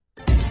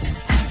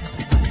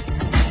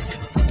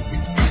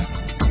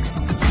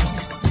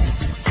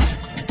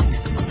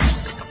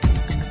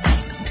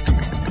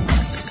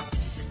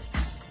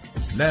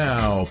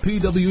Now,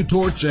 PW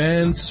Torch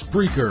and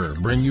Spreaker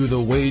bring you the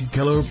Wade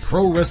Keller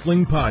Pro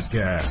Wrestling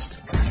Podcast.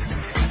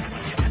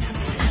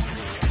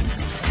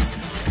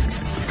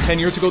 10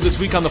 years ago this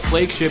week on the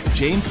Flagship,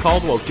 James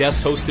Caldwell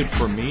guest hosted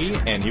for me,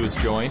 and he was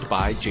joined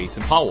by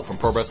Jason Powell from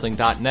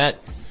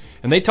ProWrestling.net.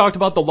 And they talked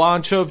about the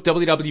launch of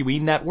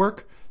WWE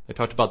Network. They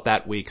talked about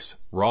that week's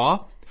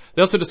Raw.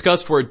 They also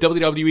discussed where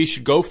WWE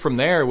should go from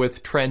there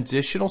with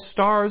transitional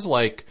stars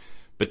like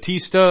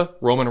Batista,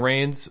 Roman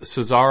Reigns,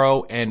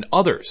 Cesaro, and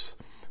others.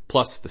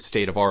 Plus the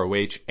state of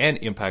ROH and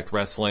Impact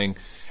Wrestling,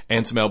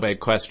 and some mailbag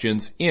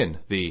questions in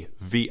the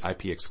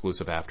VIP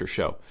exclusive after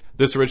show.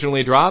 This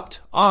originally dropped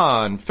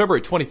on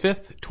February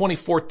 25th,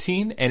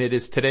 2014, and it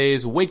is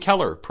today's Wade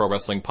Keller Pro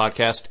Wrestling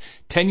Podcast,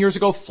 10 years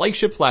ago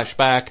flagship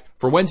flashback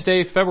for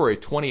Wednesday, February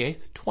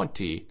 28th,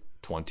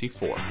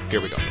 2024.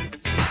 Here we go.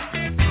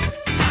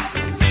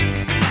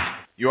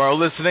 You are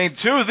listening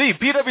to the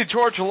PW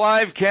Torch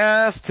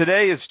livecast.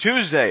 Today is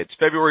Tuesday. It's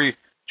February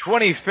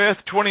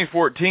 25th,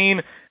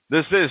 2014.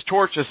 This is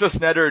Torch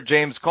Assistant Editor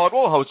James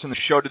Caldwell hosting the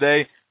show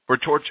today for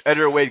Torch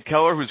Editor Wade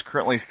Keller, who's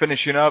currently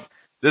finishing up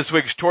this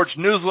week's Torch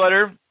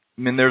newsletter.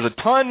 I mean, there's a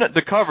ton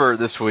to cover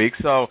this week,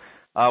 so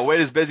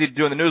Wade is busy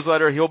doing the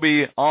newsletter. He'll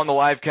be on the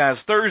livecast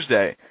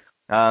Thursday.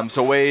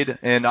 So Wade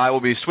and I will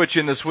be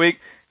switching this week.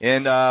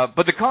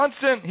 But the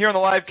constant here on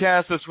the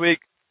livecast this week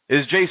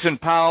is Jason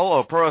Powell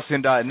of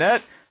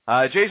ProWrestling.net.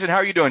 Jason, how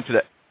are you doing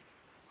today?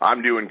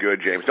 I'm doing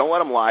good, James. Don't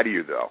let him lie to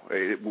you, though.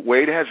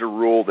 Wade has a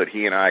rule that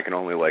he and I can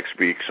only,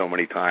 speak so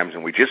many times,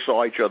 and we just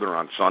saw each other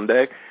on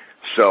Sunday,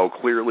 so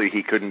clearly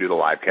he couldn't do the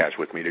livecast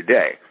with me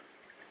today.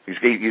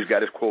 He's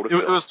got his quota. It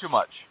was too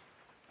much.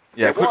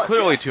 Yeah,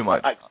 clearly too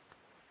much.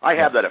 I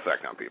have that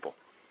effect on people.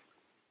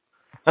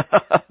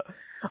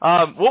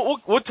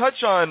 We'll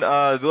touch on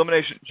the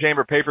Elimination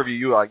Chamber pay-per-view.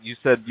 You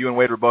said you and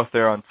Wade were both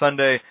there on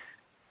Sunday.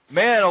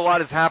 Man, a lot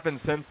has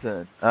happened since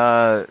then.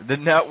 The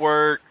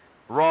network,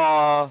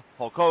 Raw,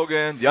 Hulk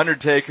Hogan, The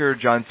Undertaker,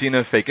 John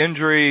Cena, fake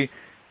injury.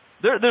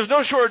 There's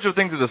no shortage of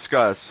things to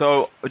discuss.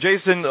 So,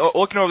 Jason,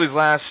 looking over these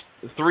last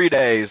 3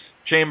 days,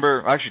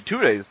 Chamber, actually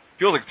 2 days,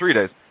 feels like 3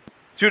 days.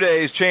 2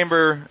 days,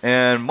 Chamber,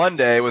 and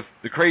Monday, with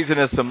the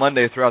craziness of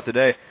Monday throughout the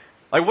day.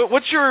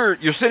 What's you're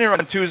sitting here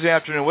on Tuesday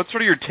afternoon, what's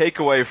sort of your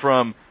takeaway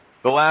from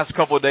the last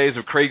couple of days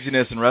of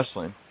craziness in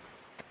wrestling?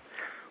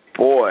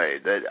 Boy,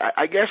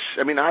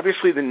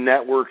 obviously the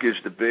network is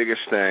the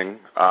biggest thing,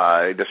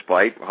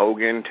 despite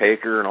Hogan,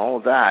 Taker, and all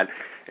of that.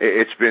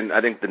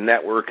 I think the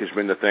network has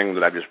been the thing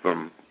that I've just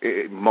been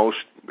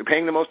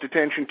paying the most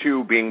attention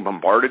to, being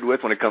bombarded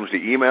with when it comes to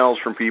emails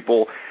from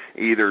people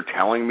either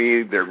telling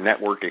me their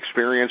network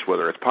experience,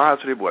 whether it's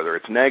positive, whether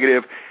it's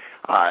negative,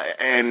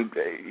 and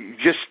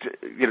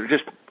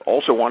just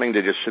also wanting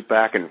to just sit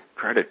back and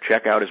try to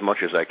check out as much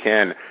as I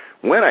can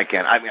when I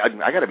can.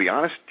 I got to be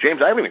honest,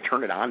 James, I haven't even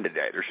turned it on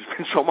today. There's just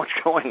been so much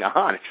going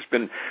on.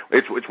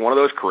 It's one of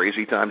those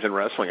crazy times in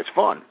wrestling. It's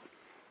fun.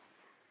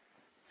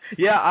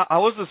 Yeah, I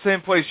was the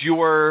same place you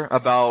were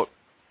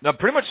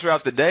pretty much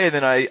throughout the day. And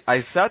then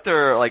I sat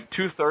there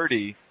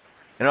 2:30,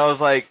 and I was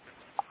like,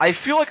 I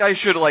feel like I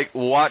should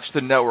watch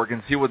the network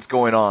and see what's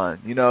going on.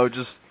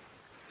 Because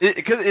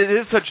it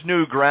is such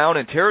new ground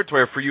and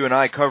territory for you and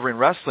I covering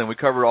wrestling. We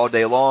cover it all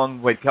day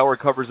long. Wade Keller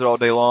covers it all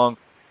day long.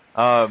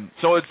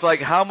 So it's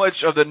how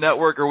much of the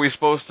network are we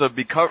supposed to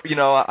be covering?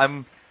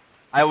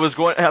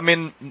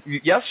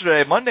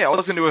 Yesterday, Monday, I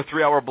was going to do a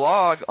 3-hour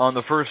blog on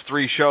the first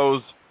 3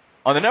 shows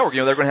on the network.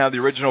 They're going to have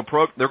they're going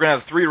to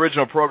have 3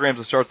 original programs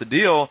to start the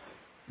deal,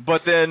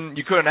 but then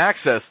you couldn't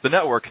access the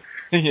network,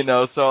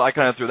 so I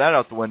kind of threw that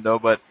out the window.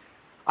 But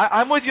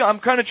I'm with you. I'm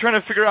kind of trying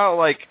to figure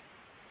out,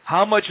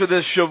 how much of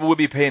this show we'll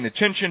be paying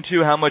attention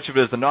to, how much of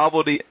it is the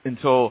novelty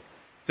until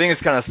things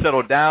kind of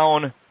settle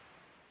down.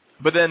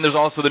 But then there's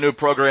also the new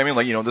programming,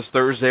 this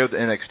Thursday with the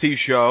NXT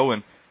show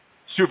and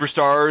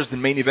Superstars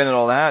and Main Event and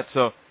all that.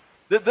 So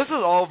this is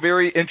all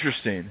very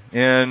interesting.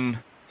 And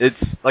it's,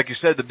 like you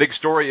said, the big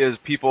story is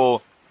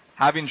people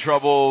having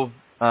trouble,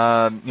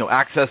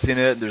 accessing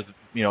it. There's,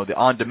 the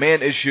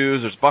on-demand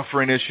issues. There's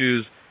buffering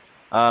issues.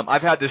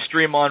 I've had this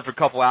stream on for a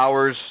couple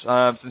hours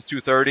since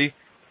 2:30.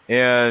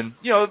 And,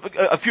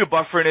 a few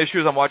buffering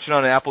issues. I'm watching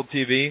on Apple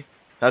TV.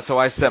 That's how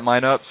I set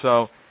mine up.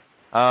 So,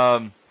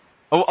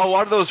 a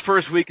lot of those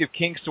first week of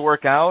kinks to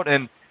work out.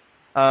 And,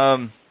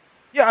 do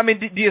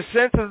you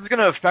sense this is going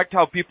to affect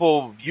how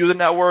people view the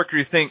network? Or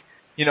you think,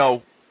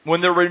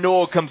 when their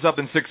renewal comes up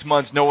in 6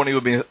 months, no one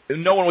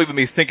will even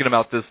be thinking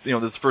about this,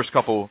 this first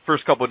couple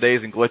of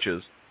days and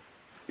glitches?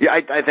 Yeah,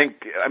 I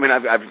think,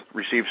 I've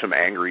received some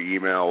angry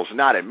emails,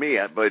 not at me,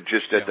 but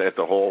just at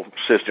the whole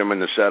system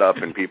and the setup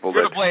and people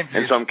that,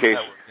 in some cases,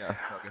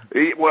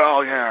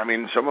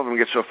 some of them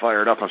get so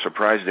fired up, I'm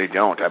surprised they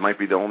don't. I might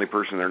be the only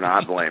person they're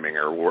not blaming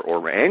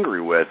or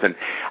angry with. And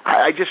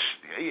I just,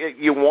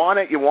 you want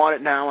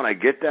it now, and I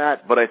get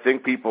that, but I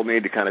think people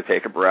need to kind of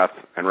take a breath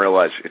and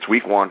realize it's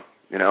week 1,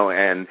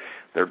 and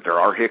there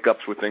are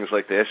hiccups with things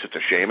like this. It's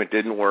a shame it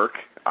didn't work,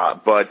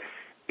 but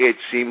it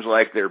seems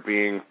like they're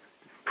being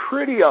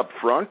pretty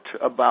upfront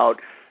about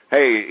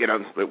hey,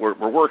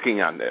 we're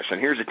working on this, and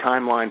here's a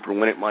timeline for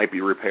when it might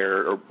be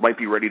repaired or might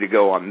be ready to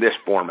go on this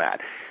format.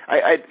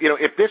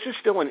 If this is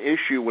still an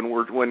issue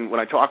when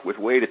I talk with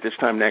Wade at this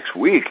time next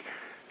week,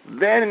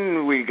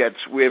 then we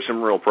have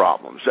some real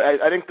problems.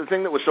 I think the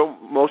thing that was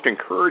most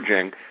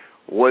encouraging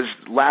was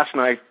last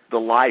night, the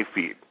live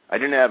feed. I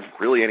didn't have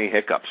really any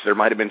hiccups. There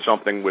might have been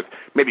something with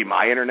maybe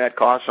my internet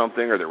caused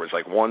something, or there was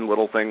like one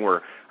little thing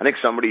where I think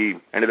somebody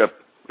ended up,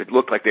 it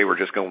looked like they were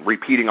just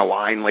repeating a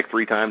line like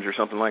 3 times or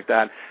something like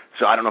that.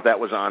 So I don't know if that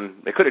was on,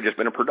 it could have just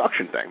been a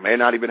production thing. May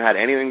not even had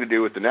anything to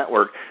do with the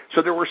network.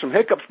 So there were some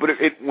hiccups, but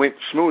it went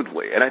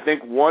smoothly. And I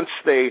think once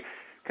they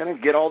kind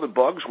of get all the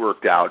bugs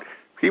worked out,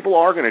 people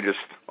are going to just,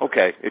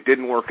 okay, it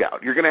didn't work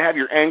out. You're going to have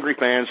your angry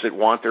fans that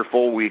want their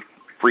full week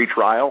free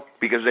trial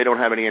because they don't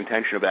have any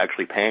intention of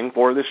actually paying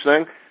for this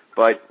thing.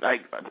 But I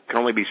can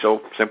only be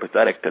so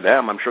sympathetic to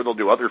them. I'm sure they'll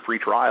do other free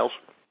trials.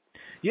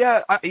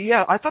 Yeah,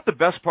 I thought the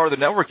best part of the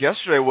network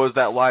yesterday was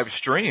that live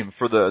stream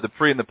for the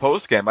pre and the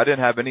post game. I didn't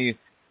have any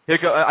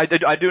hiccup. I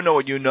do know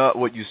what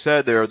you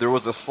said there. There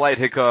was a slight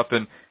hiccup,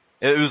 and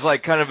it was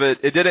like kind of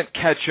it didn't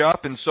catch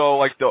up, and so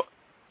like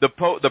the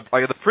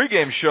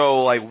pregame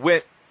show like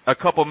went a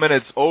couple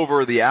minutes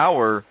over the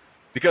hour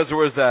because there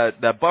was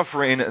that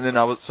buffering, and then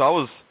I was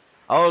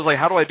like,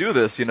 how do I do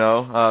this?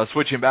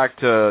 Switching back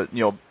to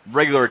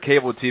regular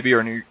cable TV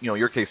or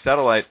your case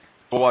satellite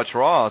to watch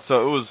Raw.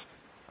 So it was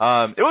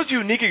a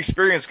unique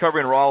experience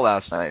covering Raw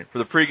last night for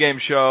the pregame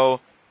show,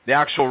 the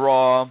actual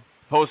Raw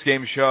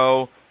postgame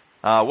show.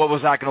 What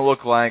was that going to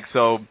look like?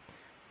 So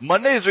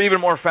Mondays are even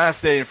more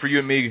fascinating for you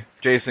and me,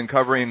 Jason,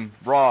 covering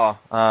Raw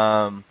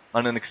on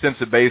an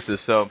extensive basis.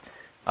 So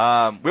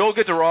we'll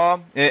get to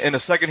Raw in a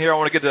second here. I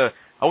want to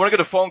get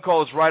to phone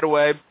calls right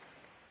away.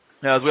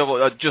 As we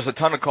have just a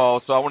ton of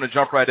calls, so I want to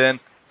jump right in.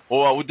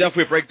 We'll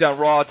definitely break down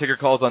Raw, take your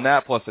calls on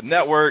that, plus the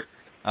network.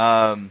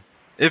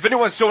 If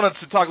anyone still wants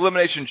to talk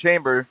Elimination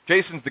Chamber,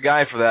 Jason's the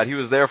guy for that. He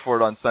was there for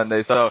it on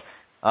Sunday. So,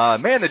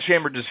 man, the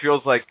Chamber just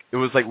feels like it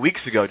was like weeks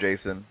ago,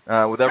 Jason,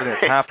 with everything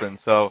that's happened.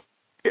 So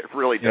it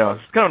really does.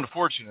 It's kind of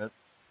unfortunate.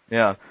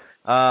 Yeah.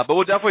 But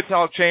we'll definitely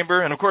talk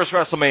Chamber. And, of course,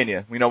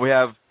 WrestleMania. We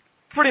have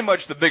pretty much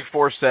the big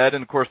four said,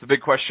 and, of course, the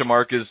big question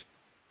mark is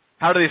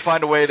how do they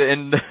find a way to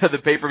end the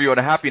pay-per-view on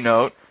a happy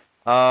note?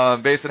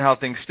 Based on how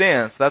things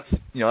stand. So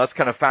that's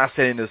kind of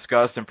fascinating to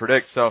discuss and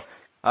predict. So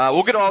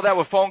we'll get all that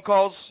with phone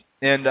calls,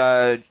 and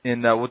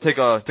we'll take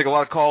a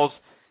lot of calls.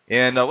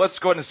 And let's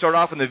go ahead and start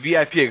off in the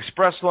VIP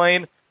Express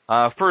lane.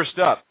 First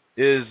up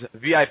is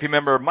VIP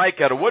member Mike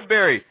out of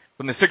Woodbury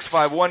from the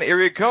 651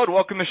 area code.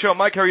 Welcome to the show,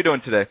 Mike. How are you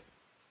doing today?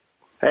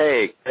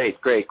 Hey,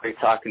 great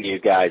talking to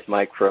you guys.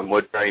 Mike from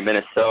Woodbury,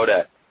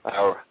 Minnesota.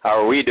 How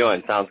are we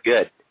doing? Sounds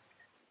good.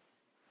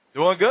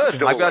 Doing good.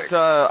 Still I've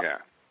got yeah.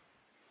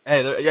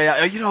 Hey,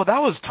 yeah,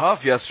 that was tough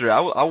yesterday.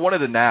 I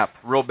wanted a nap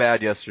real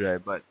bad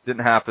yesterday, but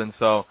didn't happen,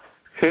 so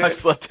I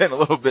slept in a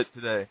little bit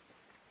today.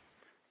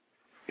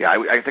 Yeah,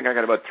 I think I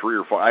got about 3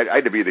 or 4. I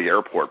had to be at the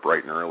airport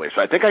bright and early,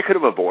 so I think I could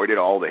have avoided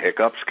all the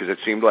hiccups because it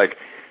seemed like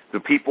the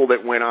people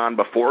that went on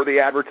before the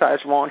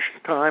advertised launch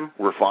time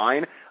were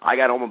fine. I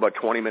got home about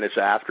 20 minutes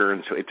after,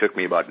 and so it took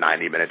me about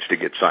 90 minutes to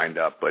get signed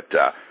up. But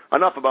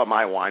enough about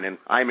my whining.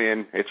 I'm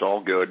in. It's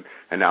all good.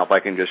 And now if I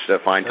can just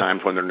find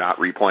times when they're not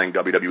replaying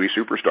WWE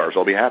Superstars,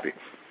 I'll be happy.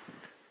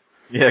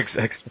 Yeah,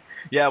 exactly.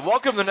 Yeah,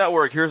 welcome to the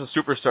network. Here's a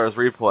Superstars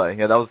replay.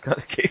 Yeah, that was kind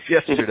of the case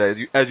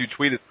yesterday, as you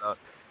tweeted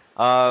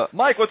about.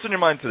 Mike, what's in your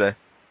mind today?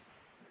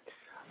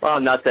 Well,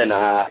 nothing.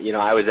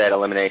 I was at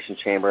Elimination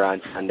Chamber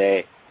on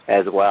Sunday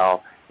as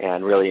well.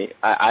 And really,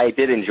 I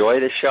did enjoy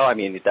this show. I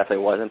mean, it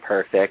definitely wasn't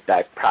perfect.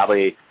 I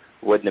probably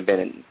wouldn't have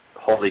been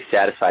wholly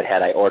satisfied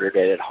had I ordered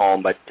it at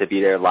home, but to be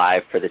there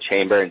live for the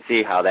Chamber and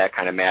see how that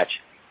kind of match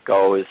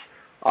goes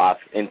off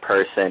in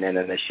person, and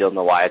then the Shield and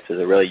the Wyatts was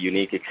a really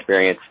unique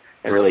experience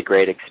and really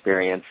great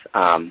experience.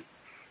 One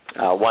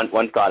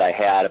thought I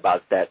had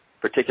about that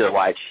particular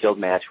Wyatt Shield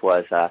match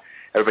was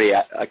everybody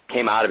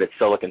came out of it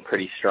still looking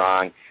pretty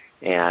strong,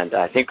 and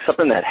I think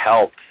something that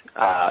helped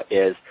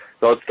is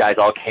those guys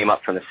all came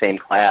up from the same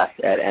class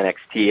at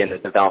NXT in the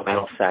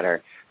Developmental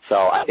Center. So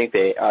I think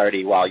they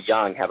already, while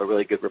young, have a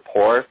really good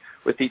rapport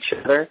with each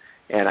other.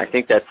 And I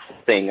think that's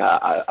something,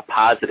 a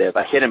positive,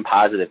 a hidden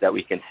positive that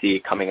we can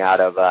see coming out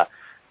of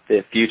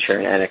the future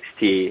in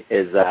NXT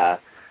is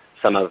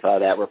some of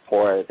that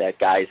rapport that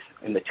guys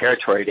in the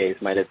territory days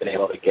might have been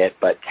able to get,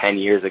 but 10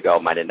 years ago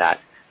might have not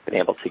been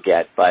able to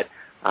get. But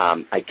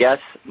I guess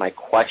my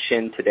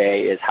question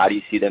today is how do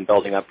you see them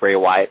building up Bray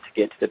Wyatt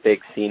to get to the big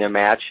Cena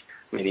match?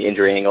 I mean, the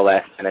injury angle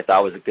last night I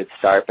thought was a good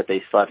start, but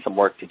they still have some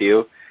work to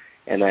do.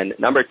 And then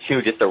number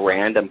 2, just a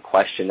random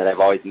question that I've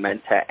always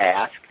meant to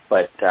ask,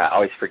 but I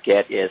always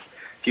forget is,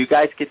 do you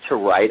guys get to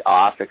write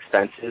off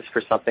expenses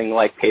for something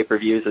like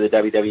pay-per-views of the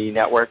WWE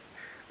Network?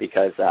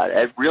 Because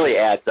it really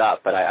adds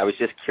up, but I was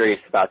just curious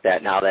about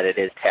that now that it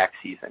is tax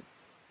season.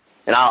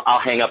 And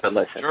I'll hang up and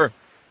listen. Sure.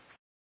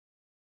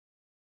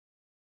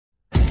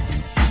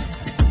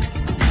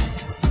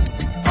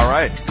 All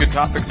right, good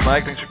topics,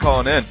 Mike. Thanks for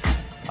calling in.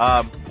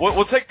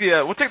 We'll take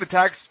the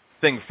tax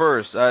thing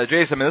first.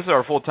 Jason, I mean, this is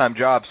our full-time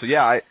job, so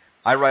yeah,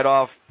 I write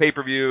off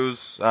pay-per-views,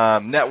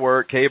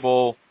 network,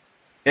 cable,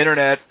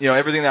 internet,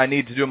 everything that I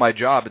need to do my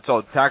job. It's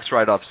all tax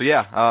write-off. So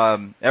yeah,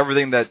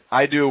 everything that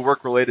I do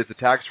work-related to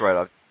tax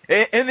write-off.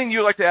 Anything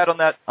you'd like to add on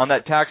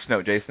that tax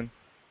note, Jason?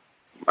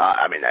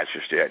 That's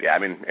just it. Yeah,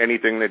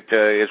 anything that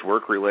is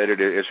work-related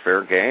is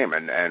fair game,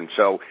 and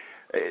so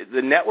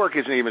the network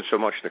isn't even so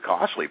much the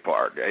costly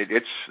part. We're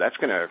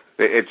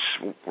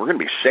gonna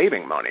be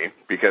saving money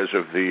because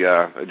of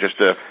the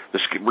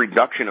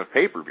reduction of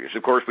pay-per-views.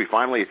 Of course,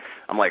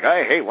 I'm like,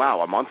 hey,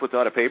 wow, a month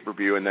without a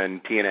pay-per-view, and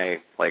then TNA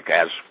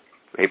has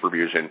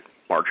pay-per-views in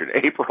March and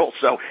April,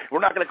 so we're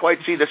not going to quite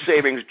see the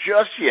savings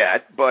just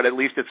yet, but at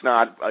least it's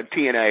not a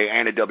TNA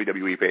and a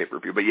WWE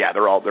pay-per-view. But yeah,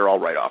 they're all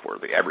write-off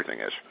worthy. Everything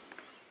is.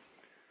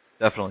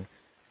 Definitely.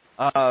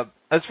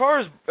 As far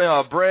as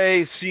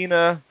Bray,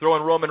 Cena,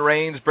 throwing Roman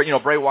Reigns,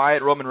 Bray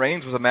Wyatt, Roman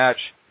Reigns was a match,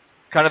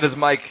 kind of as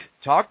Mike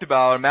talked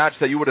about, a match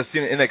that you would have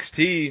seen in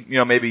NXT,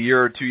 maybe a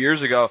year or 2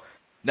 years ago.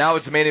 Now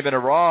it's the main event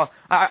of Raw.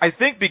 I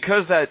think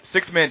because that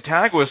six-man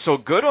tag was so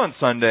good on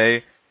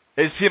Sunday,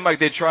 it seemed like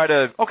they tried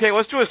to,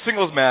 let's do a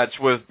singles match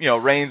with,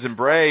 Reigns and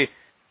Bray.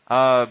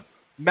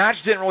 Match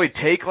didn't really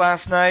take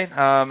last night.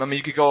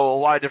 You could go a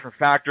lot of different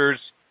factors,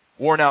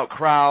 worn-out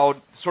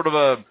crowd, sort of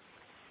a,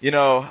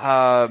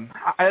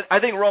 I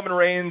think Roman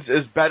Reigns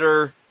is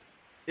better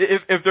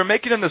if they're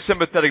making him the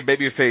sympathetic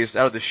babyface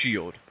out of the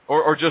Shield,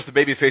 or just the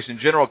babyface in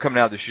general coming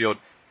out of the Shield.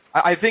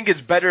 I think it's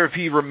better if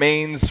he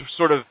remains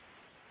sort of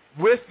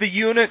with the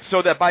unit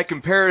so that by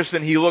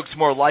comparison he looks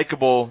more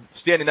likable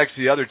standing next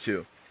to the other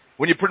two.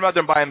 When you put him out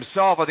there by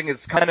himself, I think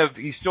it's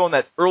he's still in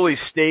that early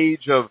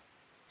stage of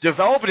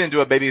developing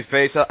into a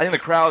babyface. I think the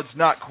crowd's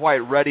not quite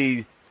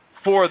ready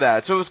for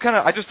that. So it was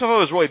I just thought it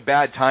was really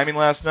bad timing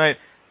last night.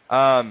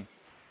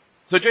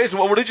 So, Jason,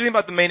 what did you think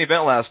about the main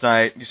event last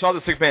night? You saw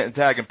the six-man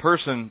tag in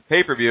person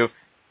pay-per-view.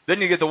 Then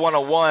you get the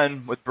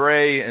one-on-one with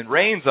Bray and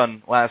Reigns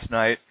on last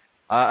night.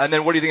 And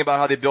then what do you think about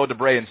how they build to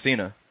Bray and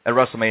Cena at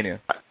WrestleMania?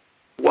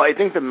 Well, I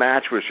think the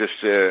match was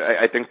just,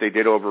 I think they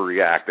did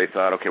overreact. They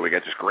thought, we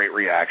got this great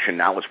reaction.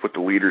 Now let's put the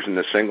leaders in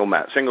the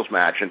singles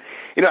match. And,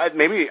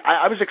 maybe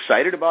I was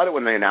excited about it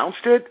when they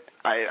announced it.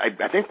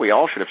 I think we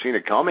all should have seen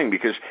it coming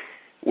because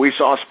we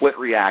saw a split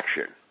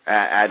reaction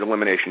at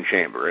Elimination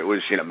Chamber. It was,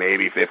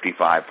 maybe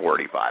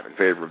 55-45 in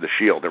favor of the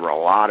Shield. There were a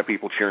lot of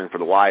people cheering for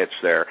the Wyatts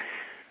there.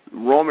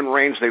 Roman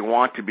Reigns, they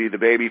want to be the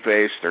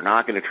babyface. They're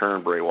not going to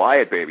turn Bray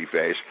Wyatt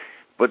babyface,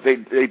 but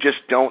they just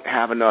don't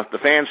have enough. The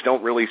fans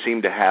don't really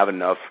seem to have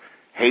enough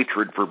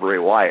hatred for Bray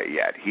Wyatt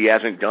yet. He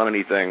hasn't done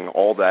anything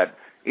all that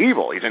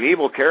evil. He's an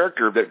evil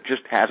character that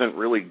just hasn't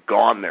really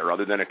gone there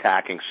other than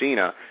attacking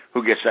Cena,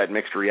 who gets that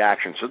mixed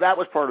reaction. So that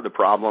was part of the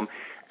problem.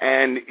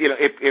 And,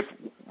 if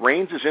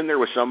Reigns is in there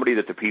with somebody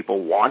that the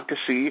people want to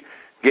see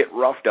get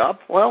roughed up,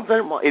 well,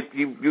 then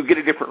you get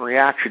a different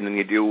reaction than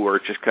you do where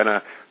it's just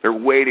they're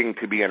waiting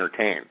to be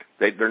entertained.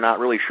 They're not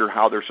really sure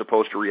how they're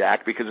supposed to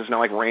react because it's not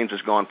like Reigns has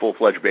gone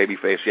full-fledged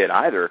babyface yet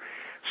either.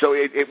 So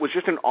it was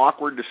just an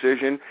awkward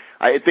decision.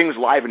 Things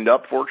livened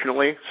up,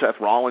 fortunately. Seth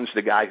Rollins,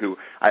 the guy who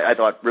I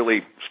thought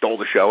really stole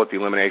the show at the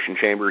Elimination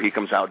Chamber, he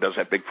comes out, does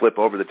that big flip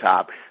over the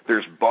top.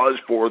 There's buzz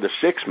for the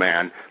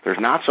six-man. There's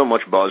not so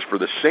much buzz for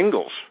the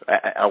singles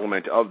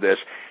element of this.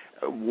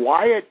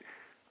 Wyatt,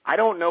 I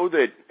don't know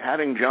that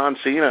having John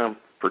Cena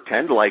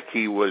pretend like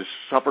he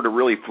suffered a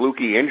really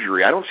fluky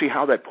injury, I don't see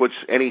how that puts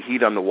any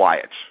heat on the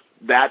Wyatts.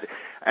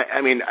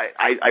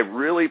 I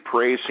really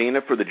praise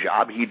Cena for the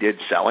job he did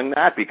selling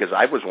that because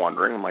I was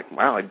wondering, I'm like,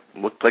 wow, it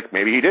looked like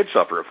maybe he did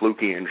suffer a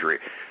fluky injury.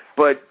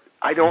 But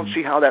I don't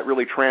see how that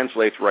really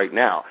translates right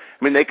now.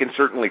 They can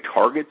certainly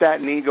target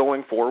that knee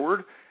going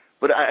forward,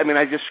 but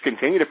I just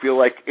continue to feel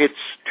like it's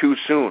too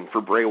soon for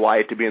Bray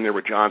Wyatt to be in there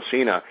with John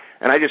Cena,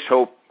 and I just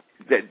hope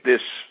that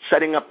this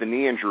setting up the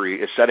knee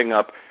injury is setting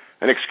up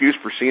an excuse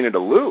for Cena to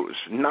lose.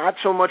 Not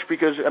so much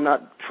because I'm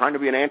not trying to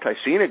be an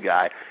anti-Cena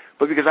guy,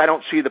 but because I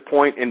don't see the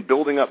point in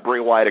building up Bray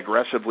Wyatt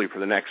aggressively for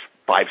the next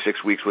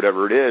 5-6 weeks,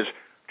 whatever it is,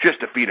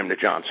 just to feed him to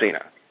John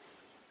Cena.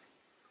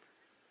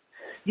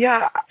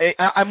 Yeah,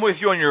 I'm with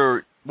you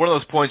on one of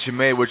those points you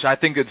made, which I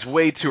think it's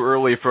way too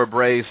early for a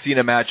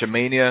Bray-Cena match at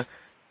Mania.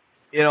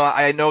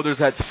 I know there's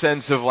that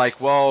sense of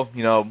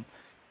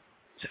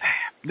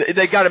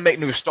they got to make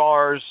new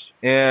stars,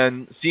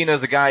 and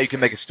Cena's a guy you can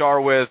make a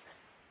star with.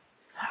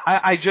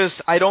 I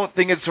don't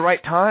think it's the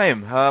right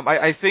time.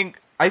 I think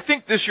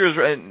this year's,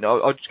 and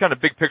I'll just kind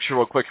of big picture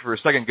real quick for a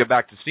second, get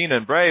back to Cena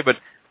and Bray, but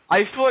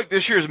I feel like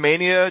this year's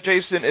Mania,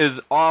 Jason, is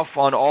off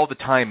on all the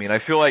timing. I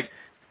feel like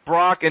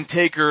Brock and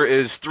Taker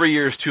is 3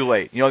 years too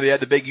late. They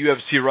had the big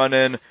UFC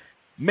run-in.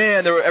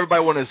 Man,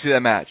 everybody wanted to see that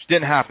match.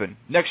 Didn't happen.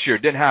 Next year,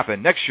 didn't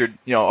happen. Next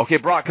year,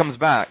 Brock comes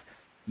back.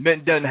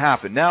 Didn't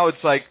happen. Now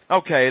it's like,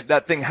 okay,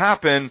 that thing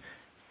happened.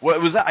 What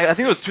was that? I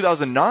think it was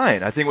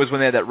 2009. I think it was when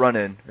they had that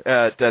run-in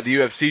at the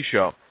UFC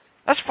show.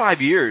 That's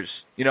 5 years,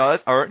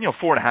 or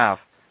 4.5.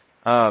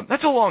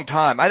 That's a long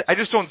time. I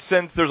just don't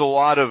sense there's a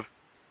lot of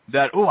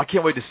that, I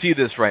can't wait to see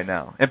this right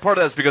now. And part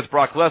of that's because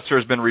Brock Lesnar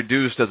has been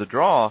reduced as a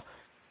draw.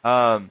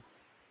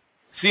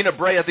 Cena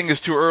Bray, I think, is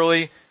too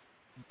early.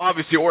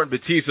 Obviously, Orton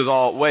Batista is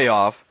all way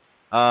off.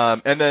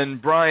 And then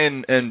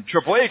Bryan and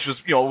Triple H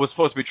was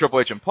supposed to be Triple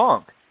H and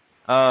Punk.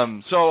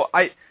 So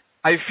I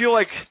feel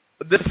like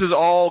this is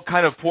all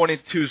kind of pointing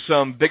to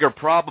some bigger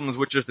problems,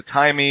 which is the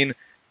timing,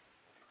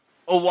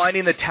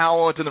 aligning the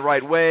talent in the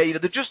right way. You know,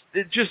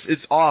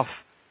 it's off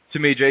to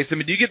me, Jason. I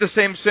mean, do you get the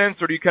same sense,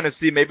 or do you kind of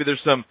see maybe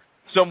there's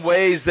some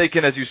ways they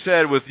can, as you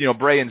said, with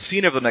Bray and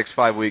Cena for the next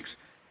 5 weeks,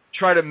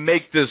 try to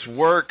make this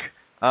work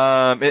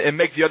and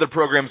make the other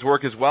programs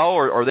work as well,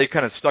 or are they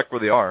kind of stuck where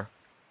they are?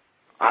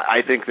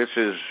 I think this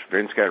is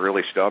Vince got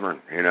really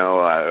stubborn. You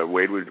know,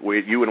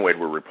 you and Wade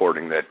were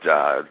reporting that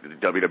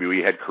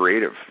WWE had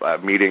creative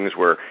meetings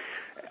where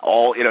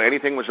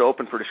anything was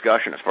open for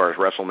discussion as far as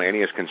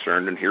WrestleMania is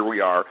concerned, and here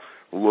we are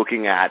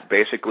looking at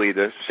basically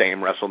the same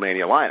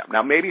WrestleMania lineup.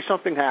 Now, maybe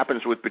something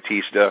happens with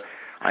Batista.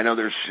 I know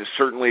there's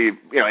certainly,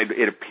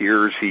 it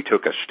appears he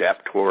took a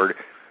step toward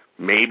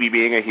maybe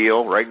being a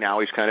heel. Right now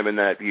he's kind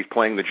of he's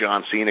playing the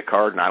John Cena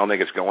card, and I don't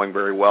think it's going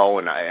very well,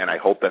 and I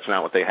hope that's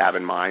not what they have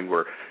in mind,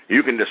 where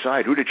you can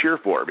decide who to cheer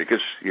for, because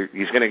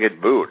he's going to get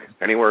booed.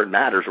 Anywhere it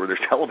matters where there's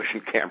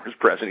television cameras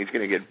present, he's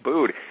going to get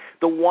booed.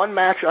 The one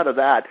match out of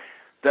that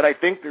I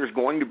think there's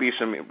going to be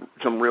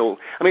some real,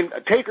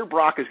 Taker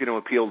Brock is going to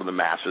appeal to the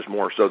masses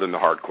more so than the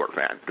hardcore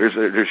fan.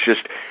 There's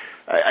just,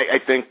 I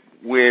think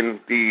when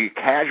the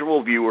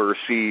casual viewer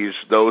sees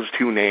those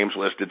two names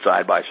listed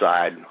side by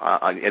side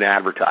in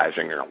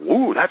advertising, they're like,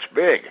 ooh, that's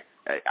big.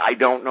 I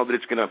don't know that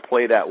it's going to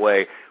play that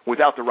way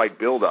without the right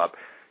build-up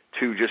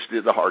to just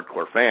the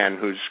hardcore fan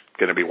who's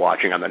going to be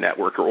watching on the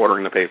network or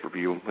ordering the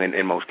pay-per-view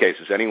in most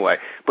cases anyway.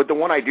 But the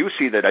one I do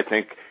see that I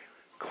think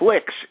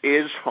clicks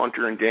is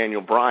Hunter and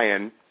Daniel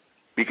Bryan,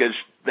 because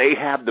they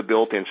have the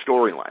built-in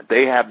storyline.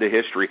 They have the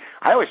history.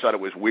 I always thought it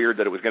was weird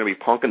that it was going to be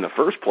Punk in the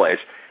first place,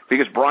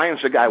 because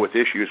Bryan's the guy with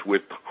issues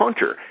with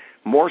Hunter,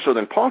 more so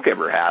than Punk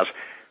ever has.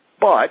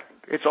 But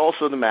it's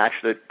also the match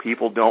that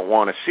people don't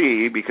want to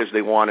see because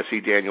they want to see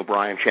Daniel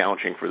Bryan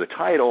challenging for the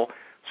title.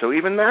 So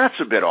even that's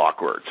a bit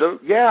awkward. So,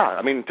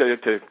 yeah,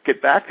 to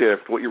get back to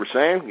what you were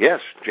saying, yes,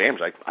 James,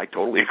 I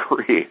totally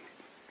agree.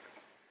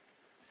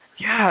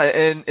 Yeah,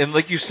 and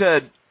like you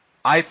said,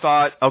 I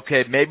thought,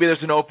 okay, maybe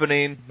there's an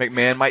opening.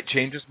 McMahon might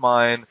change his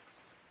mind.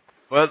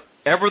 But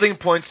everything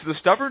points to the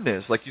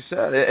stubbornness, like you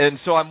said. And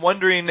so I'm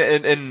wondering,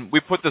 and we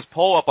put this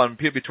poll up on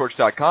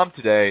PWTorch.com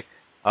today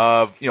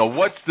of,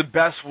 what's the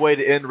best way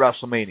to end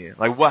WrestleMania?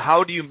 Like,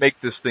 how do you make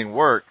this thing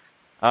work?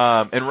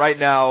 And right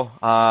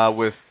now,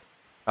 with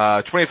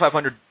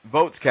 2,500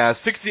 votes cast,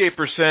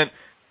 68%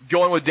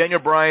 going with Daniel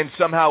Bryan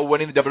somehow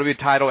winning the WWE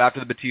title after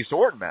the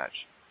Batista-Orton match,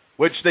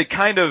 which they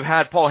kind of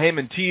had Paul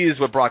Heyman tease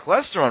with Brock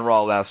Lesnar on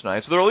Raw last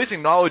night. So they're at least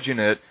acknowledging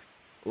it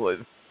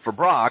for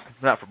Brock,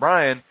 not for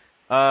Bryan.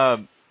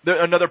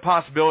 Another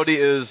possibility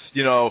is,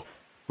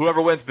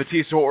 whoever wins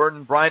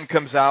Batista-Orton, Bryan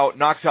comes out,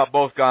 knocks out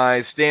both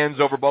guys, stands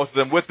over both of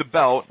them with the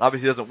belt.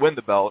 Obviously he doesn't win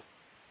the belt,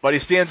 but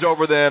he stands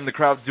over them. The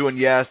crowd's doing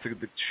yes. The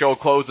show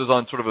closes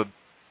on sort of a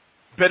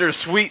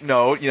bittersweet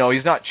note.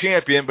 He's not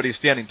champion, but he's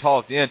standing tall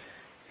at the end.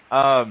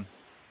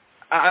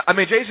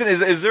 Jason,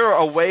 is there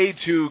a way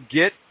to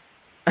get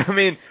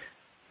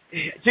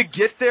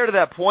there to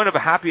that point of a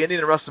happy ending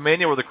at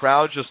WrestleMania where the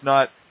crowd's just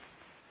not,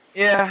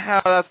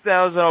 that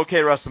was an okay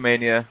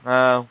WrestleMania.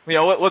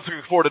 Let's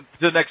look forward to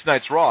the next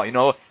night's Raw.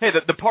 Hey,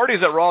 the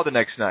party's at Raw the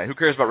next night. Who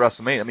cares about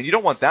WrestleMania? You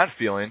don't want that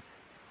feeling.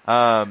 So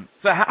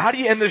how do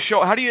you end this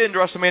show? How do you end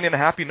WrestleMania on a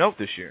happy note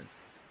this year?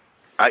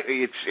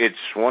 It's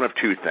one of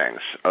two things.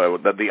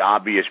 The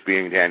obvious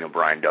being Daniel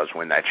Bryan does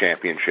win that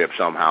championship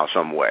somehow,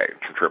 some way.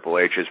 Triple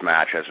H's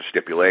match has a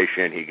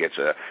stipulation. He gets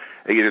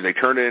either they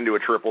turn it into a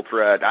triple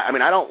threat. I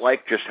don't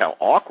like just how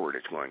awkward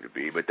it's going to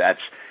be, but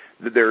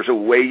there's a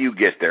way you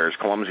get there, as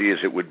clumsy as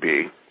it would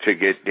be, to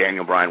get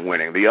Daniel Bryan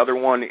winning. The other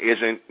one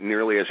isn't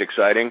nearly as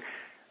exciting.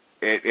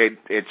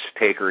 It's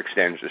Taker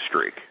extends the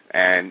streak.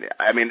 And,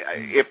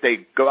 if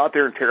they go out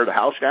there and tear the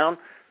house down,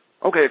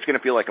 okay, it's going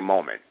to feel like a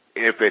moment.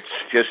 If it's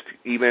just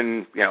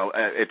even,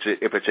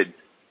 if it's a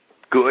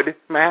good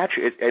match,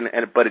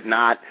 but it's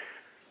not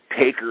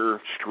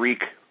Taker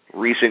streak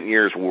recent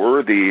years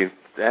worthy,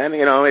 then,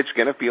 it's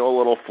going to feel a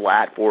little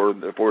flat for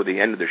the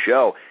end of the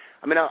show.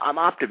 I'm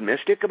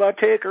optimistic about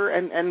Taker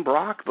and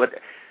Brock, but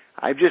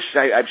I've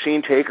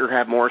seen Taker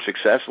have more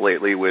success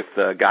lately with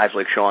guys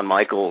like Shawn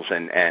Michaels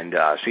and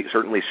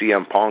certainly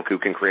CM Punk, who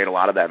can create a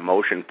lot of that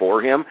motion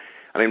for him.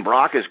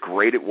 Brock is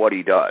great at what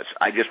he does.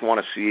 I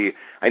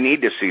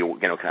need to see,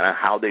 kind of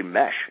how they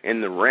mesh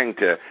in the ring.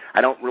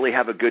 I don't really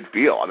have a good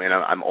feel.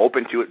 I'm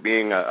open to it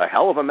being a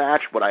hell of a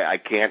match, but I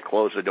can't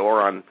close the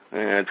door on,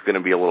 it's going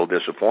to be a little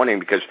disappointing,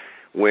 because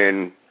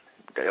when,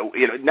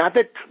 not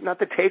that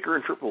Taker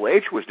and Triple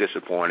H was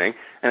disappointing,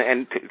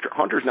 and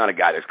Hunter's not a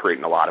guy that's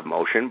creating a lot of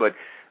motion, but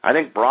I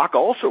think Brock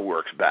also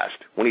works best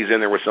when he's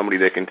in there with somebody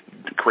that can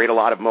create a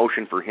lot of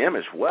motion for him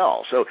as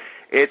well. So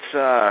it's,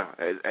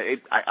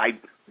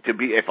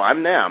 if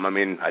I'm them,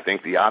 I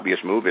think the obvious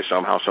move is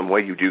somehow, some way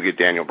you do get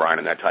Daniel Bryan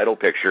in that title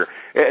picture.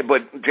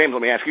 But James,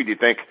 let me ask you, do you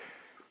think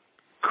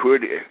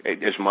could,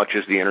 as much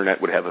as the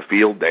internet would have a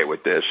field day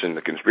with this and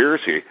the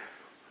conspiracy,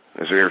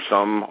 Is there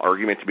some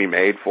argument to be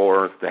made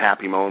for the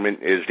happy moment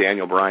is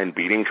Daniel Bryan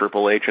beating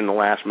Triple H in the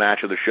last match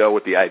of the show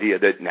with the idea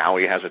that now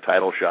he has a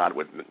title shot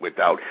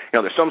without,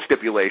 there's some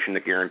stipulation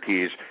that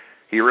guarantees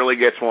he really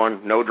gets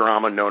one, no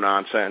drama, no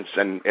nonsense,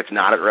 and it's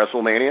not at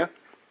WrestleMania?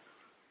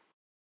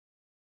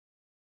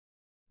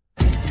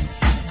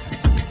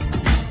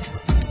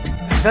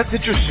 That's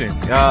interesting,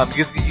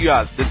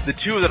 because the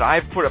two that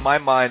I've put in my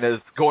mind as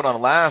going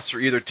on last are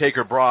either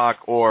Taker Brock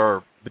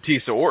or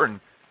Batista Orton.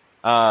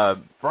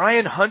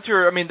 Brian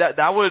Hunter, I mean,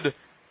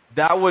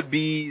 that would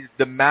be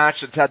the match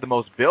that's had the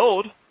most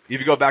build. If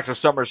you go back to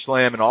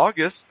SummerSlam in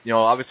August,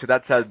 obviously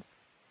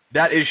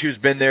that issue's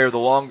been there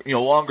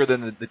longer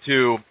than the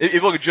two. If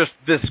you look at just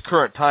this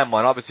current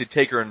timeline, obviously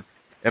Taker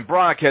and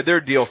Brock had their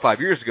deal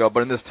 5 years ago,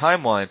 but in this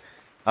timeline,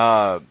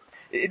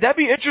 that'd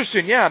be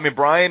interesting. Yeah, I mean,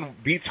 Brian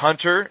beats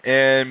Hunter,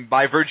 and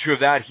by virtue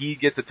of that, he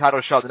gets the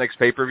title shot at the next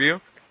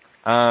pay-per-view.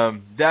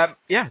 That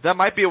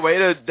might be a way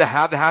to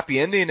have the happy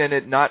ending and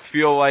it not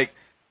feel like,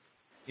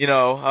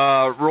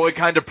 really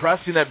kind of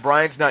depressing that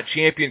Brian's not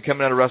champion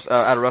coming out of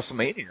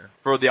WrestleMania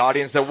for the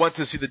audience that wants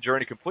to see the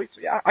journey complete.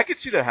 So yeah, I could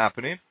see that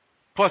happening.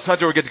 Plus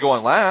Hunter would get to go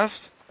on last.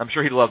 I'm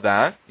sure he'd love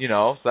that,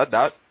 so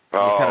that.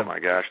 Oh my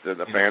gosh,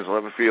 the fans will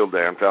have a field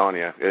day. I'm telling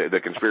you, the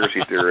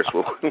conspiracy theorists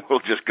will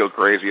just go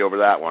crazy over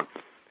that one.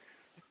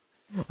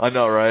 I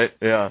know, right?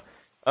 Yeah.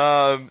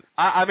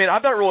 I mean,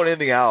 I'm not ruling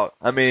anything out.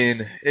 I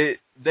mean,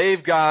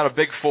 they've got a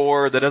big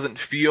four that doesn't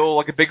feel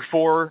like a big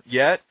four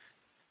yet.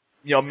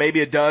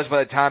 Maybe it does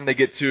by the time they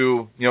get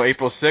to,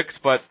 April 6th.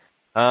 But,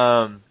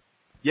 I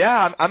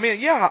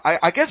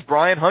guess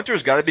Brian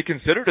Hunter's got to be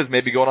considered as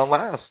maybe going on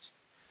last.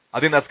 I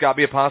think that's got to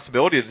be a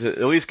possibility to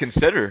at least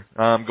consider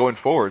going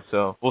forward.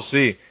 So we'll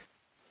see.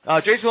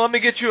 Jason, let me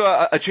get you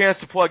a chance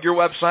to plug your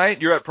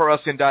website. You're at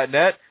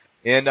ProWrestling.net.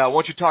 And why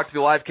don't you talk to the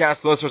live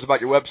cast listeners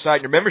about your website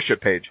and your membership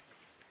page?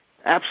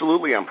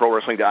 Absolutely. On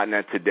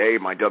ProWrestling.net today,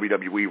 my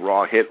WWE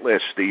Raw hit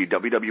list. The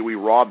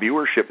WWE Raw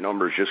viewership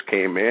numbers just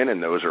came in,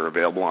 and those are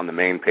available on the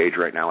main page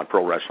right now at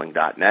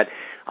ProWrestling.net.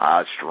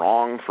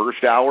 Strong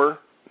first hour.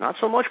 Not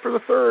so much for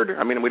the third.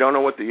 I mean, we don't know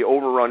what the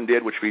overrun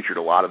did, which featured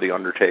a lot of The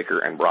Undertaker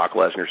and Brock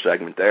Lesnar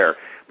segment there.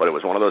 But it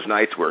was one of those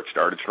nights where it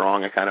started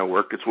strong and kind of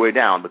worked its way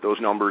down. But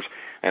those numbers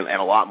and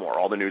a lot more,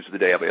 all the news of the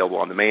day available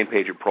on the main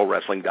page of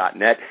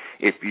ProWrestling.net.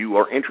 If you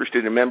are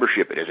interested in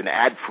membership, it is an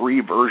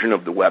ad-free version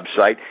of the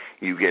website.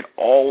 You get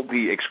all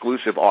the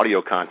exclusive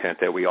audio content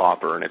that we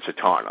offer, and it's a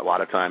ton. A lot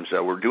of times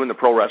we're doing the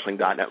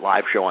ProWrestling.net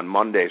live show on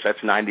Mondays.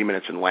 That's 90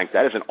 minutes in length.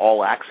 That is an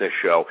all-access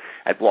show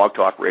at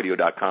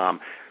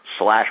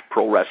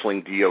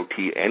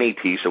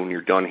blogtalkradio.com/ProWrestlingDotNet. So when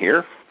you're done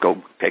here,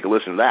 go take a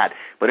listen to that.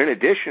 But in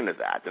addition to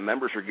that, the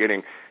members are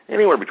getting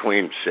anywhere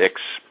between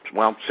 6,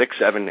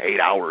 7, 8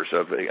 hours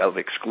of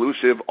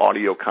exclusive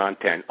audio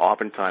content.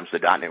 Oftentimes the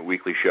 .NET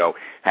Weekly Show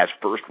has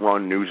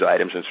first-run news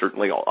items and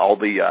certainly all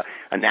the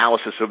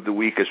analysis of the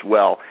week as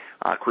well.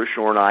 Chris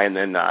Shore and I, and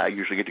then I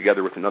usually get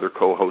together with another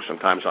co-host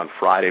sometimes on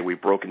Friday.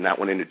 We've broken that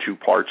one into 2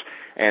 parts,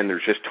 and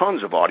there's just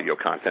tons of audio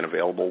content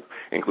available,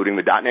 including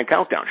the .NET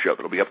Countdown Show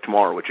that'll be up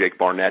tomorrow with Jake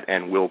Barnett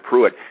and Will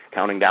Pruitt,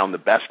 counting down the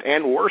best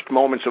and worst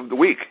moments of the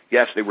week.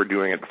 Yes, they were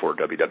doing it before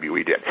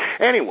WWE did.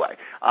 Anyway,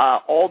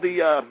 all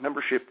the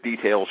membership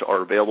details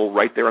are available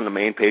right there on the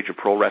main page of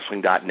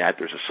ProWrestling.net.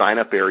 There's a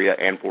sign-up area,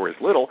 and for as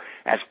little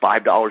as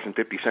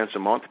 $5.50 a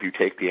month if you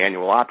take the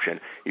annual option,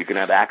 you can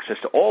have access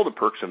to all the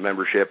perks of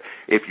membership.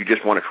 If you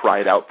just want to try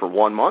it out for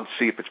 1 month,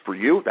 see if it's for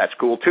you, that's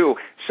cool too.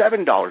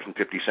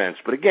 $7.50.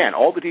 But again,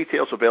 all the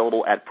details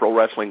available at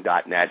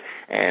ProWrestling.net.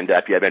 And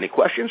if you have any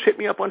questions, hit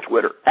me up on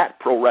Twitter at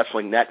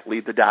ProWrestlingNet.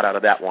 Leave the dot out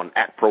of that one,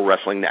 at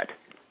ProWrestlingNet.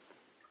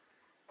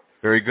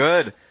 Very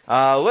good.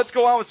 Let's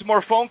go on with some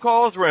more phone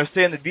calls. We're going to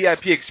stay in the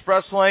VIP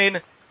Express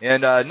lane.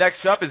 And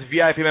next up is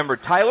VIP member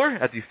Tyler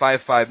at the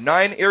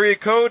 559 area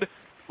code.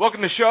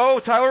 Welcome to the show,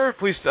 Tyler.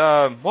 Please,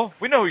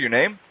 we know your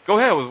name. Go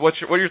ahead. What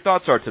your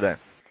thoughts are today?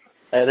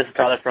 Hey, this is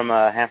Tyler from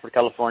Hanford,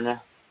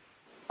 California.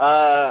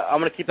 I'm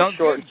going to keep it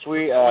short and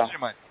sweet. What's your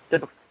mind?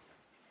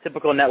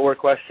 Typical network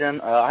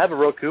question. I have a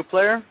Roku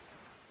player,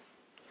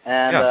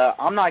 and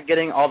I'm not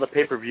getting all the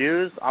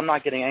pay-per-views. I'm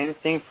not getting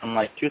anything from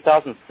like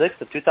 2006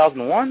 to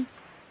 2001,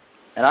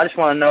 and I just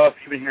want to know if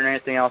you've been hearing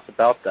anything else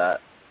about that.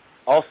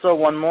 Also,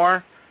 one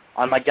more.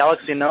 On my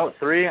Galaxy Note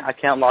 3, I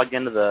can't log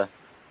into the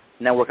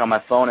network on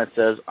my phone. It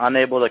says,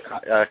 unable to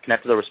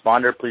connect to the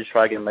responder. Please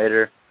try again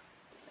later.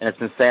 And it's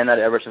been saying that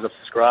ever since I've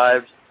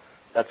subscribed.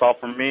 That's all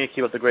from me.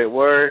 Keep up the great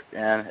work.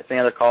 And if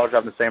any other callers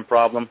have the same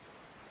problem,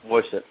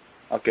 voice it.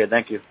 Okay,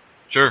 thank you.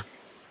 Sure.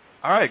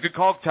 All right, good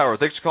call, Tower.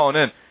 Thanks for calling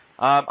in.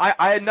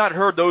 I had not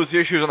heard those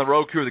issues on the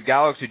Roku or the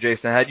Galaxy,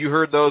 Jason. Had you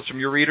heard those from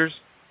your readers?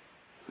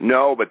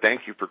 No, but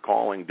thank you for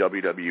calling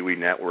WWE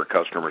Network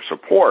customer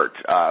support.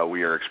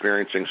 We are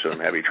experiencing some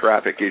heavy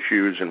traffic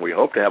issues, and we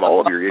hope to have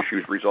all of your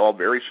issues resolved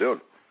very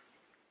soon.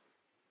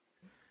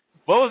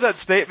 What was that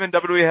statement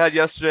WWE had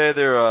yesterday?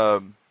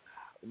 They're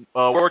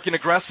working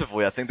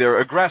aggressively. I think they're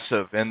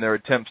aggressive in their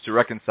attempts to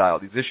reconcile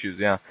these issues,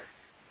 yeah.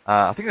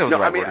 I think that was the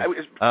right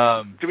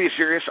word. To be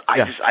serious,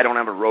 I don't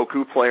have a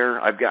Roku player.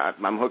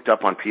 I'm hooked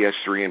up on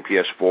PS3 and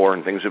PS4,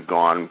 and things have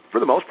gone for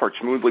the most part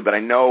smoothly. But I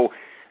know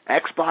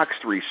Xbox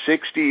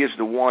 360 is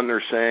the one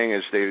they're saying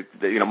is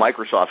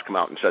Microsoft's come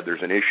out and said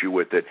there's an issue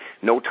with it.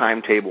 No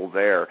timetable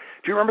there.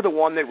 Do you remember the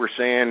one that were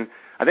saying?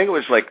 I think it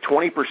was like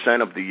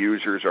 20% of the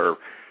users are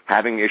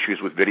having issues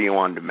with video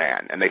on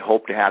demand, and they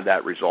hope to have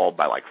that resolved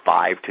by like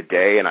 5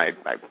 today. And I'm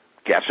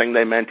guessing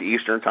they meant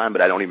Eastern time,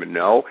 but I don't even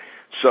know.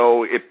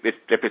 So if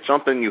it's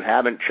something you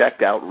haven't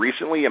checked out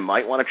recently, you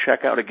might want to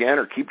check out again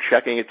or keep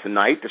checking it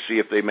tonight to see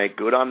if they make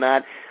good on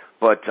that.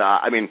 But,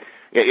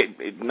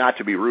 not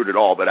to be rude at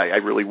all, but I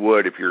really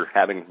would, if you're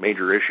having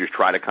major issues,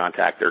 try to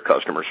contact their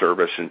customer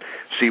service and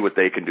see what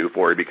they can do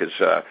for you because,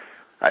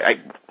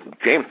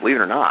 James, believe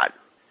it or not,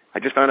 I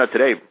just found out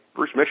today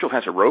Bruce Mitchell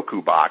has a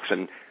Roku box,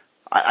 and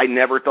I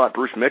never thought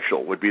Bruce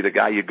Mitchell would be the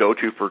guy you go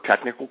to for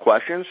technical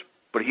questions,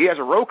 but he has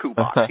a Roku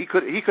box. He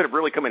could have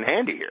really come in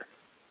handy here.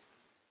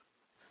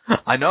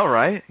 I know,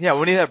 right? Yeah,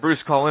 we need to have Bruce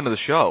call into the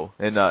show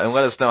and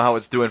let us know how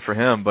it's doing for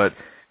him. But,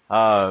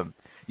 I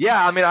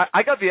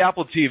got the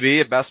Apple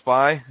TV at Best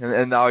Buy,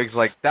 and now he's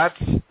like, that's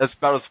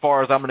about as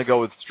far as I'm going to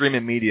go with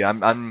streaming media.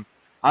 I'm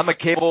a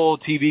cable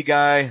TV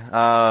guy,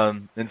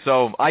 and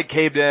so I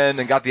caved in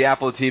and got the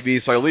Apple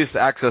TV, so I at least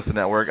access the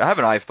network. I have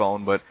an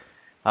iPhone, but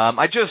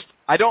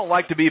I don't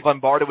like to be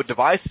bombarded with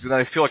devices, and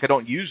I feel like I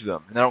don't use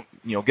them, and I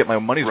don't get my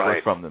money's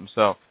worth from them.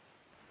 So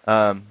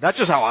that's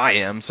just how I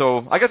am.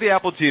 So I got the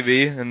Apple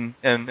TV, and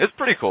it's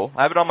pretty cool.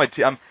 I have it on my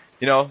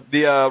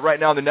right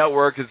now the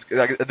network is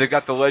they've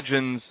got the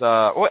Legends.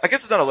 I guess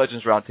it's not a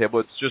Legends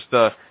Roundtable. It's just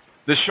the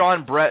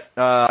Sean Brett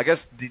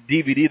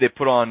DVD they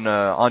put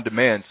on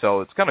demand.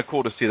 So it's kind of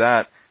cool to see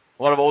that.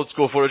 A lot of old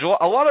school footage. A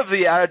lot of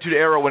the Attitude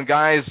Era when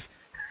guys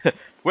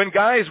went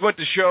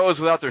to shows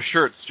without their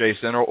shirts,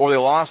 Jason, or they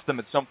lost them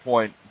at some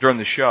point during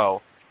the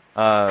show.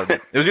 It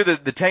was either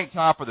the tank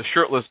top or the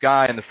shirtless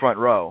guy in the front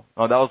row.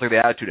 Oh, that was like the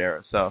Attitude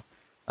Era. So,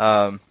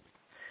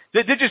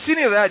 did you see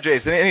any of that,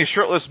 Jason? Any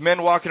shirtless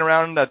men walking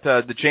around at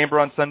the Chamber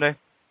on Sunday?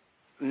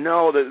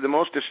 No, the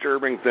most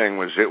disturbing thing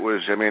was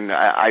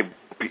I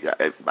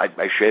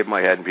shave my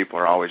head and people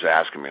are always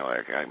asking me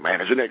like, man,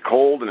 isn't it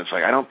cold? And it's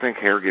like, I don't think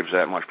hair gives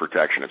that much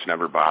protection. It's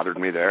never bothered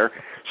me there.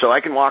 So I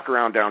can walk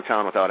around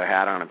downtown without a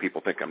hat on and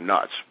people think I'm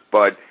nuts.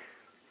 But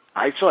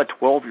I saw a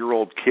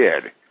 12-year-old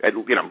kid,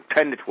 10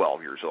 to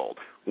 12 years old,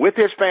 with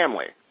his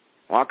family,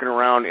 walking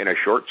around in a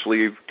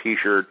short-sleeve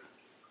T-shirt,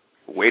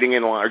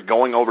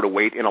 going over to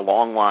wait in a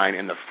long line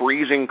in the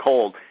freezing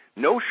cold.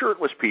 No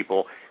shirtless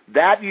people.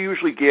 That you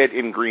usually get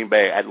in Green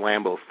Bay at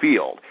Lambeau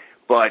Field.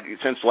 But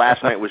since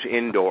last night was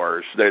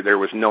indoors, there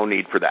was no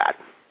need for that.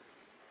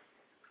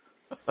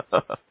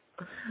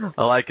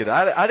 I like it.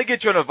 I had to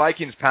get you on a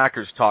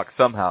Vikings-Packers talk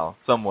somehow,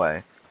 some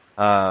way.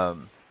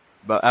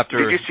 But after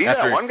did you see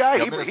that one guy?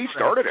 He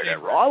started it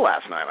at Raw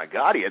last night. My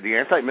God, he had the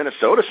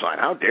anti-Minnesota sign.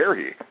 How dare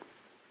he?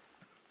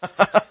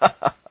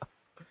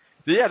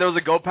 Yeah, there was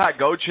a "Go Pack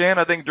Go" chant,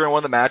 I think, during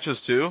one of the matches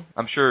too.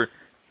 I'm sure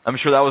that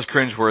was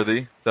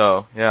cringeworthy.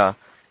 So yeah,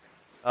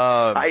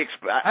 I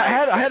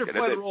had a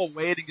play role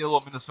Wade to get a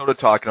little Minnesota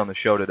talking on the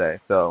show today.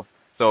 So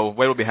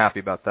Wade will be happy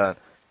about that.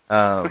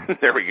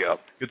 There we go.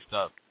 Good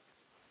stuff.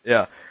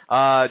 Yeah,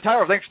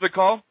 Tyler, thanks for the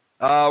call.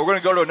 We're going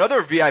to go to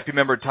another VIP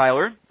member,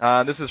 Tyler.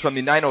 This is from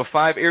the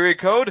 905 area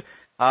code.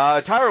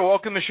 Tyler,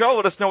 welcome to the show.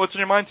 Let us know what's on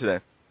your mind today.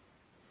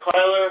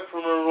 Tyler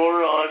from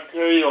Aurora,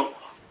 Ontario.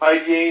 Hi,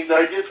 James.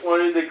 I just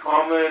wanted to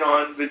comment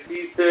on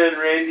Batista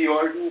and Randy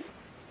Orton.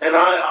 And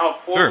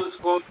I'll full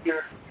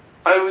disclosure,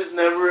 I was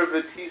never a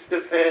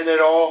Batista fan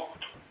at all.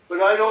 But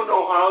I don't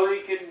know how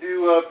they can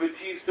do a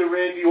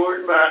Batista-Randy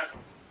Orton match,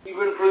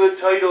 even for the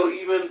title,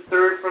 even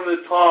third from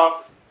the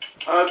top.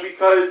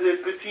 Because if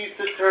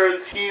Batista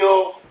turns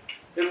heel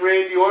and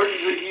Randy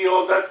Orton's a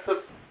heel, that's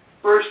the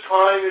first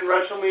time in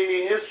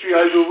WrestleMania history,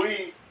 I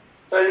believe,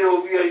 that it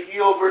will be a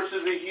heel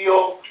versus a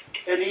heel.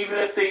 And even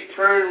if they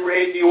turn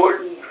Randy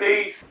Orton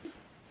face,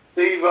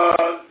 they've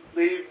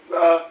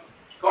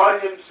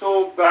got him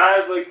so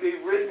bad, like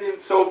they've written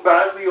him so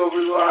badly over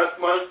the last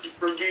month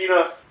from being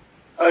a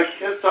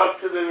kiss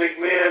up to the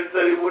McMahons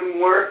that it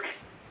wouldn't work.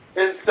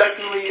 And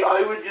secondly,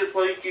 I would just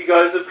like you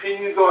guys'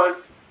 opinions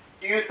on,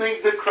 do you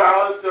think the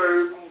crowds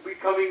are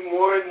becoming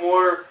more and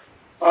more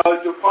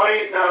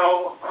defiant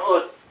now?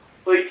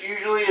 Like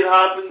usually it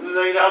happens the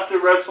night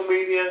after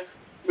WrestleMania.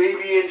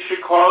 Maybe in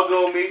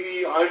Chicago,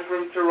 maybe I'm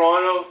from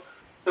Toronto,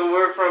 so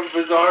we're from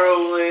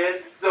Cesaro land.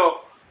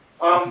 So,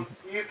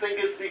 you think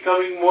it's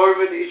becoming more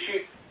of an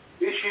issue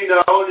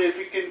now? And if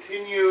it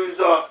continues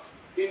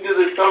into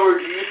the summer,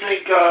 do you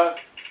think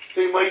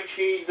they might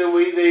change the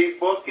way they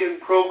book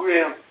and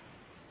program?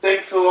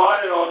 Thanks a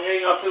lot, and I'll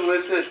hang up and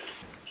listen.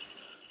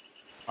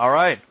 All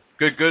right,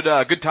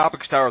 good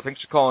topics, Tyler. Thanks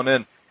for calling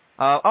in.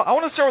 I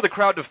want to start with the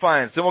crowd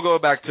defiance, then we'll go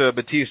back to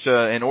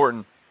Batista and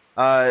Orton.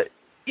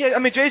 Yeah, I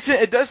mean, Jason,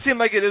 it does seem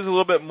like it is a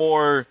little bit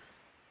more,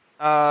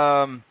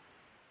 I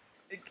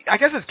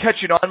guess it's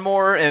catching on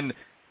more, and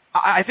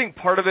I think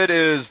part of it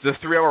is the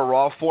 3-hour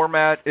Raw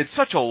format. It's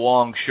such a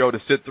long show to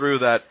sit through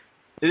that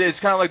it's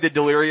kind of like the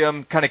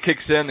delirium kind of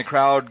kicks in, the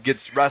crowd gets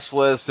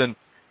restless, and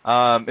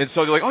so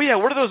they're like, oh yeah,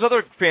 what are those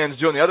other fans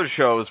doing the other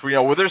shows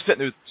where they're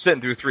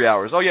sitting through 3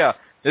 hours? Oh yeah,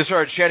 they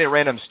started chanting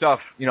random stuff,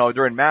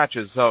 during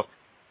matches. So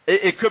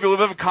it could be a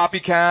little bit of a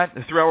copycat,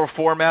 a 3-hour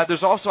format.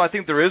 There's also, I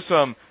think there is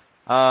some,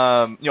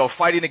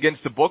 fighting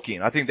against the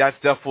booking. I think that's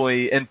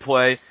definitely in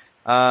play.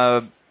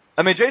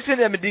 Jason,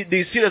 do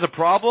you see it as a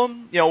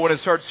problem, when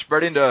it starts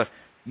spreading to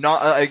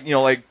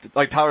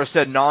like Tyler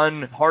said,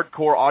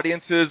 non-hardcore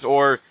audiences,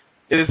 or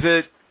is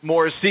it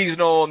more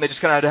seasonal and they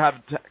just kind of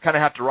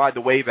have to ride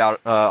the wave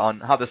out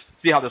on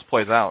see how this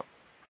plays out?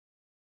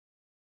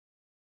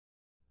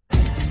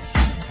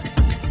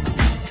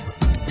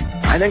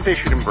 I think they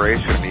should embrace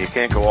it. I mean, you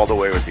can't go all the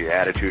way with the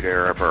Attitude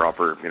Era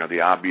for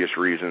the obvious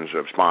reasons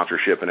of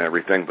sponsorship and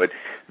everything, but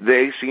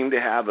they seem to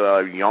have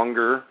a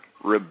younger,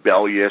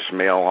 rebellious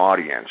male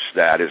audience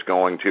that is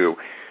going to,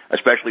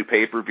 especially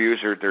pay-per-views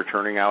they're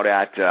turning out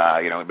at,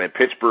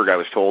 Pittsburgh, I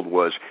was told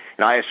was,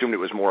 and I assumed it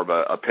was more of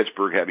a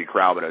Pittsburgh-heavy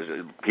crowd, but as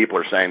people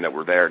are saying that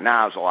were there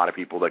now, there's a lot of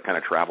people that kind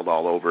of traveled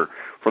all over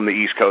from the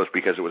East Coast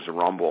because it was a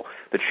Rumble.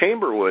 The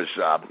Chamber was,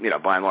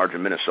 by and large, a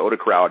Minnesota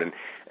crowd, and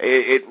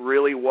it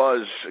really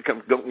was,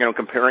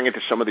 comparing it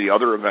to some of the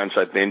other events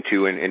I've been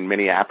to in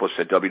Minneapolis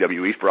that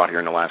WWE's brought here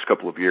in the last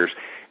couple of years,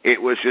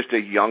 it was just a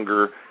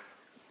younger,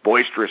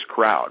 boisterous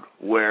crowd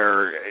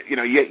where,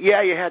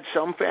 you had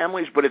some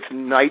families, but it's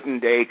night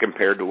and day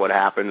compared to what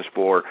happens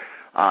for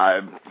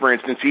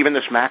instance, even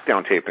the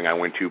SmackDown taping I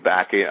went to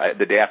back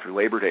the day after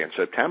Labor Day in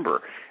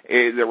September.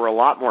 There were a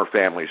lot more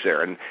families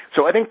there. And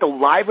so I think the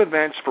live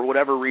events, for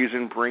whatever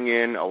reason, bring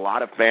in a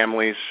lot of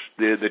families.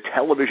 The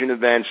television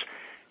events,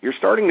 you're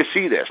starting to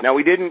see this. Now,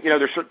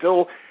 there's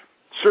still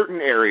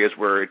certain areas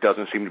where it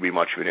doesn't seem to be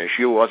much of an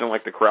issue. It wasn't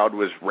like the crowd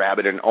was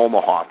rabid in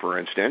Omaha, for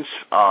instance.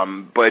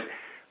 But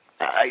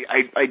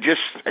I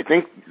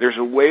think there's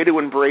a way to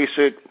embrace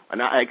it,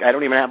 and I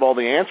don't even have all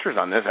the answers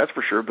on this, that's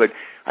for sure, but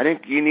I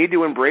think you need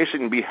to embrace it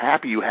and be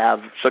happy you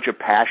have such a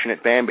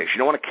passionate fan base. You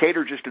don't want to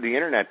cater just to the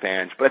Internet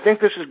fans, but I think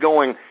this is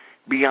going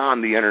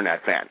beyond the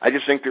Internet fan. I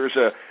just think there's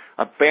a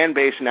fan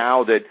base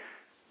now that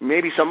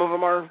maybe some of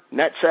them are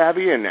net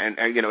savvy and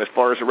as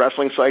far as the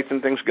wrestling sites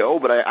and things go,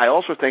 but I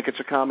also think it's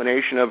a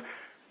combination of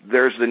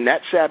there's the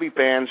net-savvy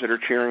fans that are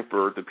cheering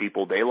for the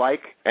people they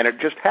like, and it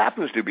just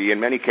happens to be, in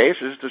many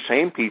cases, the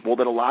same people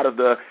that a lot of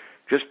the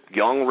just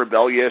young,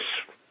 rebellious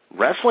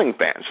wrestling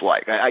fans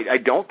like. I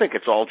don't think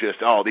it's all just,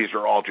 these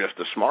are all just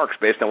the smarks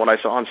based on what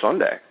I saw on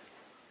Sunday.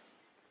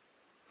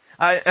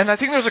 I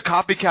think there's a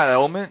copycat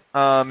element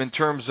in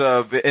terms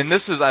of, and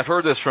I've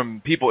heard this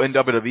from people in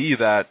WWE,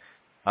 that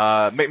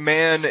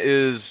McMahon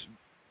is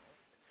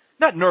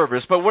not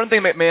nervous, but one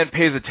thing McMahon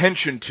pays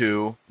attention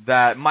to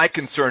that might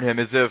concern him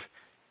is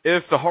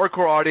if the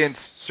hardcore audience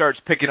starts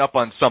picking up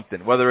on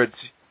something, whether it's,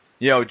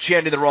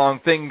 chanting the wrong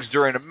things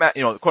during a match,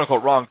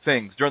 quote-unquote wrong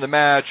things during the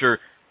match,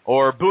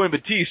 or booing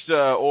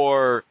Batista,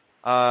 or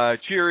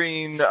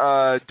cheering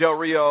Del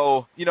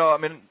Rio,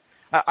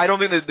 I don't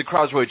think that the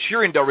crowd's really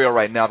cheering Del Rio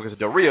right now because of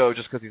Del Rio,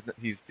 just because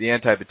he's the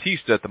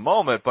anti-Batista at the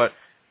moment, but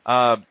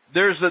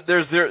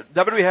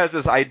WWE has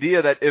this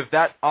idea that if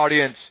that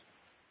audience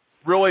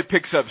really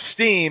picks up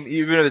steam,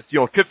 even if it's,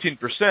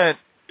 15%,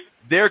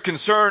 their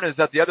concern is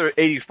that the other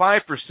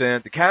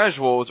 85%, the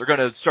casuals, are going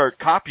to start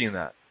copying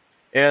that.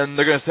 And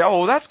they're going to say, oh,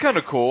 well, that's kind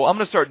of cool. I'm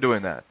going to start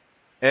doing that.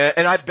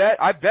 And I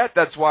bet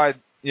that's why,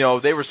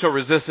 they were so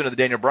resistant to the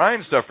Daniel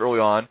Bryan stuff early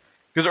on.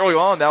 Because early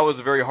on, that was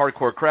a very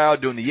hardcore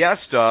crowd doing the yes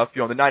stuff,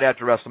 the night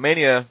after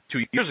WrestleMania 2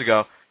 years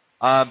ago.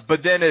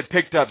 But then it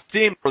picked up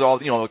steam for all,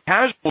 the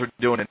casuals are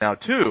doing it now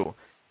too.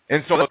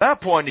 And so at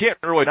that point, you can't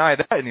really deny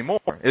that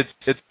anymore. It's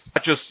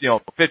not just,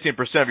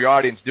 15% of your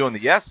audience doing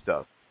the yes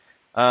stuff.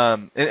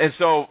 And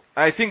so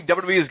I think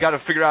WWE has got to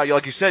figure out,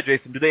 like you said,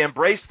 Jason, do they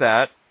embrace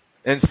that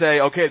and say,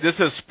 okay, this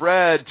has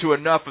spread to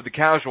enough of the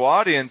casual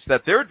audience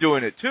that they're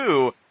doing it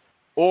too,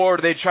 or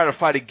do they try to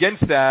fight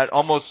against that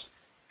almost?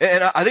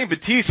 And I think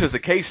Batista is a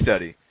case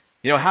study.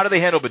 How do they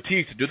handle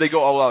Batista? Do they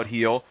go all out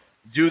heel?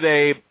 Do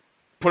they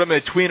put him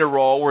in a tweener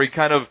role where he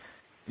kind of,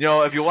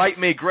 if you like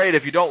me, great.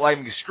 If you don't like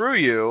me, screw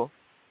you.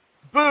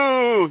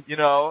 Boo! And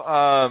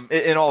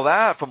all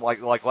that from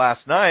like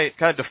last night,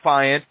 kind of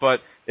defiant, but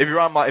if you're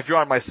on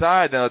my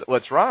side, then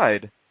let's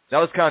ride. That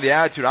was kind of the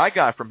attitude I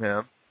got from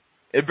him.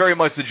 It very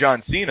much the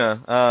John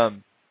Cena.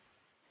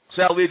 So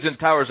that leads into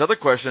Tyler's other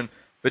question: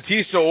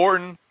 Batista,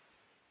 Orton.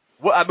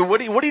 What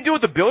do you do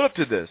with the build-up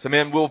to this?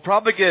 We'll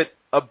probably get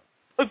a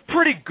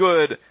pretty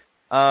good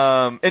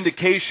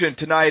indication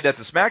tonight at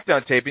the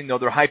SmackDown taping.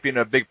 They're hyping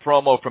a big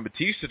promo from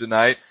Batista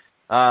tonight,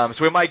 so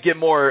we might get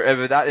more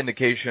of that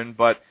indication.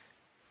 But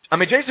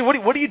Jason,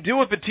 what do you do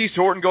with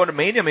Batista Orton going to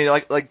Mania?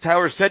 Like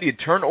Tyler said, you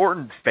turn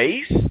Orton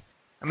face.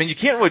 You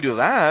can't really do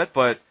that.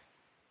 But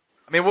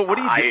what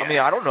do you do?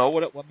 I don't know.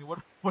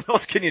 What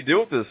else can you do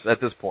with this at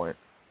this point?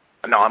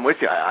 No, I'm with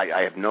you.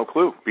 I have no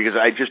clue because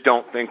I just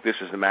don't think this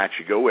is the match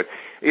you go with.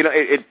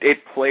 It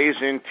plays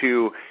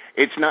into,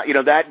 it's not,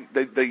 that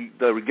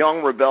the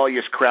young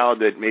rebellious crowd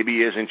that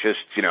maybe isn't just,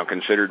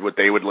 considered what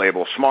they would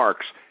label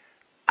smarks.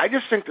 I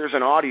just think there's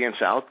an audience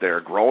out there,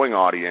 a growing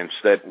audience,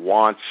 that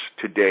wants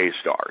today's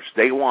stars.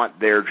 They want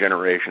their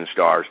generation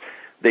stars.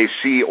 They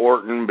see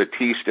Orton,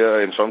 Batista,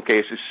 in some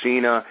cases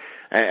Cena,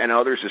 and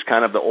others as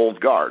kind of the old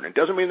guard. It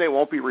doesn't mean they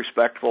won't be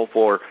respectful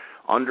for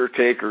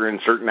Undertaker and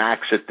certain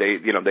acts that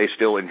they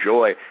still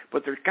enjoy,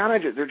 but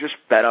they're just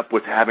fed up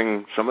with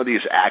having some of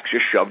these acts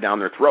just shoved down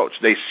their throats.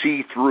 They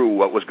see through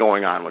what was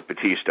going on with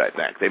Batista, I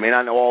think. They may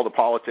not know all the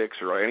politics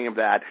or any of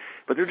that,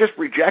 but they're just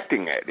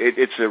rejecting it.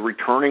 It's a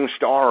returning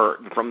star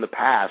from the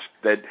past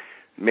that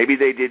maybe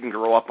they didn't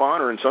grow up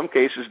on, or in some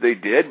cases they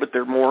did, but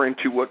they're more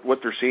into what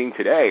they're seeing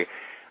today.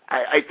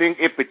 I think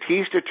if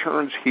Batista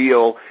turns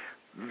heel,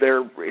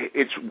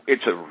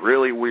 it's a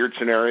really weird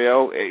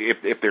scenario.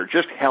 If they're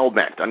just hell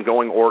bent on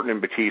going Orton and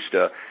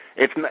Batista,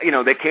 it's not,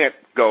 they can't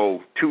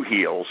go two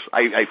heels.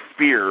 I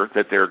fear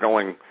that they're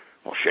going,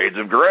 well, shades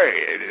of gray.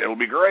 It'll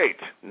be great.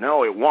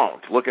 No, it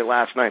won't. Look at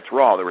last night's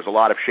Raw. There was a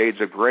lot of shades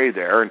of gray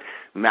there, and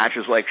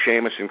matches like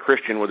Sheamus and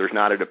Christian, where there's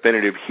not a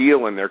definitive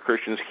heel in there.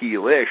 Christian's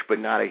heelish, but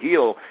not a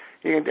heel.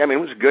 It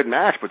was a good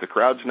match, but the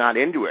crowd's not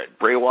into it.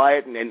 Bray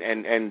Wyatt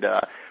and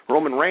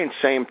Roman Reigns,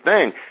 same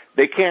thing.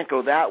 They can't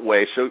go that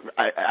way. So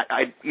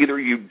I either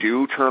you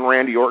do turn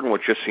Randy Orton,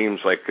 which just seems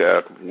like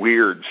a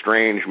weird,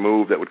 strange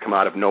move that would come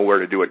out of nowhere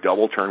to do a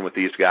double turn with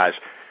these guys.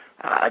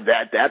 At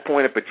that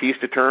point, if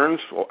Batista turns,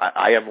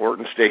 I have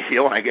Orton stay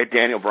heel, and I get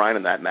Daniel Bryan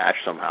in that match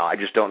somehow. I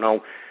just don't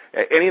know.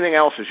 Anything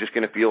else is just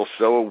going to feel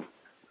so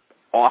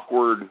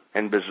awkward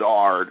and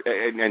bizarre,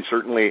 and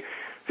certainly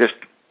just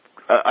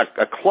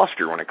a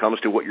cluster when it comes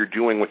to what you're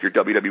doing with your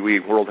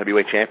WWE World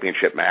Heavyweight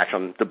Championship match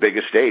on the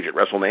biggest stage at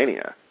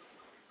WrestleMania.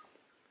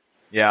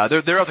 Yeah,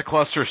 they're at the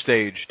cluster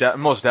stage,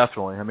 most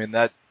definitely. I mean,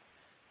 that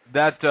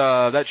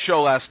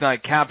show last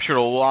night captured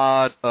a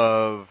lot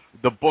of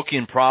the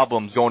booking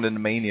problems going into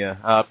Mania.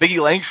 Biggie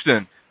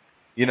Langston,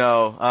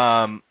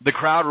 the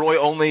crowd really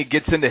only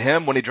gets into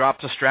him when he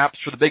drops the straps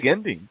for the big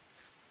ending.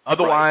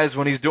 Otherwise,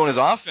 when he's doing his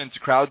offense, the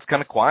crowd's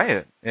kind of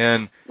quiet.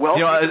 And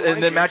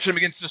and then matching him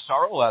against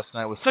Cesaro last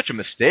night was such a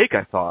mistake,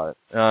 I thought.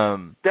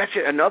 That's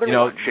another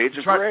one. Shades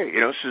of gray.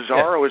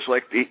 Cesaro is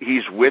like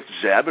he's with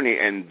Zeb,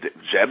 and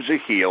Zeb's a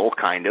heel,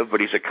 kind of, but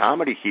he's a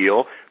comedy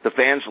heel. The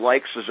fans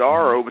like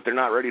Cesaro, but they're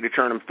not ready to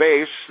turn him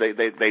face.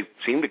 They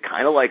seem to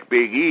kind of like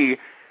Big E.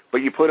 But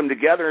you put them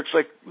together, it's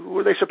like, who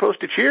are they supposed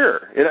to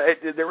cheer?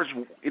 There was,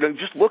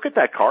 just look at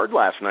that card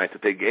last night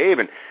that they gave,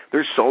 and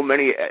there's so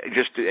many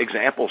just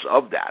examples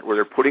of that, where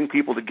they're putting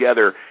people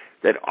together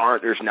that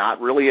there's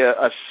not really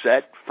a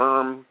set,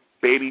 firm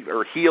baby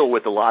or heel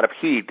with a lot of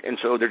heat, and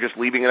so they're just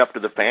leaving it up to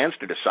the fans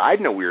to decide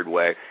in a weird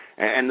way,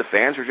 and the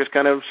fans are just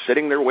kind of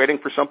sitting there waiting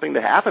for something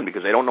to happen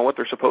because they don't know what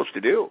they're supposed to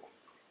do.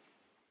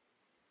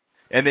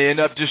 And they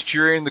end up just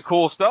cheering the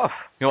cool stuff,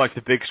 like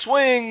the big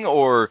swing,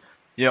 or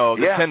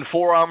the 10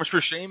 forearms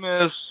for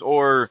Sheamus,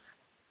 or,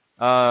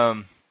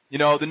 the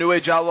New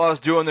Age Outlaws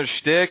doing their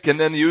shtick, and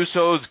then the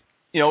Usos,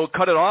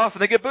 cut it off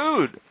and they get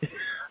booed.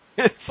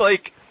 It's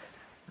like,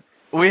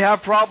 we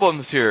have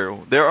problems here.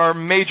 There are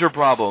major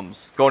problems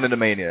going into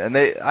Mania, and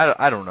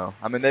I don't know.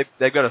 I mean,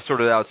 they've got to sort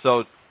it out.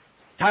 So,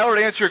 Tyler,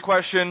 to answer your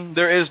question,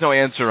 there is no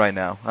answer right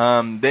now.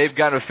 They've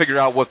got to figure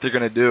out what they're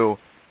going to do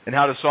and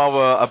how to solve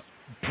a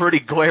pretty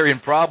glaring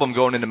problem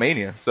going into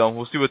Mania. So,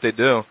 we'll see what they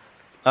do.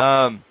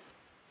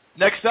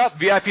 Next up,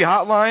 VIP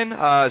Hotline,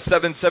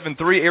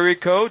 773 area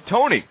code,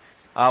 Tony.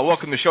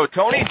 Welcome to the show,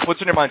 Tony.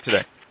 What's on your mind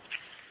today?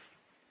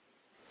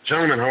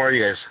 Gentlemen, how are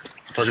you guys?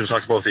 Pleasure to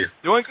talk to both of you.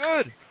 Doing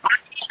good.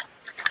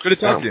 Good to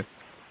talk to you.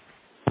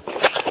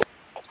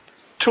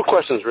 Two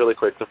questions really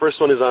quick. The first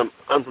one is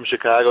I'm from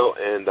Chicago,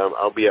 and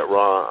I'll be at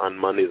Raw on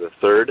Monday the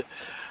 3rd.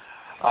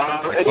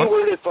 Any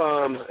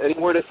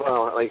word if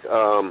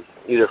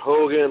either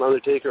Hogan,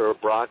 Undertaker, or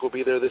Brock will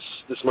be there this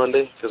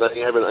Monday? Because I've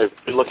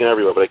been looking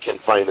everywhere, but I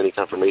can't find any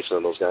confirmation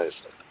on those guys.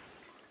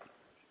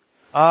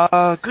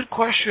 Good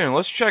question.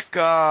 Let's check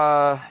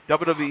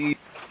WWE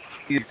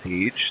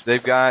page.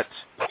 They've got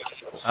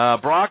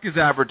Brock is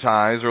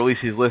advertised, or at least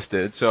he's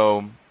listed.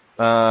 So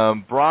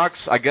Brock's,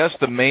 I guess,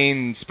 the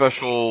main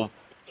special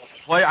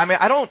play.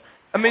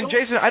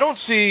 Jason, I don't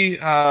see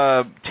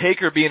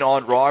Taker being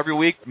on Raw every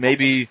week.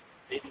 Maybe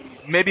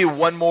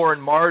one more in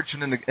March,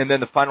 and then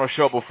the final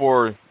show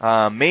before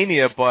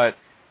Mania. But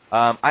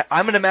I'm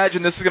going to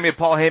imagine this is going to be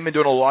Paul Heyman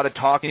doing a lot of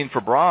talking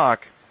for Brock,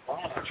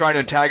 trying to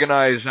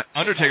antagonize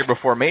Undertaker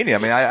before Mania. I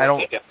mean, I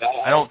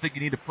don't think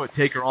you need to put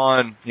Taker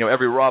on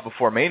every Raw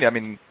before Mania. I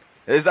mean,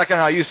 is that kind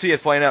of how you see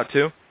it playing out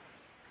too?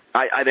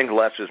 I think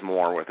less is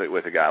more with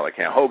a guy like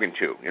Hogan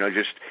too.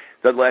 Just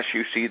the less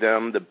you see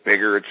them, the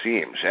bigger it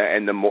seems,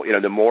 and the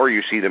more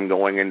you see them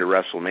going into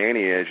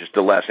WrestleMania, just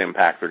the less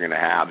impact they're going to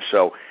have.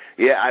 So.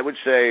 Yeah, I would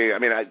say,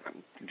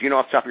 do you know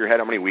off the top of your head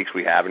how many weeks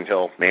we have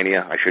until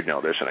Mania? I should know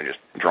this, and I'm just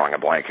drawing a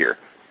blank here.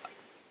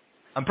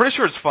 I'm pretty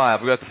sure it's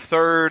 5. We got the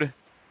 3rd.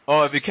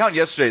 Oh, if you count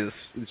yesterday,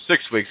 it's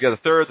 6 weeks. You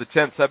got the 3rd, the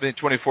 10th, 17th,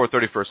 24th,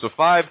 31st. So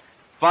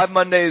 5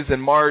 Mondays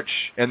in March,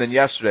 and then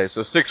yesterday.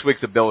 So 6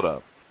 weeks of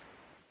build-up.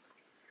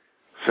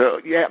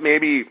 So, yeah,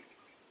 maybe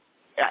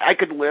I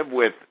could live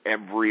with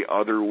every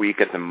other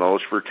week at the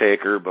most for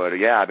Taker, but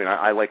yeah, I mean,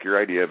 I like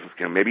your idea of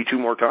maybe 2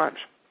 more times.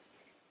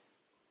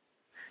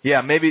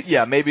 Yeah, maybe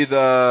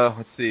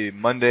the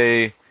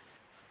Monday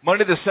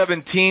the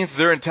 17th.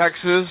 They're in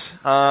Texas,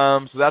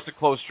 so that's a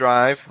close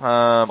drive.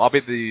 I'll be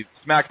at the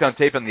SmackDown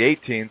tape on the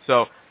 18th,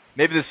 so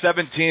maybe the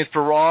 17th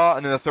for Raw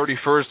and then the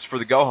 31st for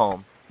the go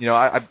home.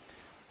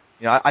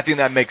 I think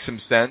that makes some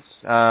sense.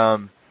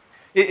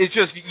 It's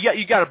just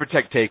you got to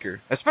protect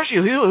Taker, especially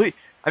we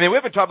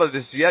haven't talked about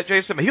this yet,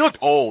 Jason. But he looked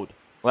old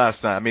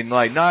last night. I mean,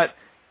 like not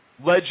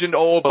legend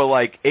old, but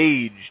like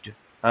aged.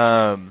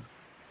 And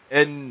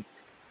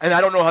I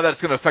don't know how that's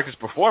going to affect his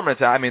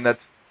performance. I mean,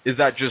 is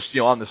that just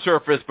on the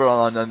surface, but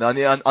on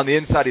the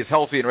inside he's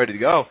healthy and ready to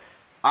go.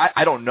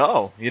 I don't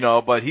know,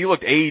 but he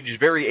looked aged,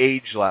 very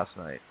aged last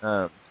night.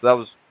 So that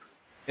was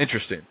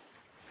interesting.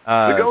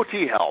 The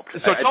goatee helped.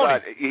 So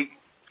Tony,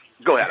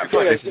 go ahead. I'm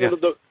sorry.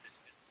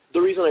 The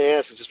reason I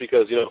asked is just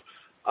because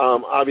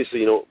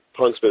obviously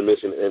Punk's been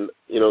missing, and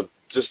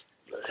just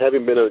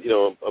having been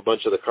a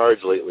bunch of the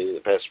cards lately in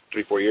the past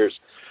 3-4 years,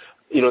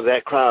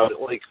 that crowd,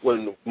 like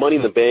when Money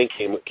in the Bank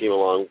came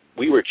along,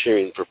 we were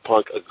cheering for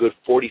Punk a good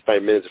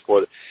 45 minutes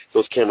before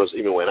those cameras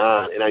even went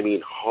on, and I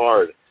mean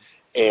hard.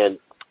 And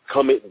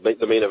come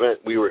the main event,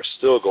 we were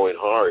still going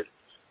hard.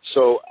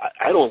 So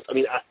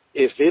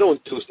if they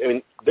don't do,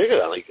 they're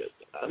gonna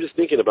I'm just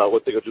thinking about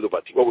what they're gonna do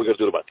what we're gonna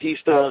do to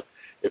Batista.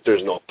 If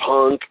there's no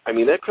Punk,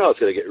 that crowd's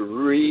gonna get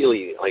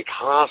really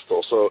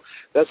hostile. So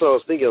that's what I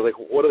was thinking.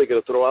 What are they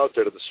gonna throw out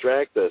there to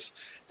distract us?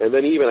 And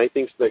then even I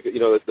think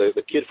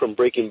the kid from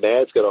Breaking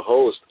Bad's got a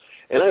host,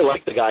 and I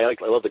like the guy. I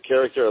love the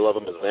character. I love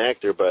him as an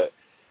actor, but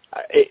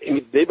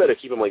they better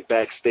keep him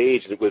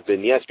backstage with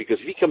vignettes, because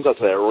if he comes out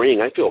to that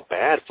ring, I feel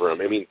bad for him.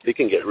 They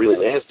can get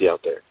really nasty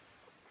out there.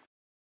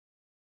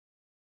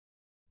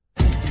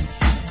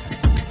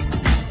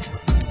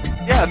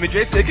 Yeah,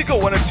 Jason, it could go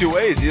one of two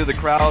ways. Either the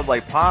crowd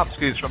pops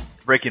because he's from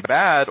Breaking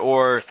Bad,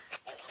 or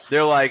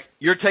they're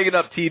you're taking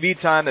up TV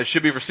time that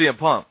should be for CM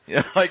Punk.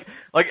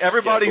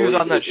 Everybody who's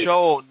on that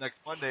show next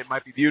Monday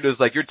might be viewed as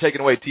you're taking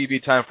away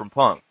TV time from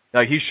Punk.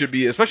 He should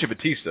be, especially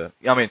Batista.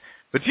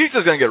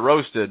 Batista's going to get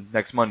roasted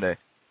next Monday.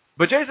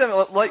 But Jason,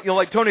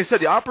 like Tony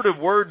said, the operative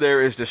word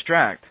there is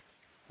distract.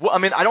 Well,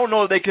 I don't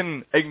know if they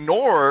can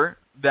ignore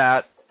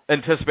that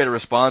anticipated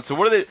response. So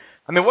what are they?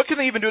 What can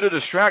they even do to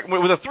distract?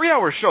 With a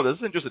 3-hour show, this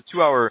isn't just a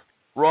 2-hour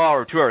Raw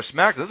or 2-hour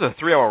SmackDown. This is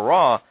a 3-hour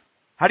Raw.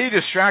 How do you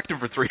distract them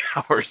for 3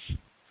 hours?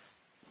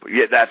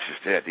 Yeah, that's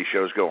just it. These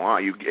shows go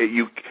on. You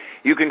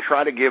can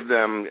try to give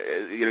them,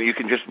 you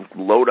can just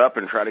load up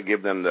and try to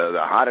give them the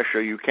hottest show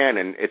you can,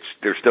 and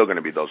there's still going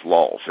to be those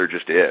lulls. There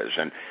just is.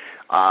 And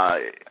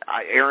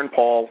Aaron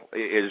Paul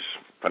is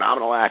a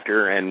phenomenal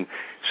actor, and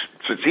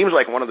so it seems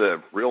like one of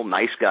the real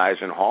nice guys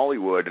in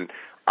Hollywood. And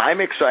I'm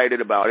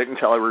excited about it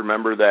until I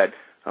remember that,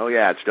 oh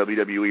yeah, it's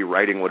WWE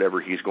writing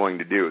whatever he's going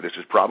to do. This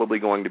is probably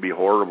going to be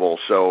horrible.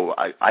 So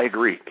I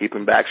agree. Keep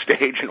him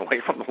backstage and away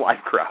from the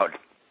live crowd.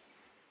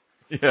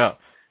 Yeah.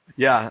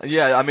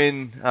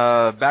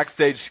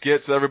 Backstage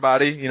skits with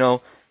everybody.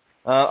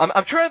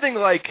 I'm trying to think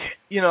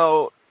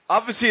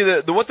obviously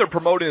the what they're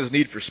promoting is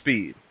Need for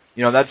Speed.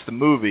 That's the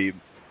movie,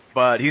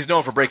 but he's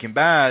known for Breaking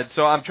Bad.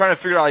 So I'm trying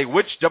to figure out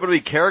which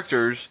WWE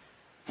characters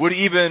would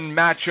even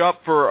match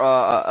up for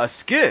a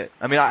skit.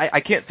 I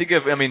can't think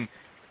of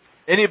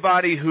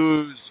anybody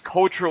who's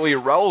culturally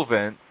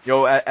relevant.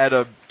 At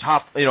a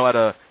top. At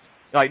a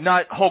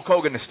not Hulk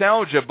Hogan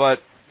nostalgia,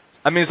 but.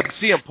 It's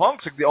CM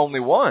Punk's the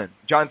only one.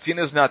 John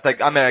Cena's not that.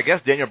 I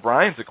guess Daniel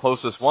Bryan's the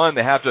closest one.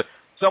 They have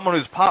someone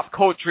who's pop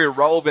culture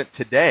relevant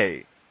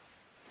today.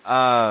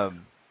 I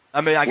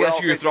guess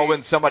you could throw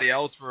in somebody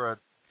else for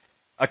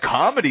a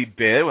comedy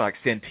bit like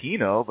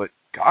Santino, but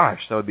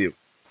gosh, that would be.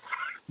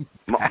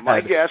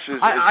 My guess is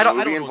the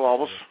movie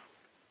involves.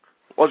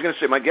 Well, I was going to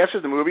say, my guess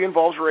is the movie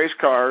involves race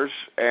cars,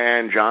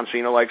 and John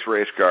Cena likes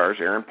race cars.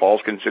 Aaron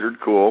Paul's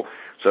considered cool,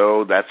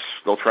 so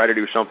they'll try to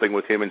do something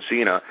with him and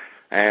Cena.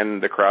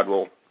 And the crowd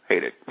will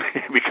hate it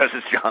because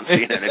it's John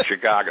Cena and it's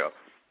Chicago.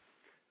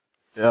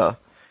 Yeah.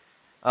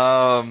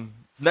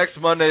 Next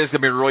Monday is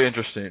going to be really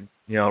interesting.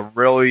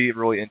 Really,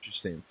 really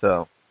interesting.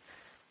 So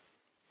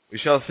we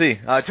shall see.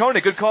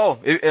 Tony, good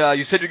call.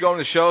 You said you're going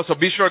to the show, so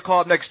be sure to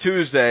call up next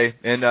Tuesday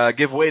and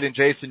give Wade and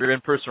Jason your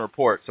in-person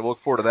report. So we'll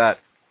look forward to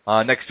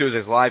that next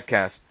Tuesday's live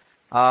cast.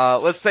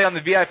 Let's stay on the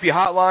VIP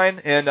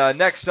hotline. And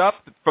next up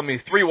from the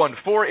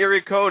 314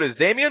 area code is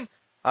Damien.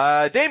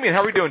 Damien,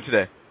 how are we doing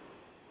today?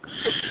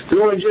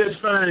 Doing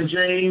just fine,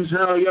 James.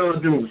 How y'all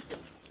doing?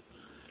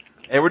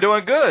 Hey, we're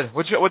doing good.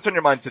 What's on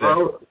your mind today?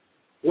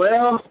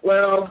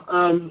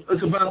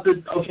 It's about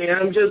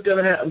I'm just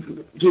gonna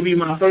give you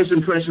my first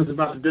impressions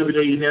about the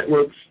WWE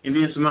Network and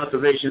then some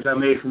observations I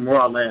made from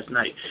Raw last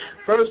night.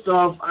 First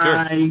off, sure.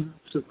 I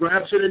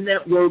subscribed to the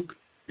network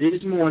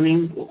this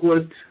morning. Of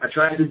course, I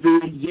tried to do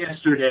it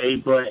yesterday,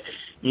 but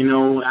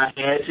I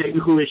had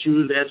technical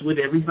issues as with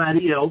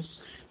everybody else.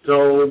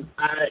 So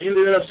I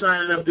ended up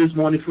signing up this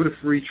morning for the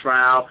free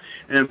trial,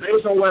 and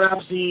based on what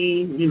I've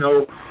seen,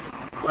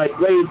 like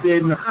Ray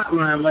said in the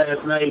hotline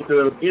last night,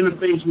 the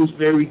interface was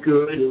very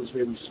good. It was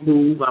very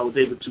smooth. I was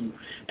able to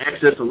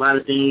access a lot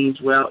of things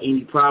without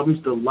any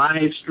problems. The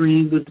live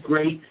stream was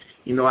great.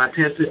 You know, I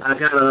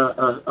got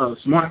a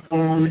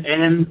smartphone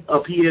and a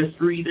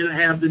PS3 that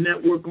I have the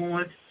network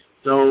on.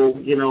 So,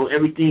 you know,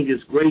 everything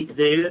is great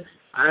there.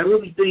 I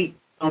really think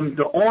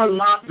the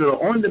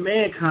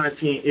on-demand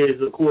content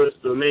is, of course,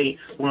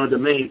 one of the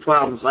main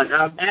problems. Like,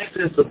 I've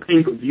accessed the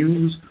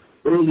pay-per-views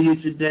earlier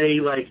today.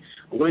 Like,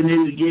 I wasn't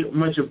able to get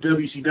much of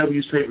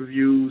WCW's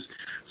pay-per-views.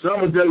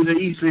 Some of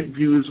WWE's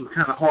pay-per-views were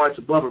kind of hard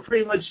to bubble.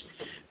 Pretty much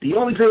the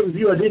only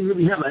pay-per-view I didn't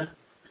really have a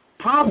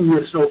problem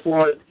with so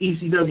far is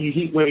ECW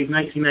Heatwave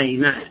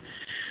 1999.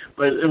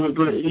 But,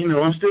 you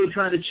know, I'm still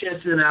trying to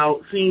chest it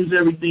out. Seems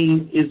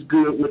everything is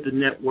good with the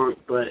network,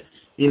 but,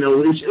 you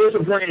know, it's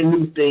a brand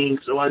new thing,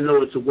 so I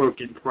know it's a work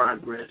in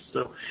progress.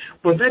 So,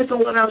 but based on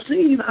what I've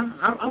seen,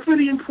 I'm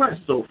pretty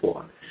impressed so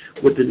far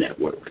with the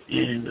network.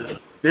 And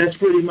that's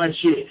pretty much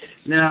it.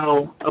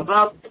 Now,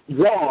 about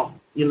Raw,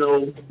 you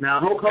know,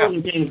 now Hulk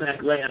Hogan came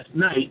back last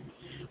night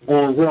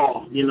on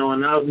Raw, you know,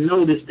 and I've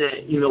noticed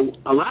that, you know,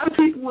 a lot of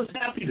people was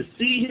happy to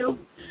see him,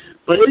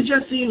 but it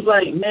just seems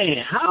like,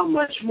 man, how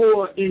much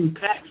more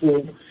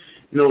impactful,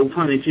 no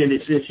pun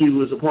intended, since he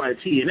was a part of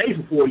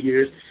TNA for 4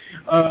 years,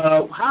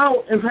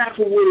 how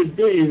impactful would it have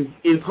been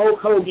if Hulk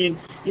Hogan,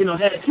 you know,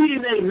 had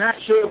TNA not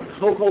shoved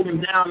Hulk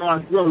Hogan down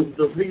our throat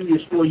the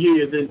previous 4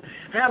 years and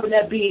having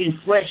that being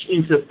fresh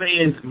into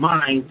fans'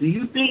 minds? Do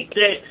you think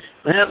that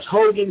perhaps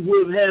Hogan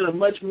would have had a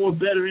much more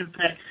better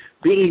impact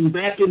being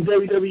back in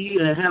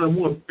WWE and had a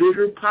more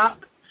bigger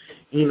pop?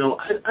 You know,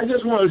 I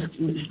just want to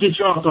get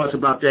your thoughts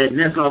about that, and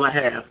that's all I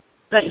have.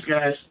 Thanks,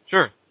 guys.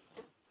 Sure.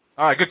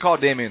 All right, good call,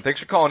 Damien. Thanks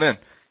for calling in.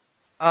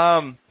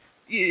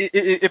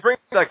 It brings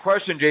up that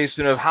question,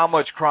 Jason, of how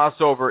much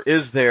crossover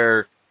is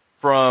there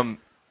from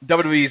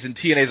WWE's and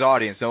TNA's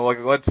audience. So, like,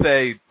 let's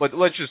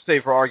just say,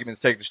 for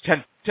argument's sake,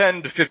 there's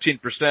 10 to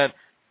 15%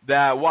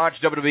 that watch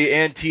WWE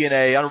and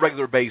TNA on a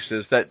regular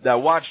basis, that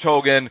watched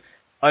Hogan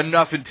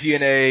enough in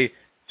TNA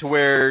to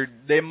where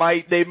they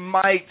might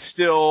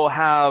still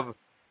have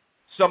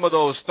some of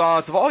those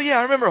thoughts of, oh yeah,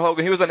 I remember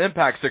Hogan. He was on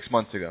Impact 6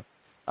 months ago.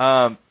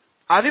 I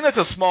think that's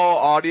a small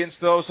audience,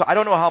 though, so I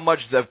don't know how much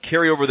of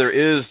carryover there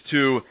is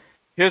to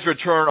his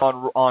return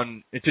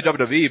to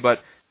WWE. But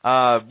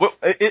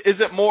is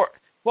it more?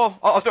 Well,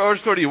 I'll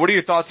just throw to you. What are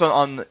your thoughts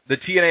on the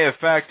TNA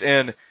effect?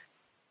 And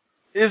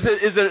is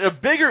it a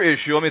bigger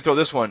issue? Let me throw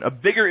this one. A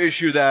bigger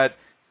issue that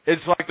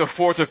it's like the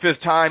fourth or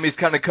fifth time he's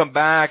kind of come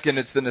back, and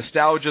it's the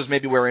nostalgia's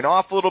maybe wearing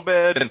off a little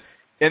bit, and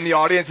the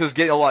audience is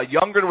getting a lot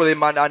younger where they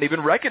might not even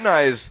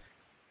recognize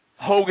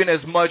Hogan as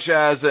much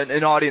as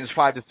an audience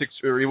 5 to 6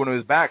 or even when he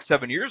was back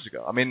 7 years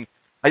ago. I mean,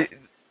 take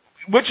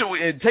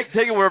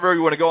it wherever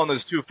you want to go on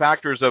those two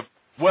factors of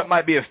what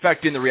might be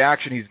affecting the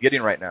reaction he's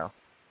getting right now.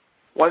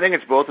 Well, I think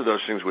it's both of those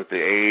things with the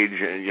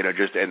age, and you know,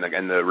 just and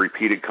the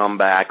repeated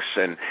comebacks,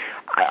 and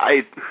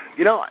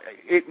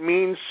it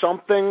means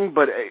something,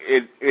 but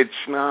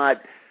it's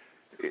not.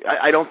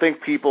 I don't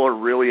think people are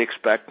really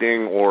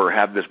expecting or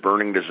have this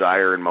burning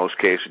desire in most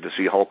cases to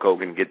see Hulk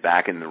Hogan get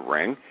back in the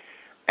ring.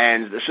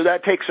 And so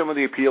that takes some of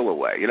the appeal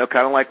away. You know,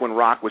 kind of like when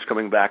Rock was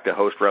coming back to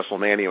host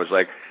WrestleMania, it was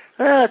like,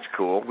 that's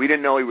cool. We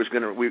didn't know he was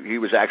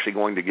actually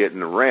going to get in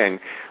the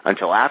ring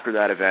until after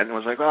that event. And it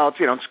was like, well,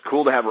 it's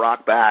cool to have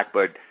Rock back,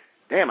 but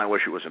damn, I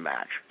wish it was a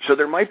match. So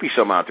there might be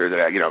some out there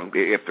that, you know,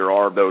 if there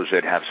are those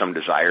that have some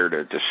desire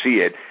to see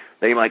it,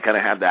 they might kind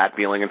of have that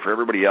feeling. And for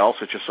everybody else,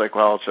 it's just like,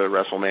 well, it's a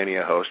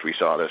WrestleMania host. We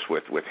saw this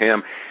with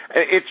him.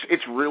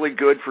 It's really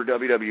good for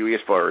WWE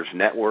as far as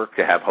network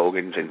to have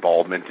Hogan's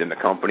involvement in the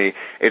company.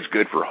 It's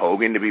good for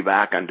Hogan to be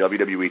back on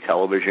WWE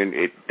television.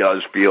 It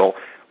does feel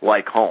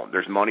like home.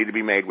 There's money to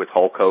be made with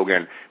Hulk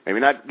Hogan.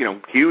 Maybe not, you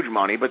know, huge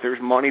money, but there's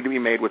money to be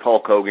made with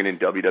Hulk Hogan in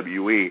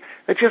WWE.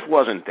 It just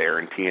wasn't there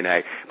in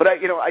TNA. But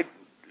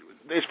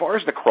as far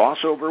as the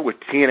crossover with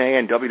TNA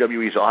and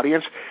WWE's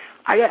audience,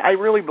 I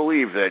really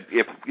believe that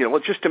if, you know,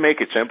 just to make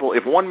it simple,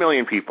 if 1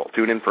 million people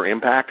tune in for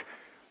Impact,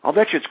 I'll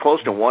bet you it's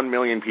close to 1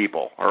 million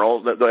people, or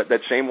all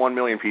that same 1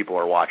 million people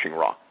are watching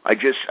Raw. I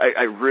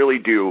really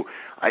do.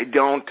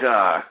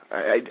 TNA,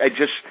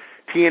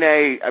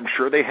 I'm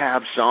sure they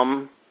have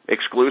some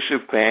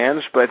exclusive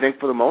fans, but I think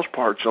for the most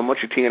part, so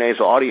much of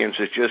TNA's audience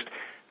is just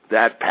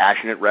that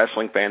passionate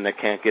wrestling fan that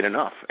can't get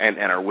enough and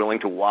are willing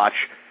to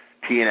watch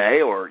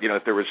TNA, or, you know,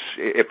 if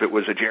it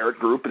was a Jarrett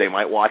group, they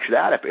might watch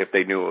that if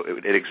they knew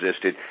it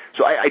existed.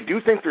 So I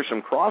do think there's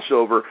some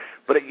crossover,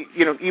 but,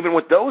 you know, even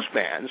with those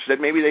fans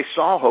that maybe they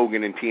saw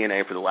Hogan in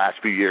TNA for the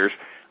last few years,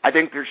 I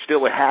think they're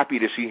still happy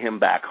to see him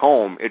back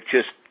home. It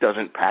just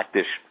doesn't pack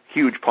this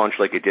huge punch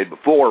like it did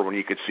before when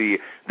you could see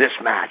this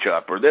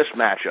matchup or this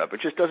matchup. It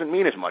just doesn't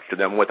mean as much to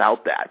them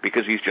without that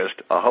because he's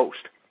just a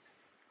host.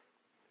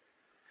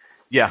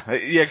 Yeah,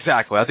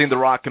 exactly. I think the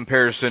Rock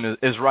comparison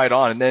is right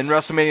on. And then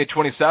WrestleMania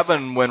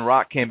 27, when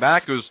Rock came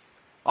back, it was,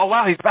 oh,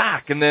 wow, he's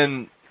back. And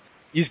then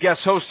he's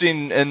guest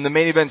hosting in the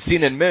main event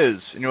scene in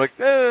Miz. And you're like,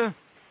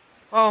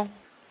 well,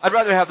 I'd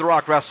rather have The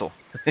Rock wrestle,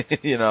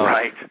 you know.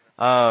 Right.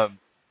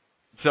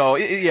 So,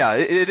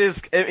 it is,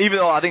 even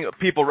though I think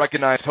people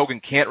recognize Hogan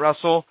can't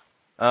wrestle,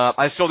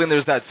 I still think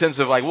there's that sense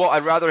of like, well,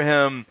 I'd rather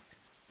him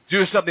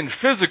do something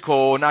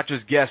physical, not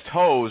just guest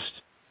host,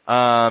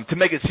 to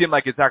make it seem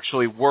like it's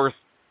actually worth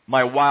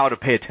my while to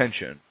pay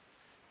attention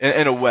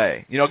in a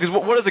way. You know, because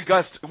what does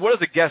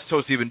a guest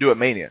host even do at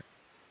Mania?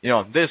 You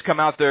know, they just come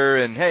out there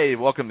and, hey,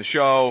 welcome to the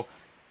show.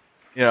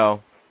 You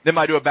know, they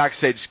might do a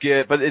backstage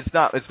skit, but it's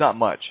not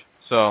much.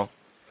 So,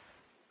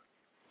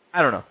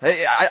 I don't know.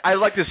 I'd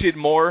like to see it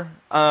more.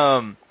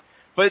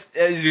 But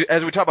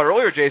as we talked about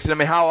earlier, Jason, I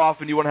mean, how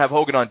often do you want to have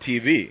Hogan on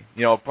TV?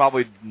 You know,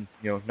 probably,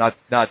 you know,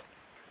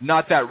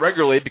 not that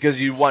regularly, because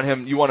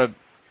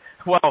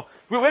well,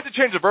 we have to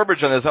change the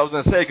verbiage on this, I was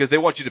going to say, because they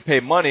want you to pay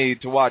money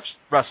to watch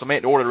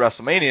WrestleMania, to order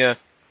WrestleMania.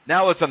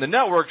 Now it's on the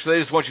network, so they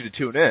just want you to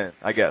tune in,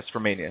 I guess, for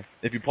Mania,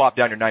 if you plop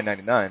down your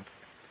 $9.99.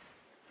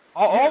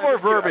 All of our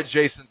verbiage,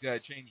 Jason's got to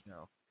change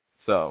now.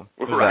 So,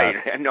 right.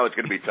 I know it's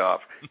going to be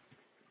tough.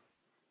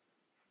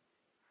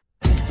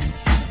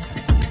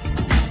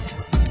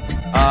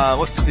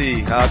 Let's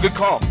see. Good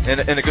call and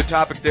a good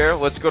topic there.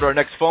 Let's go to our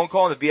next phone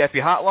call on the VIP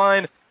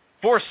hotline.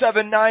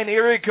 479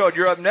 area code.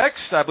 You're up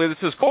next. I believe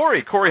this is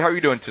Corey. Corey, how are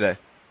you doing today?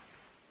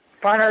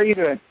 Fine. How are you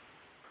doing?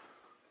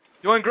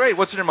 Doing great.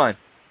 What's in your mind?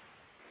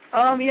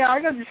 Yeah,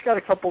 I just got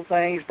a couple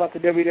things about the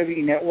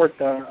WWE Network,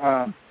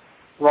 the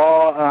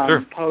Raw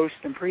Sure. post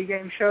and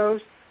pregame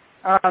shows.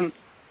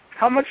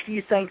 How much do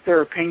you think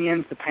their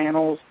opinions, the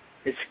panels,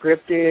 is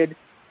scripted,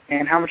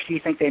 and how much do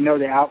you think they know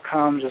the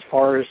outcomes as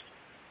far as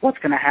what's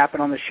going to happen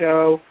on the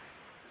show?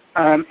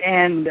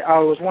 And I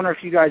was wondering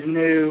if you guys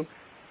knew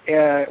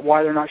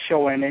why they're not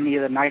showing any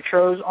of the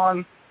Nitros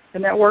on the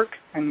network,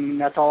 and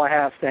that's all I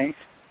have. Thanks.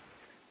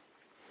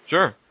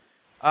 Sure.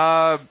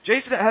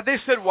 Jason, have they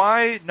said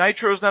why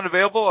Nitro is not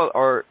available?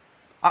 Or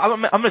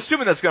I'm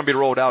assuming that's going to be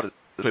rolled out,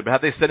 but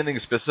have they said anything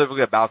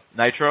specifically about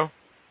Nitro?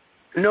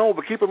 No,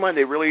 but keep in mind,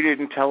 they really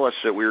didn't tell us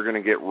that we were going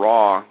to get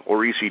Raw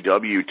or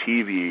ECW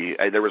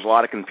TV. There was a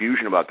lot of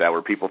confusion about that,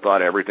 where people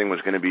thought everything was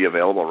going to be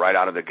available right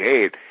out of the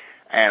gate.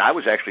 And I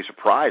was actually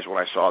surprised when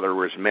I saw there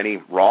were as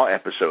many Raw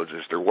episodes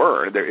as there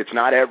were. It's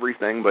not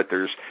everything, but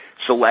there's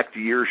select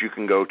years you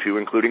can go to,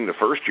 including the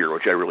first year,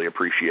 which I really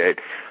appreciate.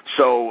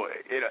 So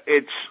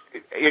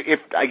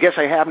I guess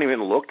I haven't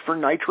even looked for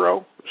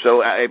Nitro.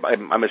 So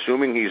I'm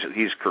assuming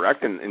he's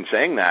correct in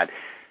saying that.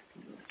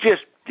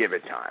 Just give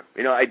it time.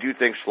 You know, I do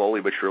think slowly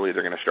but surely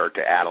they're going to start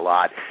to add a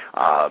lot.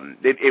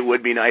 It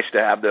would be nice to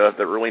have the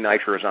early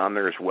Nitros on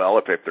there as well,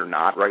 if they're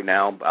not right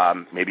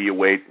now. Maybe you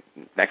wait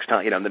next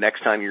time, the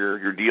next time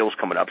your deal's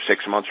coming up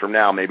 6 months from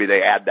now, maybe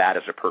they add that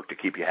as a perk to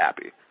keep you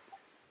happy.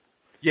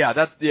 Yeah,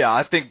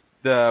 I think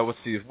let's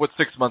see, what's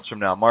 6 months from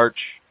now? March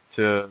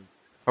or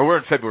we're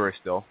in February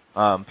still.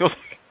 Feels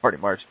like already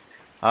March.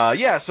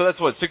 Yeah, so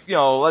that's what,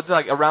 that's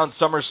like around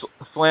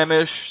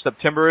SummerSlam-ish,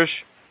 September-ish.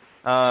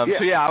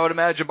 So yeah, I would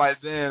imagine by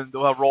then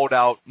they'll have rolled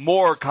out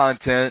more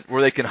content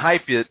where they can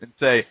hype it and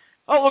say,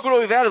 oh, look what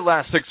we've added the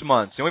last 6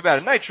 months. And we've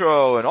added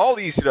Nitro and all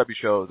the ECW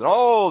shows and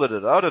all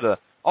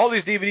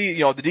these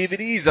DVDs, the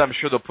DVDs I'm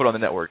sure they'll put on the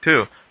network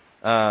too.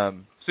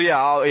 So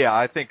yeah,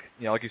 I think,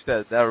 like you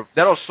said,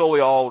 that'll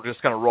slowly all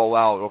just kind of roll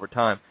out over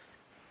time.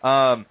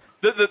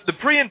 The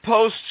pre and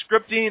post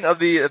scripting of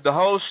the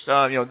host,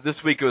 this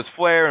week it was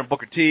Flair and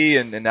Booker T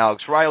and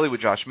Alex Riley with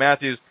Josh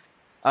Matthews.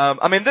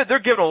 I mean, they're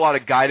giving a lot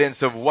of guidance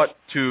of what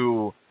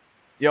to,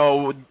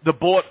 the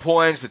bullet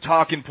points, the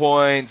talking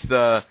points, if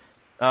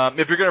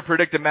you're going to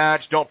predict a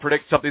match, don't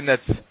predict something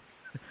that's,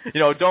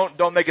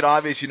 don't make it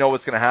obvious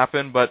what's going to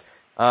happen. But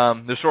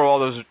there's sort of all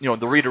those,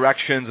 the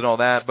redirections and all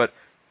that. But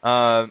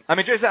I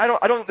mean, Jason,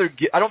 I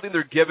don't think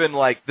they're given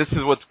like this is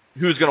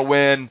who's going to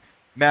win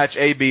match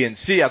A, B, and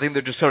C. I think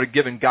they're just sort of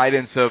giving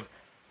guidance of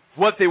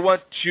what they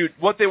want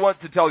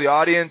to tell the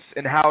audience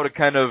and how to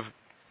kind of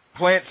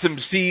plant some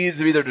seeds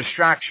of either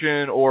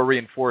distraction or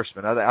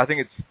reinforcement. I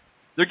think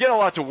they're getting a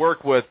lot to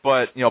work with,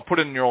 but put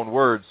it in your own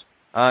words.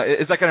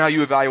 Is that kind of how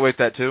you evaluate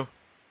that too?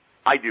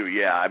 I do,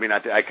 yeah. I mean,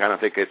 I kind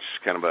of think it's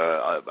kind of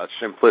a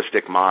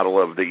simplistic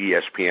model of the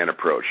ESPN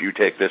approach. You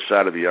take this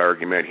side of the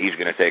argument, he's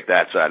going to take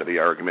that side of the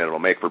argument. It'll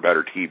make for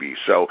better TV.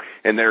 So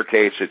in their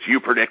case, it's you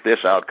predict this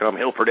outcome,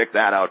 he'll predict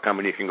that outcome,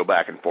 and you can go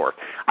back and forth.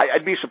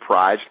 I'd be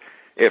surprised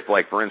if,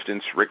 like, for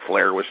instance, Ric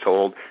Flair was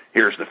told,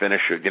 here's the finish,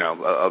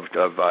 of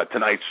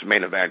tonight's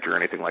main event or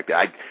anything like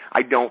that.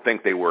 I don't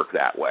think they work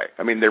that way.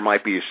 I mean, there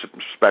might be some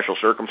special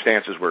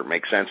circumstances where it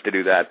makes sense to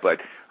do that, but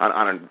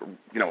on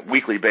a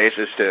weekly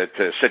basis to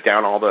sit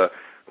down all the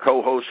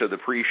co-hosts of the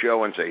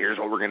pre-show and say, here's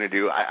what we're going to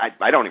do,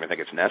 I don't even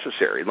think it's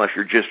necessary unless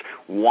you just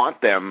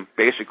want them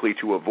basically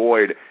to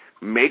avoid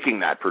making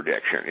that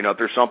prediction. If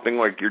there's something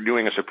like you're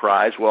doing a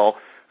surprise, well,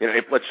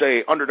 if, let's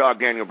say, underdog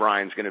Daniel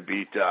Bryan's going to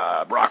beat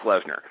Brock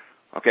Lesnar,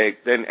 okay,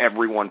 then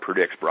everyone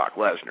predicts Brock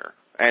Lesnar.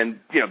 And,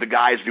 the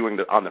guys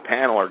on the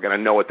panel are going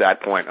to know at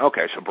that point,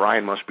 okay, so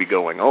Bryan must be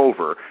going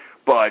over,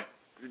 but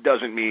it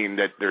doesn't mean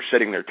that they're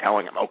sitting there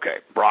telling him, okay,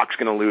 Brock's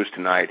going to lose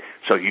tonight,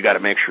 so you got to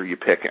make sure you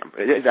pick him.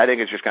 I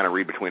think it's just kind of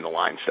read between the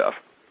line stuff.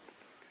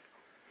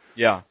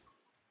 Yeah.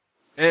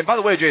 And by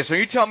the way, Jason, are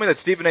you telling me that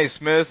Stephen A.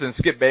 Smith and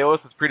Skip Bayless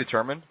is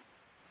predetermined?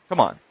 Come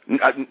on.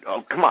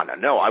 Come on.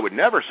 No, I would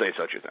never say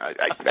such a thing.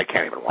 I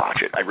can't even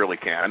watch it. I really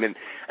can't. I mean,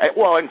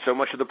 and so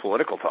much of the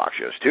political talk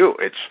shows too.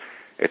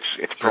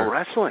 It's pro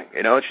wrestling.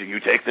 You know, it's you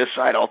take this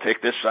side, I'll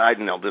take this side,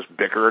 and they'll just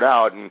bicker it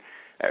out, and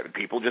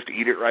people just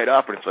eat it right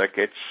up. And it's like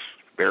it's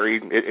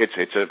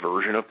a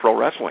version of pro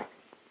wrestling.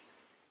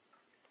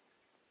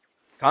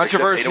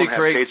 Controversy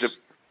creates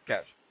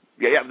cash.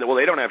 Yeah. Well,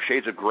 they don't have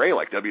shades of gray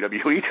like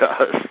WWE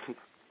does.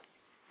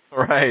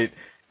 Right.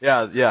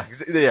 Yeah.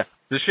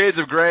 The shades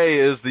of gray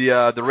is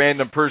the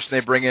random person they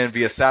bring in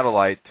via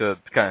satellite to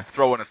kind of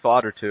throw in a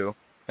thought or two,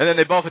 and then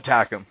they both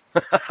attack him.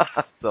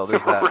 So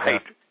there's that.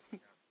 Right. Yeah.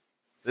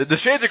 The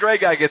shades of gray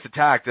guy gets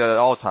attacked at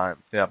all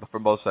times. Yeah,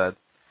 from both sides.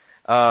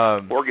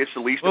 Or gets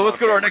the least. Well, let's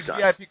go to our next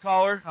VIP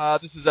caller.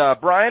 This is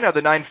Brian of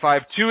the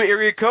 952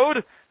 area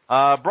code.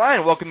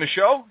 Brian, welcome to the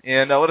show,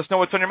 and let us know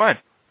what's on your mind.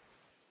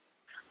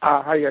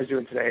 How are you guys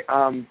doing today?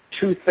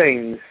 Two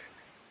things.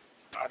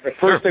 The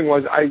first thing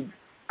was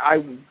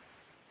I'm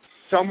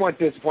somewhat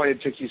disappointed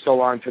it took you so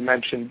long to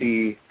mention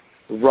the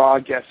Raw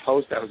guest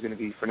host that was going to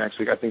be for next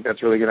week. I think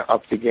that's really going to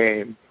up the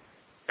game.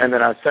 And then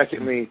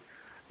secondly,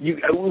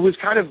 it was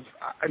kind of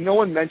no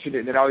one mentioned it,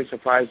 and it always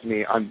surprised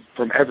me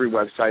from every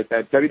website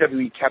that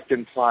WWE kept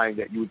implying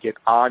that you would get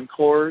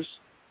encores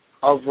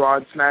of Raw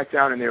and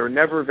SmackDown, and they were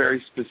never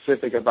very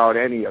specific about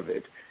any of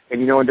it.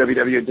 And in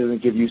WWE it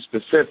doesn't give you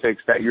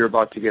specifics that you're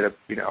about to get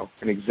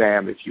an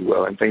exam, if you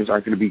will, and things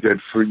aren't going to be good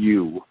for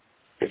you,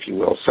 if you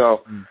will.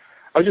 So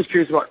I was just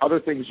curious about other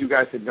things you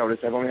guys had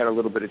noticed. I've only had a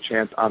little bit of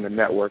chance on the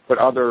network, but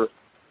other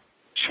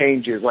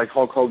changes like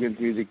Hulk Hogan's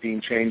music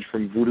being changed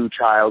from Voodoo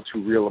Child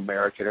to Real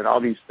American and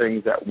all these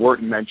things that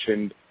weren't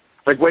mentioned.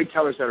 Like Wade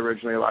Keller said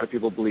originally, a lot of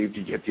people believed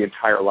you get the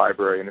entire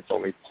library and it's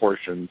only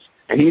portions.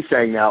 And he's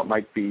saying now it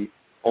might be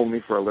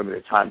only for a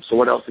limited time. So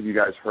what else have you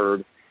guys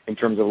heard in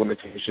terms of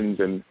limitations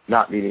and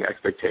not meeting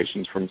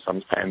expectations from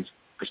some fans'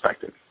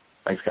 perspective?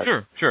 Thanks, guys.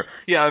 Sure.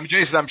 Yeah,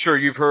 Jason, I'm sure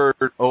you've heard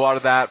a lot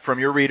of that from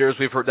your readers.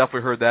 We've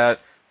definitely heard that.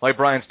 Like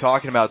Brian's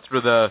talking about,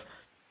 through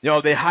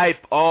they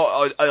hype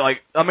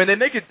they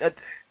make it.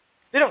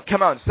 They don't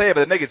come out and say it,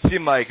 but they make it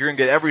seem like you're going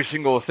to get every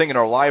single thing in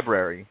our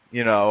library,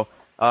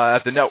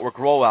 at the network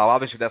rollout.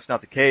 Obviously, that's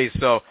not the case.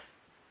 So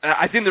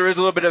I think there is a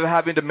little bit of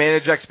having to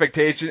manage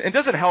expectations. It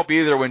doesn't help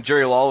either when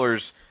Jerry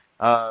Lawler's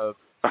at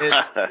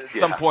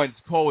some points,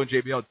 Cole and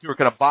JBL too are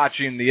kind of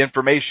botching the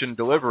information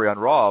delivery on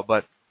Raw.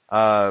 But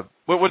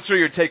what's sort of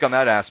your take on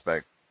that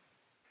aspect?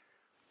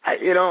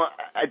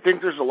 I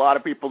think there's a lot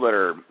of people that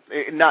are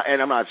not,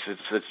 and I'm not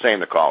saying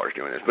the caller's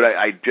doing this, but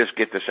I just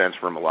get the sense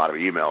from a lot of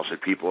emails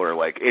that people are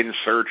like in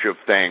search of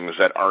things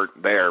that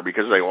aren't there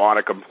because they want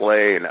to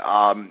complain.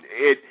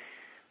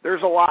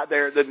 There's a lot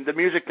there. The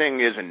music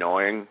thing is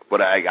annoying,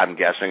 but I'm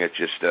guessing it's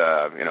just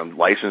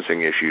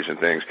licensing issues and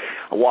things.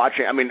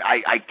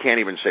 I can't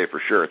even say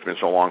for sure. It's been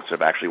so long since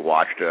I've actually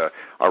watched a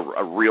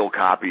real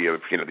copy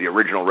of the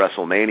original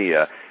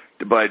WrestleMania.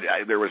 But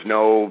there was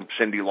no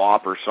Cyndi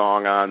Lauper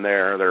song on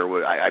there.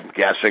 I'm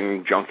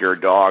guessing Junkyard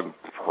Dog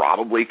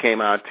probably came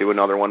out to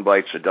Another One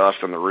Bites the Dust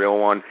on the real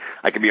one.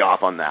 I could be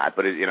off on that,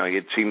 but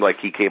it seemed like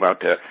he came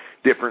out to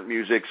different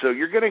music. So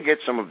you're going to get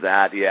some of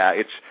that. Yeah,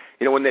 it's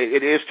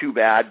it is too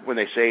bad when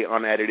they say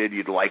unedited.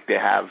 You'd like to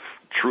have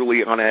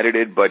truly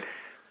unedited, but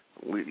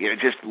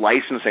just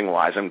licensing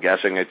wise, I'm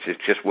guessing it's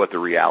just what the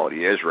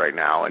reality is right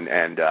now,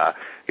 and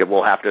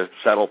we'll have to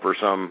settle for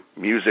some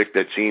music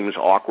that seems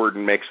awkward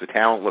and makes the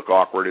talent look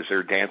awkward as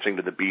they're dancing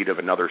to the beat of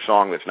another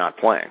song that's not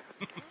playing.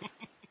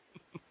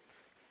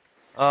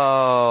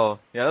 Oh,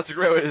 yeah, that's a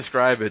great way to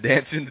describe it.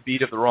 Dancing to the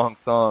beat of the wrong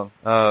song,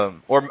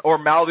 or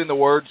mouthing the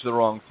words to the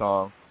wrong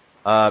song,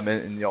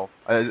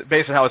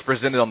 based on how it's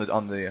presented on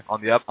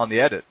the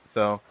edit.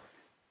 So,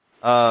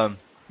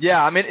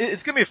 yeah,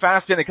 it's gonna be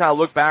fascinating to kind of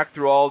look back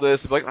through all this.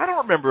 Like, I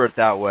don't remember it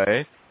that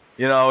way,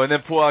 and then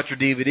pull out your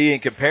DVD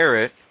and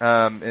compare it,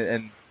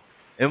 and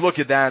look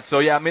at that. So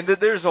yeah,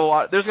 there's a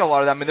lot of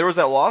that. There was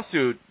that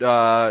lawsuit.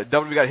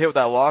 WWE got hit with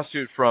that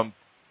lawsuit from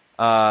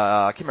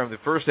I can't remember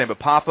the first name, but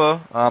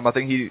Papa. I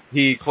think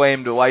he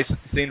claimed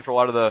licensing for a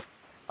lot of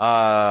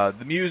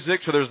the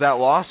music. So there's that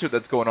lawsuit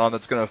that's going on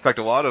that's going to affect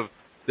a lot of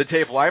the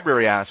tape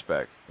library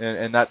aspect,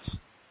 and that's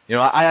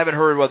I haven't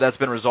heard whether that's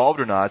been resolved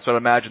or not. So I'd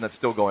imagine that's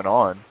still going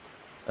on,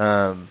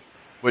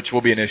 which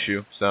will be an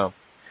issue. So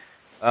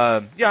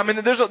yeah,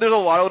 there's a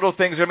lot of little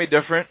things that are going to be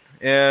different,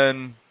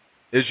 and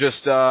it's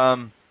just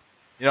some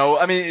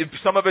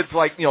of it's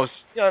like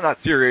not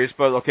serious,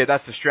 but okay,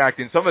 that's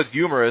distracting. Some of it's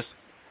humorous.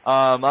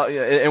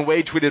 And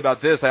Wade tweeted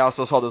about this. I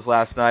also saw this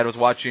last night. I was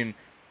watching.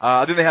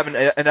 I think they have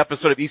an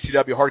episode of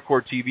ECW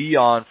Hardcore TV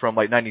on from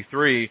like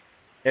 '93,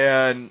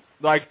 and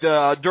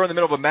during the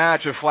middle of a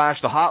match, it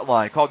flashed a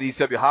hotline called the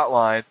ECW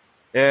hotline,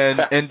 and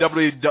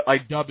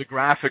WWE dubbed a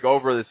graphic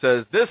over that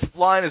says this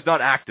line is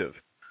not active,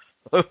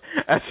 as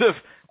if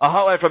a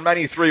hotline from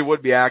 '93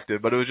 would be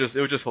active. But it was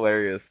just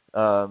hilarious.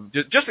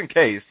 Just in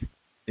case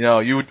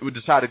you would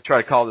decide to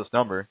try to call this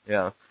number.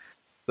 Yeah.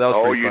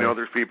 So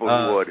there's people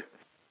who would.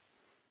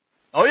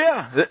 Oh,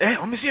 yeah. Hey,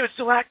 let me see if it's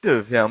still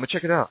active. Yeah, let me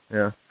check it out.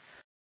 Yeah.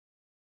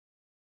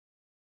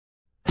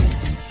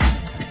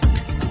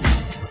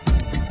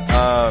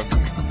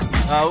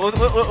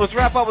 Let's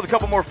wrap up with a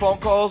couple more phone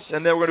calls,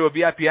 and then we're going to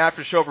do a VIP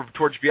after show for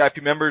Torch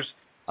VIP members.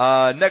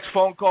 Next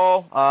phone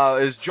call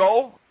is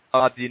Joel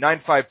at the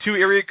 952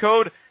 area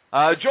code.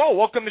 Joel,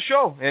 welcome to the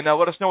show, and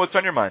let us know what's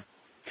on your mind.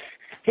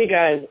 Hey,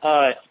 guys.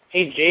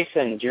 Hey,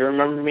 Jason, do you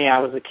remember me? I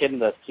was a kid in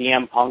the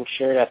CM Punk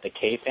shirt at the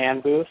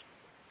K-Fan booth.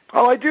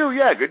 Oh, I do,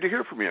 yeah. Good to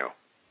hear from you.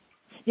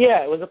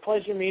 Yeah, it was a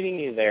pleasure meeting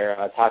you there,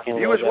 talking a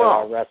little bit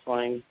well. about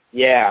wrestling.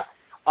 Yeah.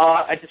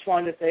 I just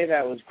wanted to say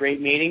that it was great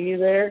meeting you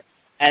there.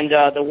 And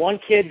the one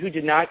kid who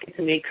did not get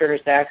to meet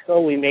Yrs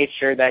Ago, we made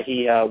sure that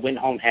he went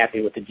home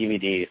happy with the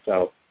DVD.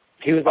 So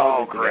he was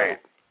all good to great.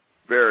 go.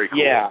 Very cool.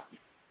 Yeah.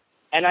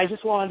 And I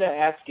just wanted to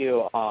ask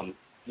you,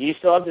 do you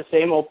still have the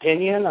same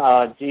opinion?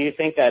 Do you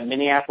think that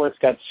Minneapolis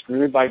got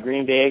screwed by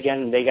Green Bay again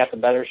and they got the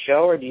better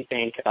show, or do you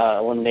think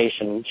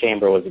Elimination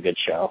Chamber was a good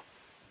show?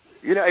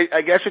 You know,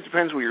 I guess it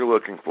depends what you're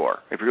looking for.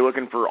 If you're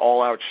looking for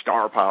all-out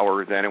star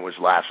power, then it was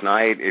last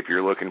night. If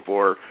you're looking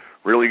for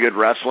really good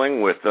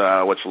wrestling with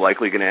what's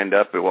likely going to end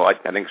up, well,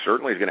 I think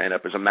certainly is going to end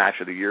up as a match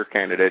of the year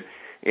candidate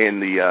in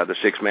the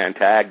six-man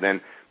tag, then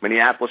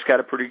Minneapolis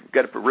got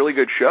a really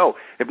good show.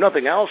 If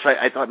nothing else,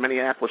 I thought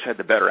Minneapolis had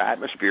the better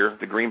atmosphere.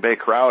 The Green Bay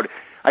crowd,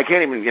 I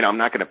can't even, I'm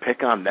not going to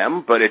pick on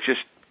them, but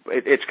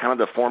it's kind of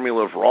the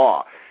formula of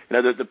Raw.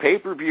 The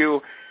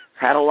pay-per-view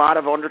had a lot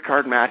of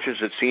undercard matches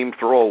that seemed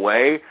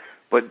throwaway,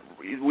 but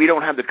we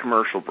don't have the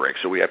commercial break,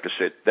 so we have to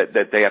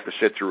that they have to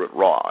sit through at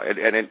Raw,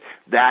 and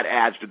that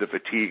adds to the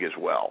fatigue as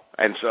well.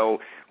 And so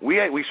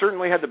we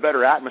certainly had the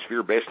better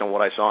atmosphere based on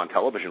what I saw on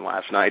television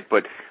last night.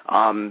 But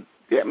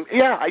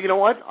yeah, you know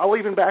what? I'll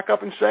even back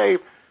up and say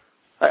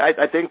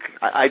I think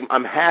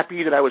I'm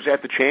happy that I was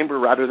at the Chamber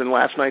rather than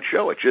last night's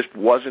show. It just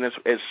wasn't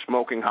as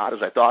smoking hot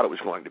as I thought it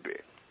was going to be.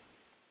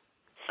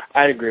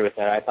 I'd agree with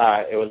that. I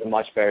thought it was a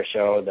much better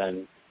show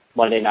than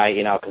Monday night,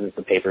 because it's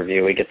the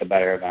pay-per-view. We get the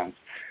better events.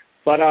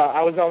 But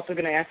I was also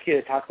going to ask you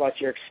to talk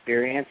about your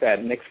experience at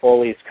Mick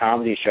Foley's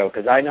comedy show,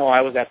 because I know I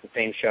was at the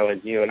same show as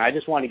you, and I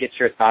just want to get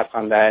your thoughts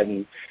on that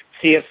and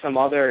see if some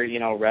other,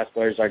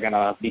 wrestlers are going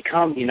to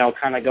become,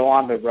 kind of go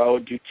on the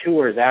road, do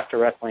tours after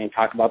wrestling and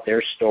talk about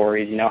their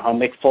stories, how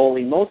Mick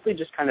Foley mostly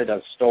just kind of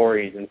does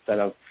stories instead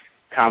of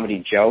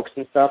comedy jokes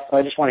and stuff. So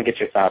I just want to get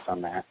your thoughts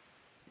on that.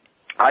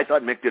 I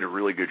thought Mick did a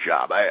really good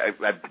job.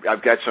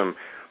 I've got some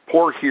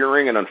poor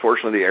hearing, and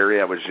unfortunately the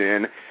area I was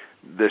in,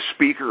 the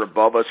speaker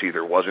above us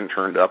either wasn't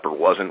turned up or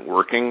wasn't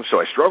working,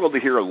 so I struggled to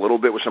hear a little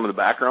bit with some of the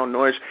background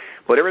noise.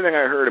 But everything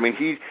I heard,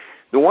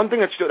 the one thing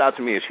that stood out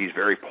to me is he's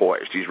very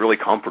poised. He's really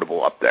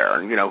comfortable up there,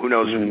 and who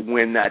knows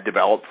when that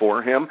developed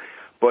for him.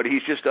 But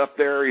he's just up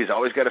there. He's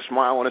always got a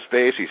smile on his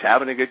face. He's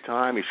having a good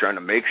time. He's trying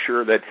to make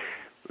sure that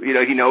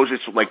he knows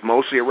it's like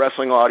mostly a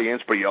wrestling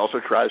audience, but he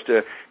also tries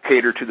to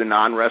cater to the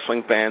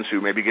non-wrestling fans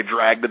who maybe get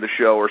dragged to the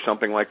show or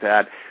something like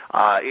that.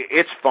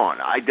 It's fun.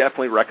 I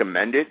definitely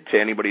recommend it to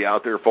anybody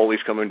out there. Foley's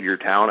coming to your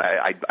town.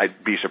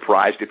 I'd be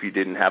surprised if you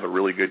didn't have a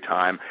really good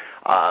time.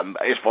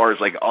 As far as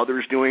like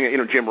others doing it,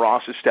 Jim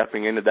Ross is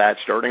stepping into that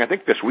starting, I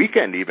think, this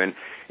weekend even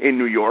in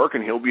New York,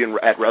 and he'll be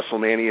at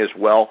WrestleMania as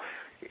well.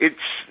 It's,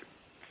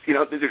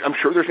 I'm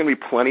sure there's going to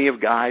be plenty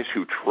of guys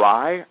who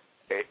try.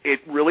 It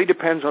really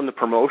depends on the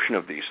promotion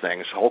of these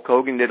things. Hulk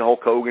Hogan did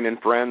Hulk Hogan and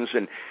Friends,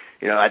 and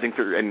I think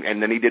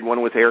and then he did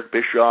one with Eric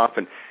Bischoff,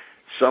 and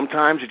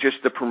sometimes it's just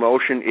the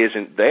promotion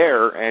isn't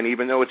there. And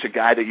even though it's a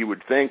guy that you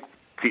would think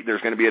there's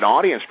going to be an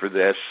audience for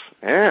this,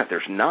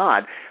 there's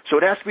not. So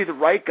it has to be the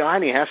right guy,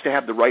 and he has to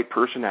have the right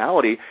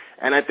personality.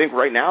 And I think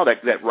right now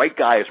that right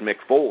guy is Mick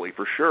Foley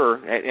for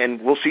sure,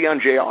 and we'll see on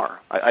JR.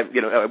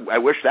 I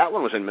wish that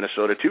one was in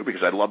Minnesota too,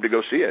 because I'd love to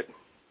go see it.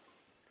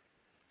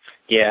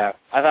 Yeah,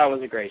 I thought it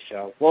was a great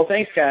show. Well,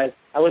 thanks, guys.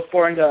 I look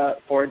forward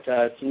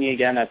to seeing you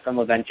again at some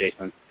event,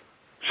 Jason.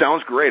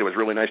 Sounds great. It was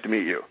really nice to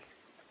meet you.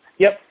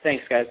 Yep,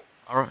 thanks, guys.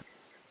 All right.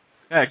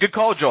 Yeah, good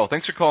call, Joel.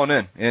 Thanks for calling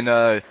in.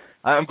 And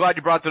I'm glad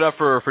you brought that up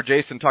for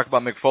Jason to talk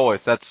about Mick Foley.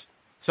 That's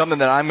something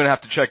that I'm going to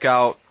have to check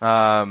out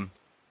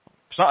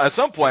at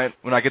some point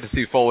when I get to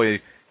see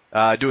Foley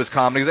do his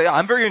comedy.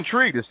 I'm very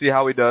intrigued to see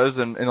how he does.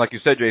 And like you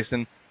said,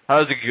 Jason,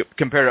 how does he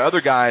compare to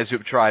other guys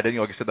who've tried it?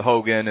 Like I said, the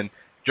Hogan and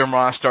Jim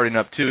Ross starting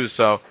up too.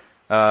 So,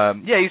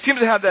 he seems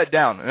to have that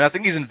down. And I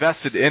think he's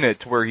invested in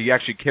it to where he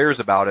actually cares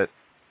about it.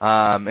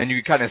 And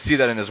you can kind of see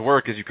that in his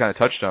work, as you kind of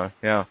touched on.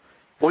 Yeah.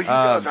 Well, he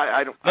does.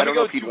 I don't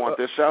know if he'd want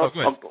this out.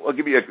 I'll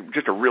give you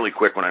just a really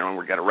quick one. I know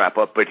we're going to wrap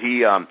up. But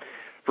he,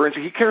 for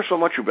instance, he cares so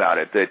much about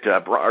it that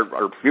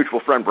our mutual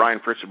friend Brian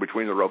Fritz of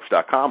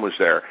BetweenTheRopes.com was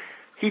there.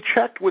 He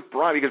checked with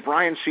Brian because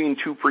Brian's seen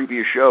two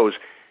previous shows.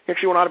 He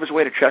actually went out of his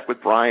way to check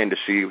with Brian to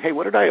see, hey,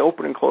 what did I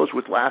open and close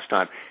with last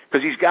time?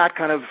 Because he's got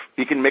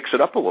he can mix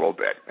it up a little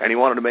bit, and he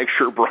wanted to make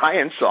sure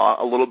Brian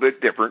saw a little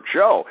bit different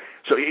show.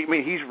 So,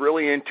 he's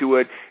really into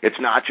it. It's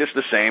not just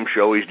the same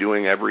show he's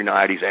doing every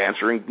night. He's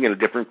answering,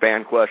 different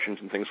fan questions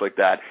and things like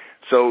that.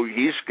 So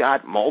he's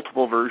got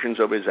multiple versions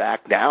of his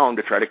act down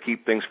to try to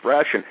keep things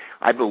fresh, and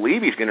I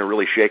believe he's going to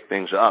really shake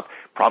things up,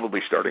 probably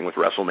starting with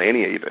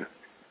WrestleMania even.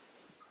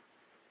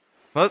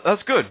 Well,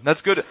 that's good.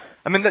 That's good.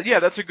 I mean,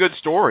 that's a good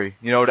story,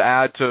 to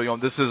add to,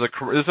 this is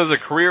a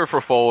career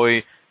for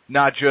Foley,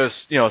 not just,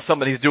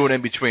 something he's doing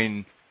in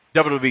between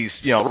WWE's,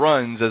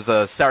 runs as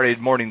a Saturday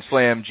Morning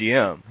Slam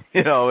GM.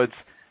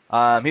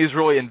 He's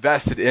really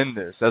invested in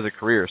this as a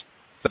career.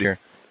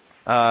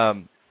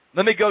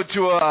 Let me go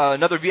to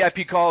another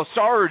VIP call.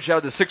 Sarge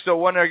out of the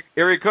 601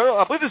 area code.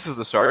 I believe this is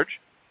the Sarge.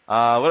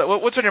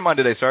 What's on your mind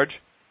today, Sarge?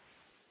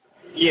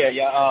 Yeah.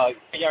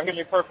 Can y'all hear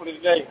me perfectly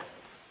today?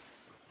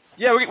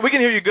 Yeah, we can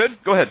hear you good.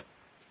 Go ahead.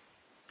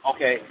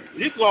 Okay.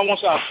 This is what I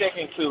want y'all to check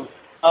into.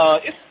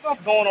 It's stuff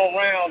going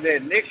around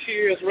that next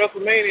year's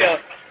WrestleMania,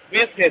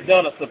 Vince has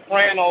done a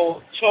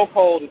soprano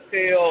chokehold to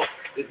tell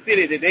the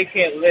city that they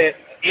can't let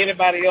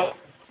anybody else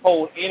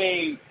hold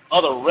any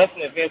other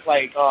wrestling events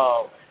like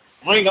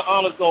Ring of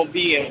Honor's going to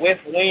be in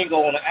West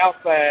Wingo on the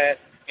outside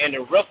and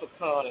the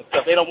WrestleCon and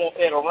stuff. They don't want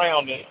that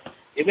around it.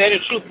 Is that the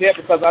truth there?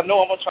 Because I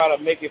know I'm going to try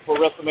to make it for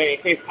WrestleMania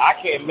in case I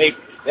can't make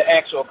the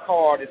actual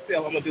card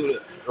itself. I'm going to do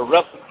the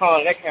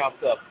WrestleCon and that kind of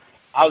stuff.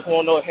 I just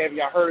want to know, have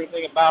y'all heard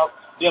anything about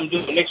them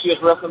doing next year's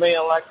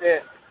WrestleMania like that?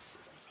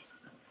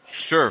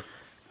 Sure.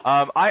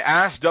 I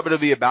asked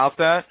WWE about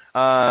that,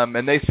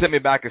 and they sent me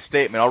back a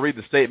statement. I'll read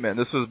the statement.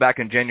 This was back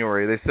in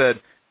January. They said,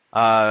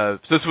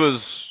 this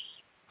was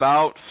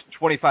about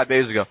 25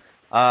 days ago.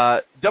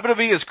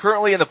 WWE is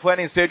currently in the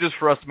planning stages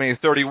for WrestleMania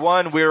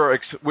 31.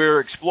 We're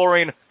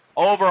exploring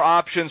all of our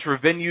options for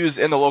venues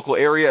in the local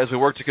area as we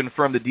work to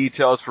confirm the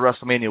details for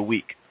WrestleMania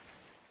week.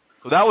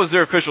 So that was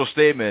their official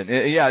statement.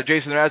 Yeah,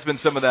 Jason, there has been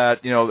some of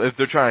that, if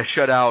they're trying to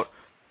shut out,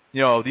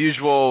 the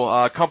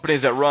usual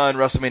companies that run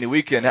WrestleMania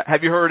weekend.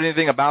 Have you heard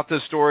anything about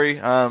this story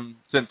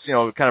since,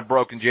 it kind of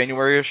broke in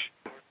January-ish?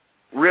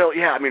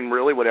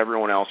 Really what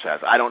everyone else has.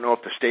 I don't know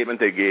if the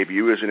statement they gave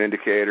you is an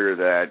indicator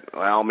that,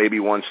 well, maybe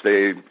once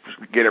they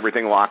get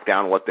everything locked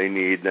down what they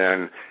need,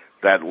 then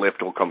that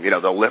lift will come,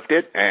 they'll lift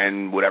it,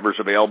 and whatever's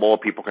available,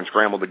 people can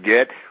scramble to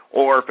get,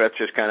 or if that's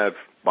just kind of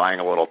buying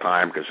a little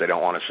time because they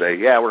don't want to say,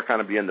 yeah, we're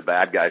kind of being the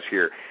bad guys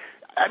here.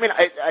 I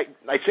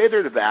say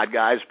they're the bad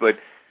guys, but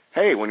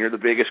hey, when you're the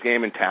biggest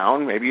game in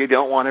town, maybe you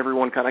don't want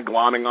everyone kind of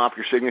glomming off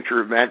your signature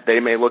event. They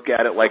may look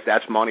at it like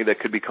that's money that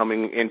could be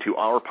coming into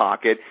our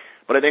pocket,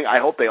 but I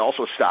hope they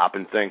also stop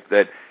and think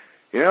that,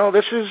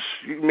 this is,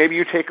 maybe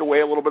you take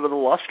away a little bit of the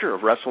luster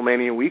of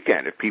WrestleMania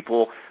weekend. If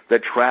people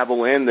that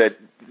travel in that,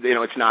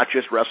 it's not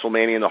just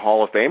WrestleMania and the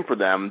Hall of Fame for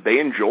them, they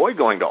enjoy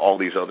going to all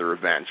these other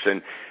events.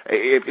 And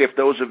if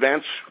those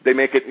events, they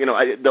make it,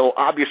 they'll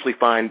obviously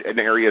find an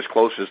area as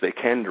close as they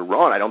can to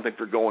run. I don't think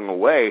they're going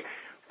away,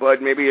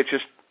 but maybe it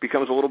just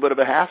becomes a little bit of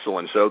a hassle.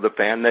 And so the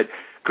fan that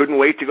couldn't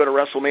wait to go to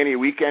WrestleMania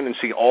weekend and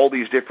see all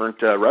these different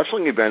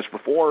wrestling events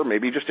before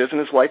maybe just isn't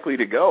as likely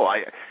to go.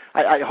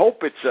 I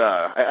hope it's,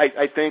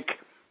 I think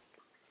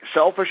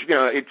selfish,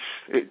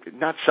 it's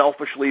not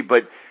selfishly,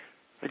 but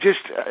just,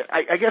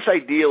 I guess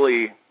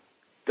ideally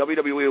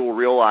WWE will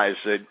realize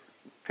that,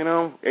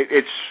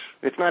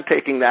 it's not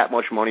taking that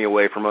much money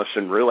away from us.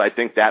 And really, I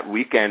think that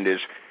weekend is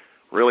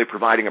really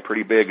providing a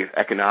pretty big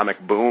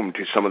economic boom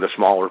to some of the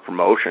smaller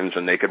promotions,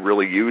 and they could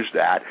really use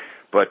that.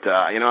 But,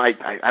 I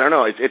don't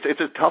know.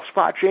 It's a tough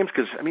spot, James,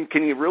 because,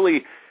 can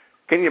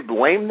you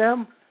blame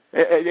them?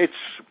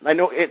 I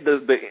know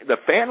the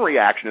fan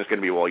reaction is going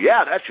to be, well,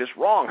 yeah, that's just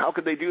wrong. How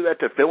could they do that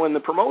to fill in the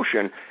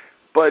promotion?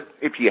 But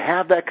if you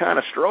have that kind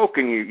of stroke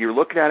and you're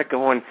looking at it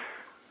going,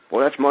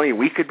 well, that's money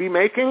we could be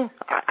making,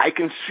 I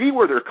can see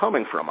where they're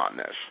coming from on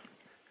this.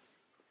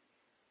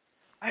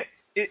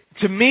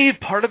 To me,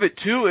 part of it,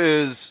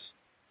 too, is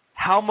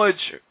how much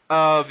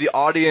of the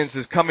audience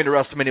is coming to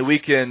WrestleMania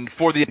weekend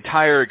for the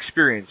entire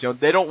experience.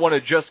 They don't want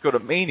to just go to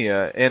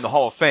Mania and the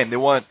Hall of Fame. They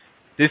want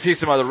to see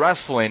some other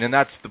wrestling, and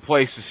that's the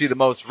place to see the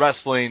most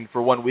wrestling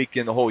for one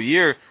weekend the whole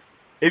year.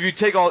 If you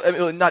take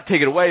not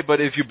take it away,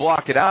 but if you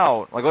block it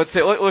out, like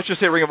let's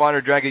just say Ring of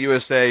Honor, Dragon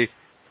USA,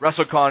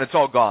 WrestleCon, it's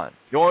all gone.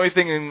 The only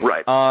thing in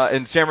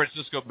San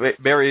Francisco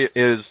Bay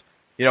is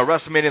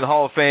WrestleMania, the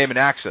Hall of Fame, and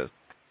Access.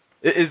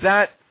 Is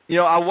that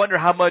I wonder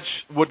how much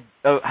would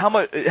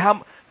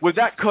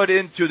that cut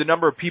into the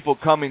number of people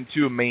coming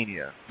to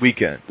Mania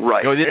weekend?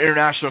 Right. The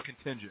international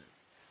contingent.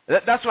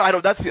 That's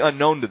what that's the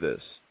unknown to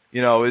this.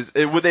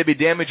 Would they be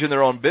damaging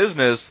their own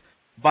business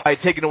by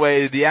taking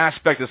away the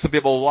aspect that some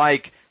people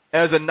like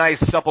as a nice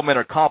supplement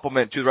or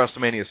complement to the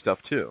WrestleMania stuff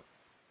too?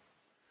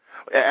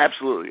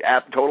 Absolutely.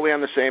 Totally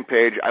on the same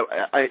page.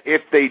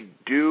 If they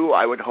do,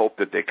 I would hope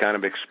that they kind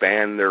of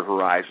expand their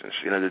horizons.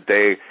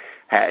 That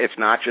it's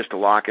not just to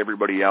lock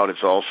everybody out.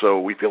 It's also,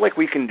 we feel like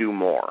we can do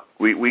more.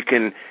 We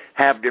can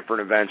have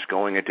different events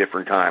going at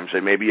different times.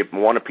 And maybe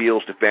one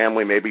appeals to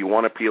family, maybe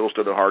one appeals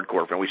to the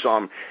hardcore fan. We saw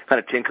them kind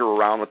of tinker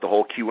around with the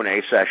whole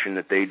Q&A session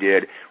that they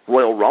did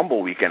Royal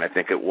Rumble weekend, I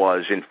think it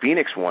was, in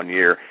Phoenix one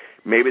year.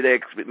 Maybe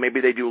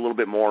they do a little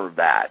bit more of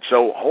that.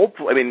 So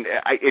hopefully, I mean,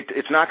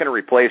 it's not going to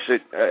replace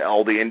it,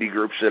 all the indie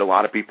groups that a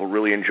lot of people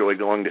really enjoy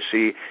going to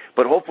see.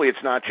 But hopefully,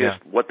 it's not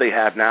just what they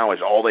have now is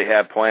all they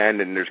have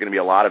planned, and there's going to be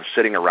a lot of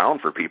sitting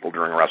around for people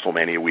during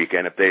WrestleMania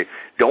weekend if they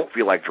don't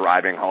feel like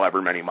driving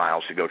however many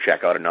miles to go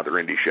check out another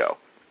indie show.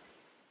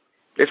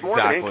 It's more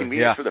of an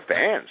inconvenience for the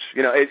fans.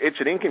 You know, it's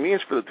an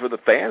inconvenience for the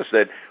fans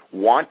that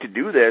want to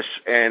do this,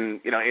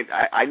 and you know,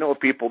 I know of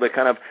people that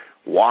kind of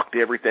walk to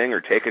everything or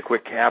take a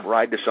quick cab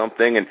ride to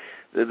something, and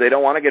they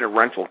don't want to get a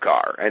rental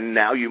car. And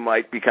now you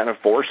might be kind of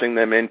forcing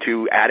them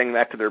into adding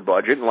that to their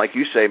budget. And like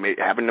you say,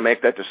 having to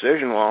make that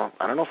decision, well,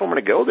 I don't know if I'm going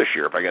to go this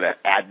year if I got to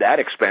add that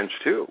expense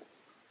too.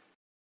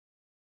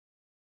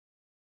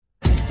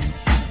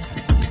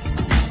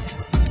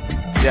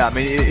 Yeah, I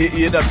mean,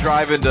 you end up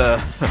driving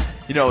to,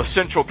 you know,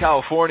 Central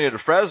California to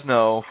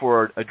Fresno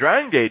for a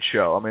Dragon Gate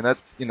show. I mean,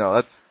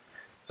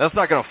 that's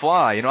not going to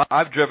fly. You know,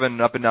 I've driven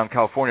up and down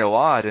California a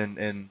lot, and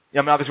I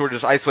mean, obviously we're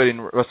just isolating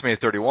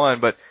WrestleMania 31,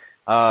 but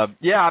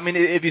yeah, I mean,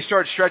 if you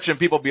start stretching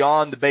people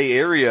beyond the Bay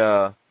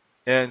Area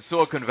and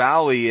Silicon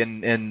Valley,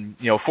 and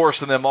you know,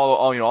 forcing them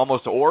all, you know,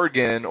 almost to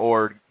Oregon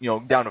or, you know,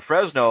 down to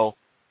Fresno,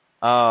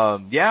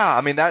 yeah, I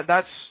mean,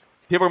 that's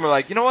people are gonna be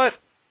like, you know what,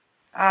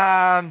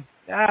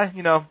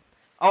 you know,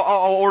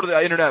 I'll order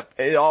the internet,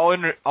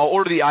 I'll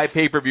order the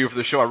iPay-per-view for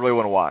the show I really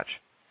want to watch,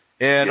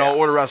 and I'll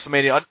order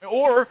WrestleMania,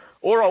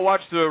 or I'll watch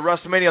the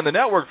WrestleMania on the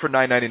network for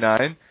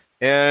 $9.99,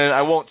 and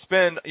I won't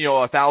spend, you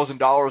know,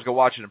 $1,000 go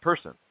watch it in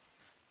person.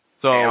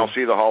 So, and I'll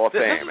see the Hall of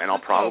Fame, and I'll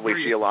probably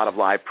see a lot of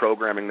live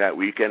programming that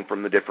weekend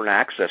from the different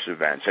access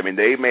events. I mean,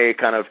 they may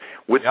kind of,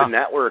 with the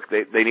network,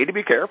 they need to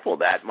be careful.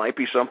 That might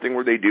be something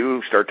where they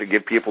do start to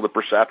give people the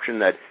perception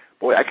that,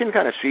 boy, I can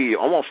kind of see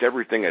almost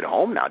everything at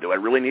home now. Do I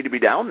really need to be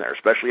down there?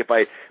 Especially if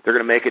they're going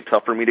to make it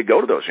tough for me to go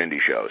to those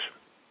indie shows.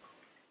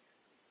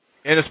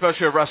 And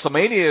especially if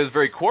WrestleMania is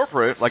very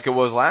corporate, like it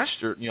was last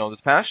year, you know,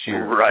 this past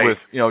year, right? With,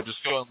 you know, just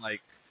feeling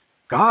like,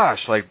 gosh,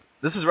 like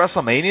this is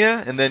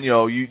WrestleMania, and then, you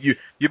know, you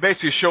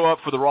basically show up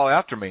for the Raw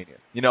after Mania,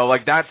 you know,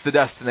 like that's the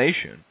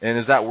destination, and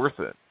is that worth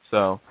it?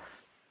 So,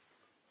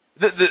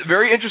 the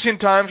very interesting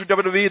times for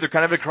WWE. They're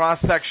kind of a cross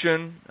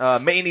section,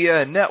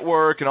 Mania and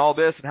network and all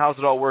this, and how's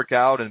it all work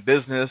out and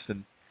business,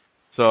 and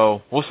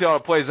so we'll see how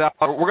it plays out.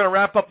 We're going to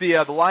wrap up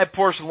the live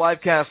portion of the live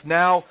cast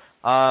now.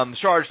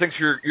 Sarge, thanks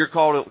for your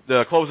call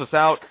to close us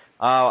out.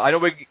 I know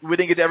we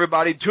didn't get to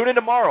everybody. Tune in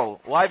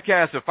tomorrow.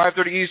 Livecast at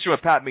 5:30 Eastern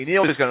with Pat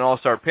McNeil. He's got an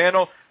all-star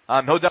panel.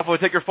 He'll definitely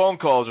take your phone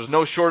calls. There's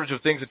no shortage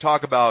of things to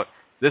talk about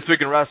this week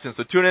in wrestling.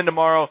 So tune in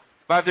tomorrow,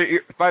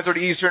 5:30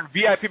 Eastern.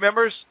 VIP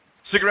members,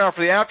 stick around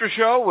for the after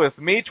show with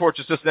me, Torch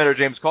Assistant Editor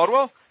James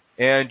Caldwell,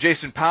 and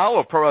Jason Powell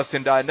of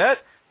ProWrestling.net.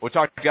 We'll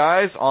talk to you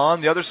guys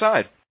on the other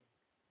side.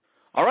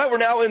 All right, we're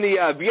now in the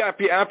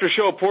VIP after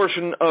show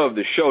portion of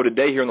the show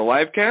today here on the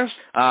live cast.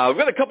 We've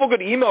got a couple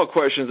good email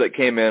questions that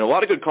came in, a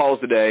lot of good calls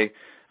today.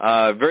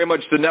 Very much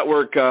the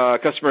network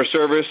customer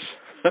service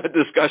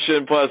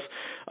discussion, plus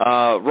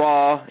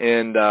Raw,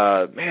 and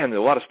man,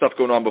 a lot of stuff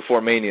going on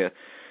before Mania.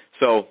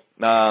 So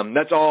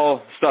that's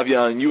all stuff, you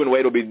know, and you and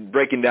Wade will be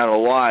breaking down a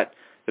lot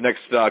the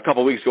next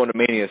couple of weeks going to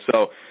Mania.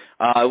 So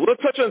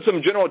let's touch on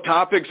some general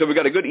topics. So we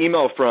got a good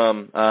email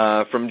from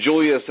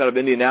Julius out of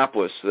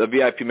Indianapolis, a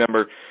VIP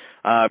member.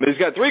 He's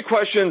got three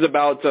questions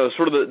about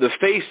sort of the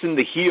face and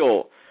the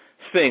heel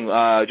thing.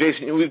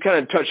 Jason, we've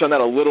kind of touched on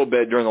that a little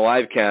bit during the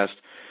live cast.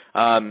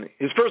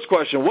 His first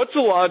question, what's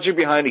the logic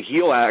behind a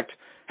heel act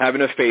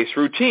having a face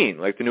routine,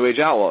 like the New Age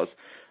Outlaws?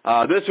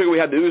 This week we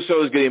had the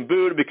Usos getting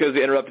booed because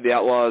they interrupted the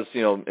Outlaws,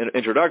 you know,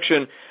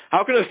 introduction.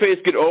 How can a face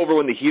get over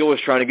when the heel is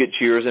trying to get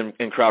cheers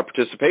and crowd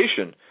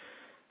participation?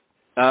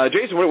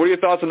 Jason, what are your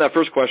thoughts on that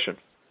first question?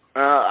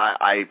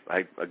 I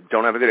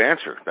don't have a good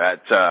answer.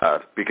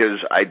 That because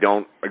I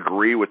don't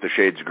agree with the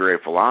Shades of Grey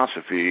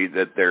philosophy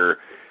that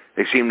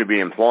they seem to be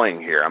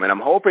employing here. I mean,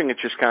 I'm hoping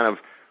it's just kind of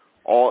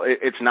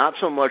it's not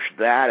so much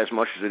that as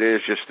much as it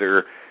is just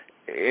they're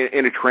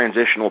in a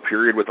transitional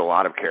period with a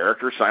lot of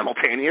characters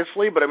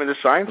simultaneously. But I mean, the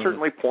signs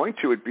certainly point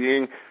to it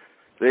being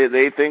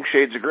they think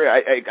Shades of Grey.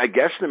 I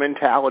guess the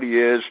mentality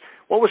is,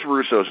 what was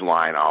Russo's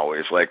line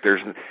always? Like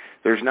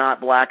there's not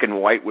black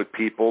and white with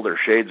people. There's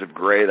shades of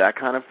gray, that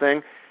kind of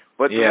thing.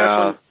 But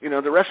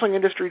the wrestling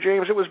industry,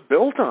 James, it was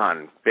built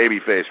on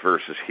babyface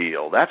versus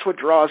heel. That's what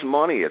draws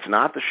money. It's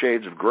not the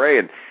shades of gray.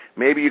 And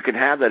maybe you can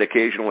have that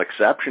occasional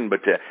exception,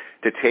 but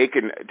to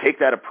take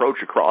that approach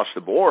across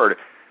the board,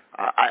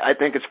 I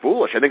think it's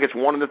foolish. I think it's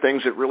one of the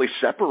things that really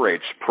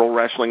separates pro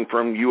wrestling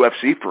from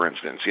UFC, for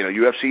instance. You know,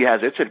 UFC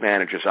has its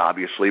advantages,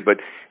 obviously, but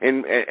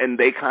and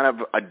they kind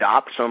of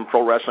adopt some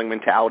pro wrestling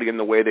mentality in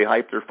the way they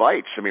hype their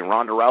fights. I mean,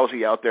 Ronda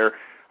Rousey out there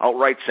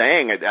outright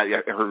saying at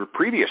her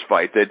previous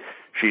fight that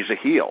she's a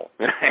heel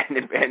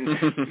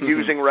and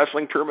using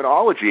wrestling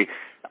terminology.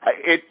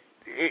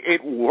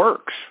 it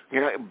works.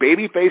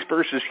 Babyface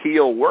versus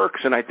heel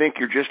works, and I think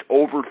you're just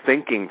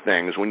overthinking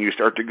things when you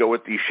start to go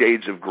with these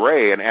shades of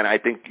gray, and I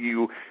think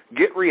you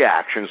get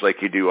reactions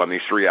like you do on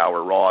these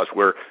 3-hour Raws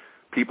where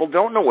people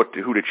don't know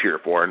who to cheer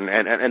for,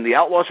 and the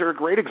Outlaws are a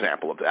great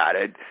example of that.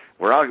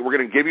 We're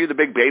going to give you the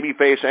big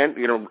babyface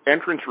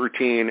entrance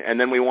routine, and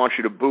then we want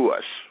you to boo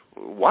us.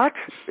 What?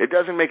 It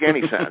doesn't make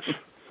any sense.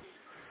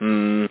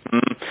 Mm-hmm.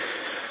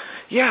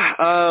 Yeah.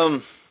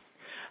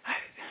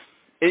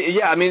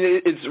 I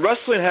mean,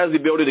 wrestling has the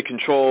ability to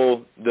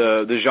control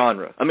the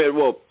genre. I mean,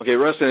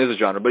 wrestling is a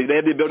genre, but they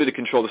have the ability to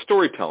control the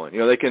storytelling.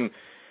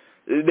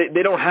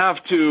 They don't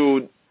have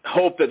to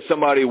hope that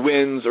somebody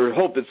wins or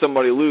hope that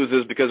somebody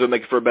loses because it'll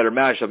make it for a better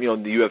matchup. The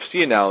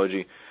UFC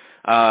analogy.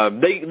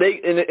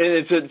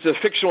 It's a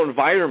fictional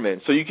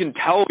environment, so you can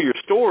tell your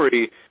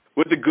story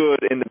with the good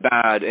and the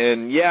bad.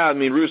 And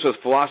Russo's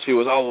philosophy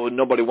was,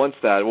 nobody wants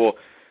that. Well,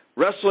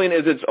 wrestling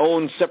is its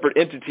own separate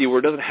entity where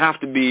it doesn't have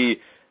to be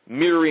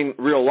mirroring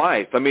real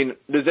life. I mean,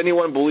 does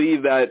anyone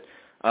believe that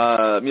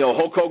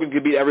Hulk Hogan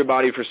could beat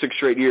everybody for 6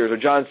 straight years, or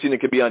John Cena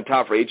could be on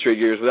top for 8 straight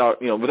years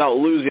without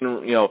losing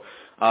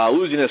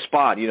losing his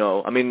spot?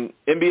 I mean,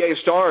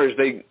 NBA stars,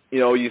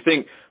 you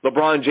think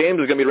LeBron James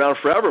is going to be around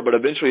forever, but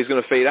eventually he's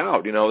going to fade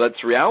out.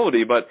 That's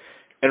reality. But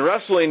in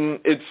wrestling,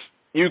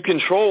 you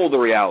control the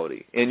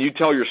reality and you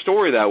tell your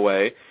story that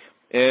way.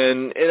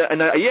 And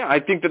I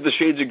think that the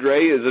shades of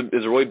gray is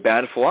a really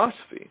bad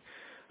philosophy.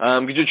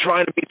 Because you're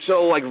trying to be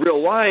so like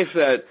real life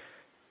that,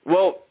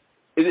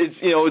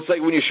 it's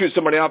like when you shoot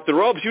somebody off the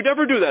ropes, you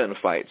never do that in a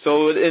fight.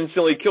 So it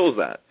instantly kills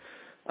that.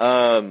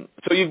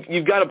 So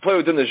you've got to play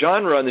within the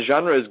genre, and the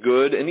genre is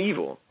good and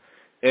evil.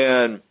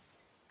 And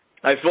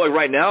I feel like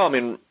right now, I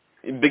mean,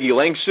 Biggie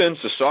Langston,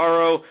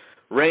 Cesaro,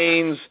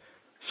 Reigns,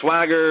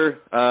 Swagger,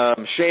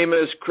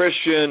 Sheamus,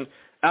 Christian,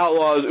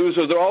 Outlaws,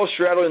 Usos, they're all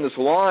straddling this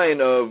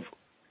line of,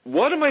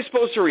 what am I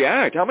supposed to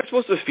react? How am I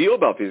supposed to feel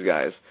about these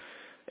guys?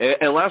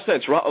 And last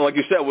night's, like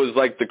you said, was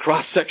like the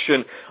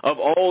cross-section of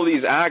all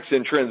these acts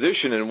in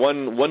transition in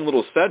one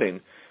little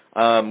setting,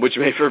 which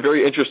made for a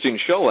very interesting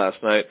show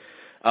last night.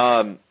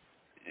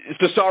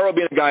 Cesaro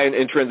being a guy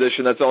in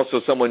transition, that's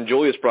also someone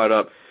Julius brought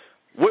up.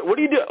 What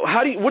do you do?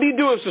 What do you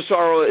do with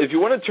Cesaro if you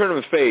want to turn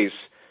him face?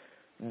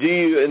 Do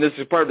you? And this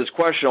is part of this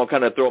question. I'll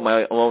kind of throw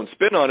my own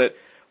spin on it.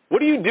 What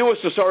do you do with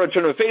Cesaro to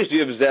turn him face? Do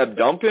you have Zeb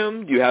dump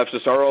him? Do you have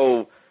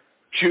Cesaro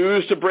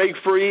choose to break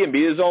free and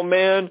be his own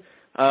man,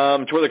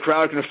 to where the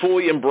crowd can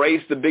fully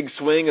embrace the big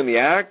swing and the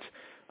act?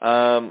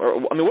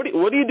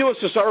 What do you do with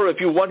Cesaro if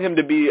you want him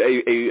to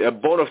be a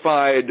bona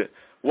fide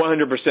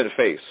 100%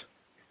 face?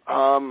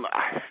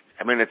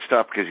 I mean, it's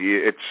tough because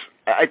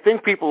I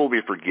think people will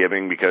be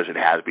forgiving because it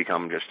has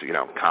become just,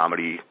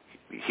 comedy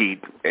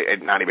heat,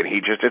 not even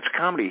heat, just it's a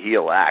comedy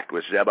heel act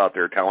with Zeb out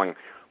there telling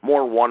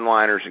more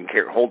one-liners and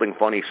holding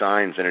funny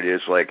signs than it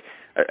is like,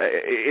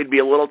 it'd be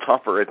a little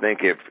tougher, I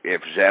think,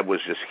 if Zeb was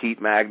just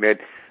heat magnet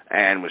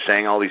and was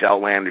saying all these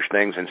outlandish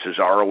things and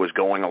Cesaro was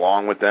going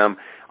along with them,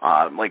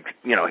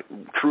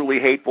 truly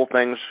hateful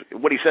things.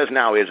 What he says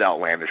now is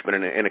outlandish, but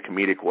in a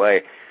comedic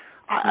way.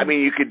 I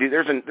mean, you could do.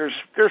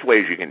 There's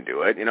ways you can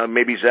do it.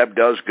 Maybe Zeb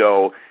does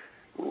go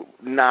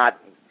not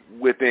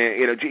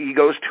within. He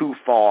goes too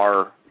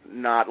far,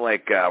 not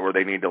like where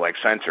they need to like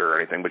censor or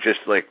anything, but just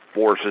like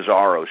for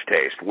Cesaro's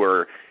taste,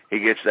 where he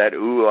gets that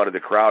ooh out of the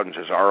crowd and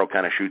Cesaro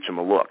kind of shoots him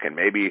a look, and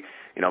maybe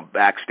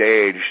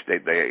backstage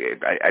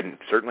I'm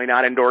certainly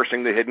not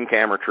endorsing the hidden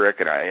camera trick,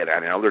 and I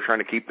know they're trying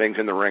to keep things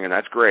in the ring, and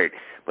that's great,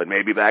 but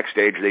maybe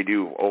backstage they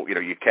do.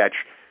 You catch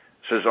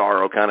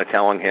Cesaro kind of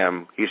telling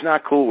him he's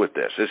not cool with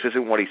this. This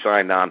isn't what he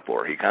signed on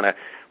for. He kind of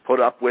put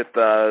up with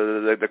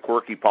the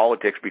quirky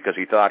politics because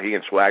he thought he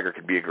and Swagger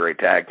could be a great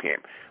tag team.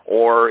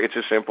 Or it's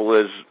as simple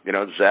as,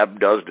 Zeb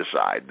does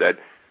decide that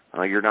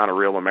you're not a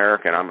real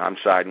American. I'm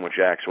siding with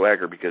Jack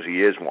Swagger because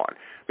he is one.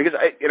 Because,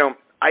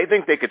 I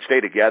think they could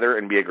stay together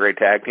and be a great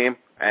tag team.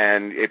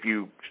 And if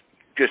you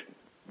just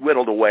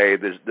whittled away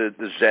the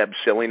Zeb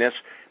silliness,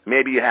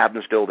 maybe you have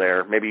him still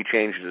there. Maybe he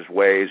changes his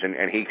ways and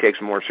he takes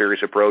a more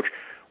serious approach.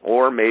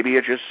 Or maybe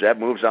it just Zeb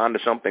moves on to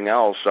something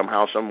else,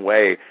 somehow, some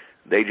way.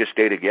 They just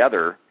stay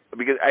together.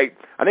 Because I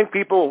think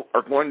people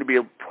are going to be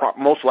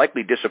most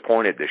likely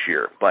disappointed this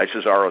year by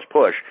Cesaro's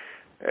push.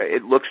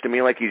 It looks to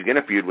me like he's going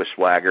to feud with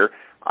Swagger.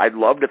 I'd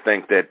love to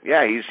think that,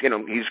 he's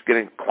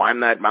going to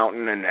climb that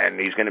mountain and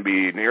he's going to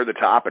be near the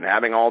top and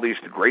having all these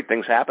great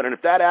things happen. And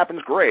if that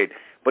happens, great.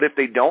 But if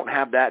they don't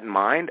have that in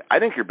mind, I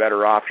think you're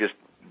better off just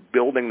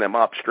building them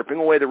up, stripping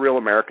away the real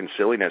American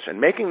silliness, and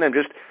making them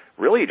just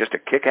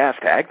a kick-ass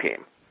tag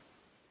team.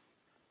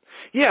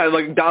 Yeah,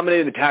 like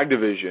dominating the tag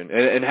division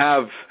and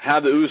have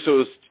the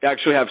Usos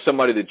actually have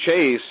somebody to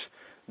chase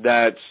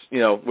that's,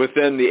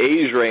 within the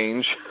age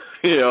range,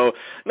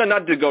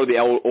 not to go to the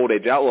old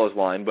age Outlaws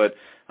line, but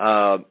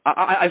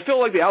I feel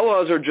like the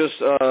Outlaws are just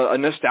a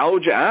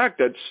nostalgia act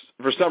that's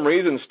for some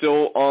reason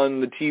still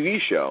on the TV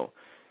show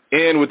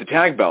and with the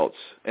tag belts.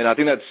 And I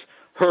think that's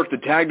hurt the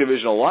tag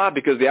division a lot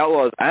because the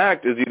Outlaws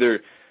act is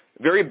either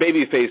very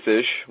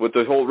babyface-ish with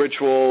the whole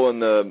ritual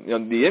and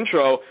the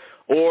intro,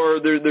 or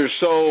they're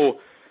so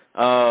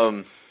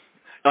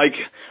like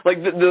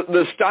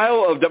the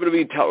style of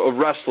WWE of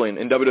wrestling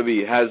in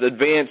WWE has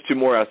advanced to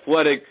more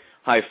athletic,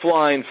 high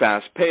flying,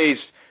 fast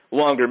paced,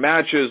 longer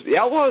matches. The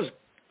Outlaws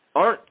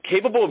aren't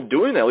capable of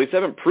doing that. At least they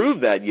haven't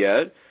proved that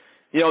yet.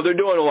 They're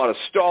doing a lot of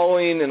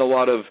stalling and a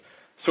lot of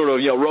sort of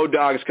Road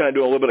Dogg's kind of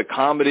doing a little bit of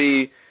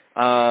comedy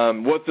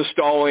with the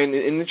stalling,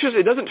 and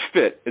it doesn't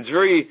fit. It's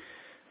very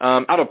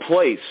out of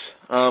place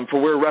for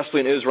where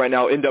wrestling is right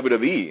now in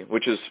WWE,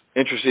 which is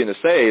interesting to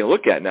say and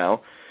look at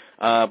now.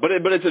 But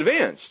it's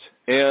advanced,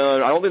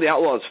 and I don't think the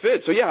Outlaws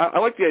fit. So yeah, I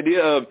like the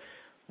idea of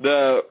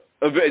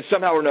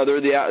somehow or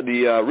another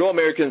the Real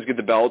Americans get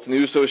the belts and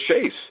the Usos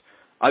chase.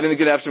 I think they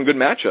could have some good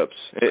matchups.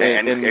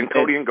 And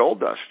Cody and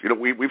Goldust.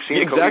 We've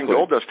seen Cody and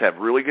Goldust have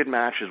really good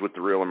matches with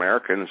the Real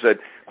Americans that,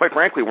 quite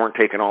frankly, weren't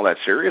taken all that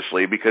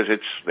seriously because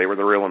they were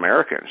the Real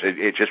Americans.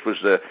 It just was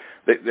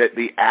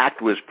the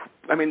act was.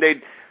 I mean,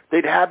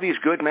 they'd have these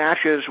good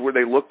matches where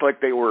they looked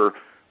like they were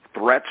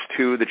threats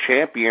to the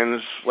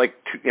champions, like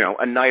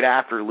a night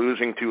after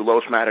losing to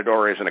Los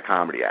Matadores in a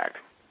comedy act.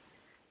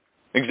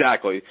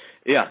 Exactly.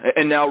 Yeah,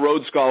 and now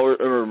Road Scholars.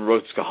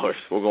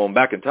 We're going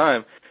back in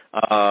time.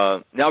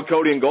 Now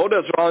Cody and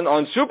Goldust are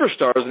on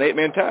Superstars and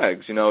 8-man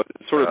tags.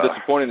 It's sort of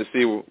disappointing to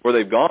see where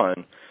they've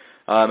gone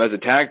as a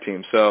tag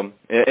team. So,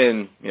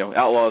 and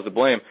Outlaws to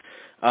blame.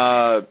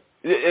 And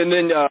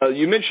then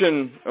you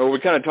mentioned, or we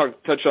kind of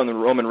touched on the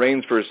Roman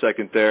Reigns for a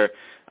second there.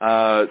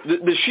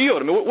 The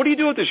Shield. I mean, what do you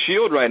do with the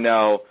Shield right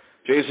now,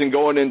 Jason,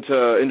 going into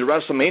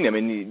WrestleMania? I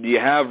mean, do you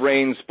have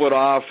Reigns split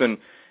off and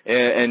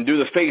do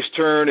the face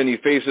turn and he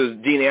faces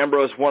Dean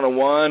Ambrose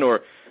 1-on-1,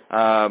 or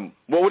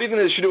what do you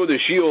think they should do with the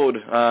Shield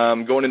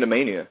going into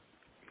Mania?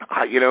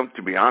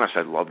 To be honest,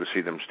 I'd love to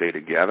see them stay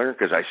together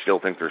because I still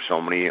think there's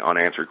so many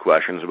unanswered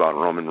questions about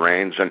Roman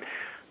Reigns, and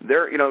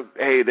they're,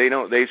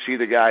 they see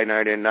the guy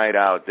night in, night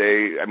out.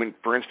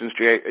 For instance,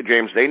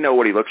 James, they know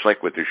what he looks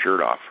like with his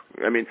shirt off.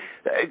 I mean,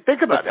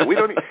 think about that. We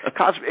don't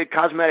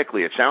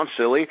cosmetically, it sounds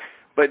silly,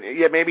 but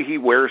yeah, maybe he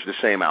wears the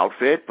same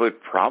outfit,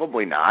 but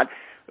probably not.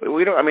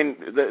 We don't. I mean,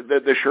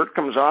 the shirt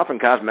comes off, and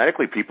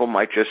cosmetically, people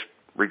might just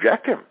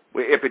reject him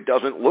if it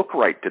doesn't look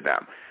right to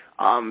them.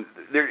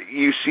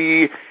 You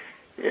see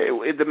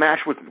the match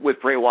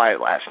with Bray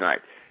Wyatt last night.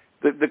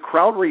 The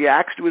crowd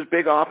reacts to his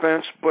big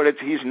offense, but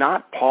he's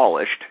not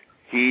polished.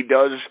 He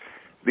does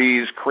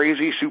these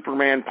crazy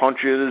Superman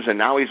punches, and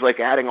now he's like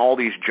adding all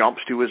these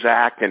jumps to his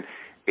act, and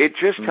it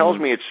just tells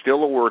me it's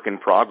still a work in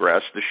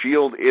progress. The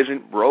Shield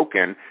isn't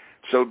broken,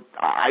 so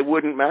I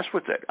wouldn't mess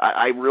with it.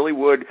 I really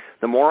would.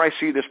 The more I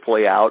see this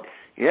play out,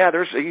 yeah,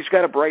 he's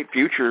got a bright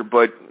future,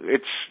 but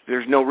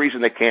there's no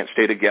reason they can't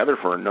stay together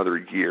for another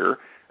year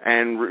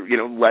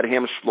and let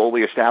him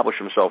slowly establish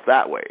himself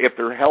that way. If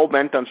they're hell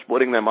bent on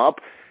splitting them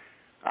up,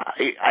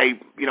 I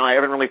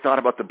haven't really thought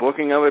about the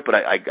booking of it, but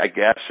I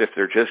guess if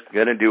they're just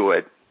gonna do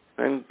it,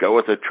 then go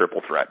with a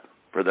triple threat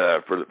for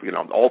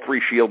all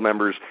three Shield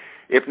members.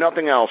 If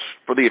nothing else,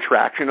 for the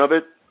attraction of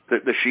it,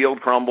 the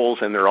Shield crumbles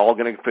and they're all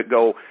gonna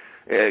go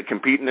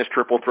compete in this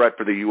triple threat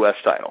for the U.S.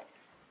 title.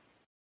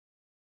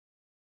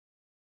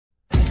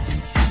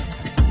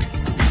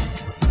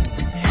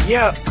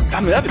 Yeah,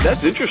 I mean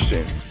that's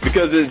interesting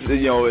because it's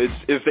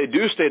if they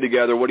do stay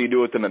together, what do you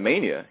do with them at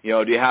Mania?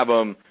 Do you have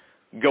them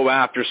go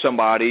after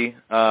somebody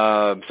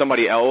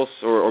else,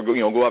 or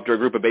go after a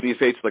group of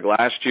babyfaces like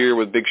last year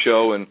with Big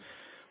Show and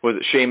was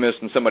it Sheamus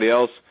and somebody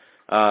else?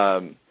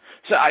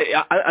 So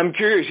I'm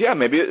curious. Yeah,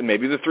 maybe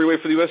the three-way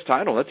for the U.S.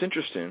 title. That's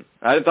interesting.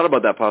 I hadn't thought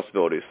about that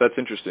possibility. So that's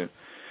interesting.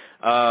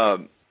 I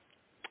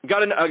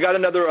got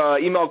another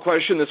email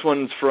question. This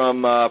one's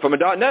from a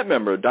 .NET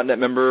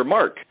member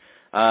Mark.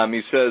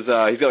 He says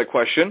he's got a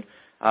question.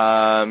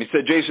 He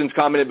said Jason's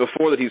commented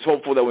before that he's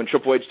hopeful that when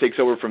Triple H takes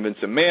over from Vince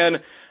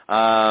McMahon,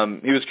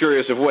 he was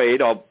curious if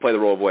Wade, I'll play the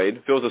role of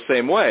Wade, feels the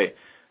same way.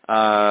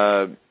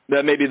 That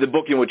maybe the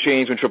booking would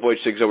change when Triple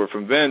H takes over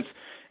from Vince.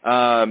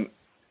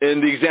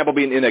 And the example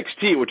being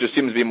NXT, which just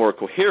seems to be more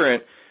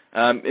coherent.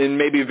 And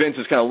maybe Vince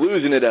is kind of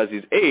losing it as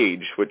he's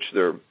aged, which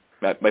there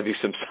might be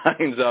some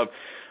signs of.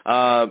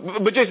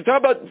 But Jason, talk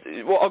about.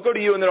 Well, I'll go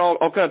to you, and then I'll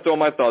kind of throw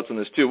my thoughts on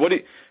this too.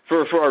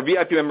 For our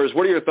VIP members,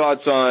 what are your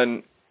thoughts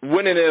on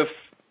when and if?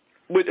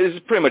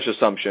 It's pretty much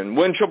assumption.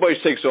 When Triple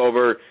H takes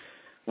over,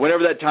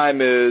 whenever that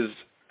time is,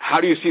 how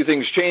do you see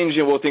things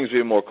changing? Will things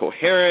be more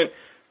coherent?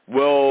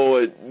 Will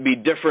it be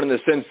different in the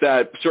sense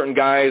that certain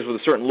guys with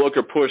a certain look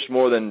are pushed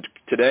more than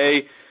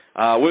today?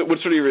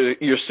 What's sort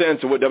of your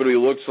sense of what WWE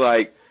looks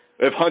like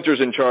if Hunter's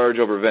in charge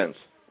over Vince?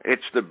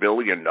 It's the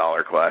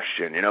billion-dollar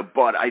question,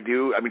 but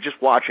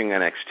just watching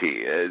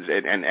NXT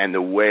and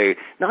the way,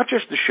 not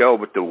just the show,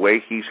 but the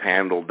way he's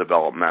handled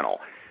developmental,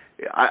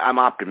 I'm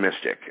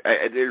optimistic.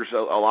 There's a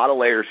lot of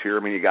layers here.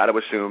 I mean, you got to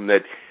assume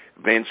that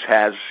Vince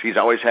he's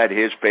always had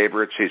his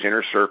favorites, his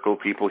inner circle,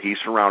 people he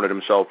surrounded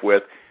himself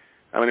with.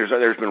 I mean,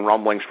 there's been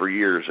rumblings for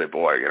years that,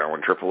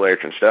 when Triple H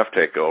and Steph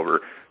take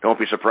over, don't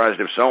be surprised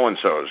if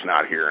so-and-so is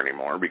not here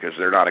anymore because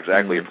they're not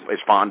exactly as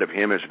fond of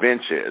him as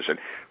Vince is. And,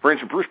 for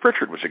instance, Bruce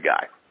Pritchard was a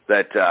guy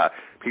that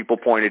people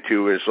pointed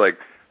to as, like,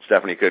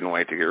 Stephanie couldn't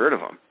wait to get rid of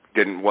him.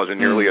 Wasn't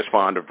nearly as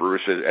fond of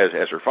Bruce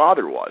as her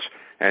father was,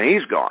 and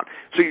he's gone.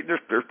 So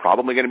there's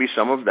probably going to be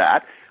some of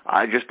that.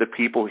 Just the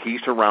people he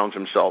surrounds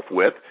himself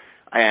with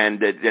and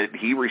that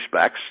he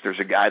respects. There's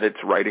a guy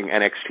that's writing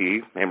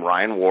NXT named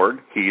Ryan Ward.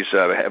 He's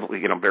heavily,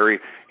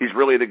 he's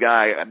really the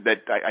guy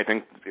that I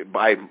think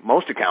by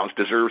most accounts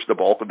deserves the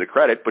bulk of the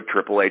credit, but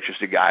Triple H is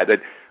the guy that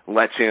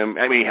lets him,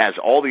 he has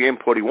all the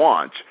input he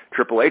wants,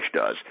 Triple H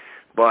does,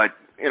 but,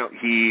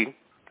 he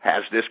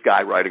has this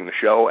guy writing the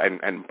show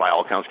and by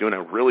all accounts doing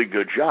a really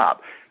good job.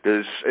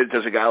 Does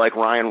a guy like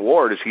Ryan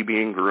Ward, is he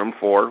being groomed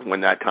for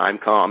when that time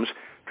comes?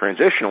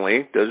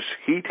 Transitionally, does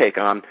he take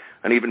on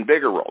an even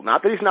bigger role?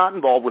 Not that he's not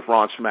involved with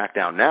Raw and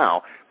SmackDown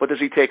now, but does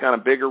he take on a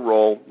bigger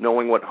role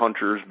knowing what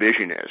Hunter's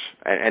vision is?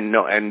 And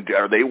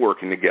are they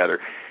working together?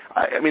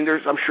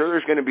 I'm sure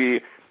there's going to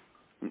be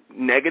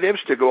negatives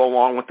to go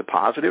along with the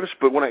positives,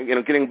 but when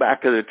getting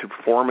back to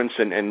performance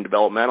and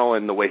developmental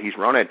and the way he's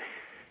run it,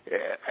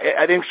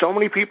 I think so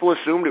many people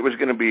assumed it was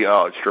going to be,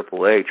 it's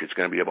Triple H, it's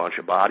going to be a bunch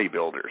of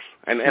bodybuilders.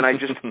 And I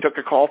just took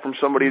a call from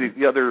somebody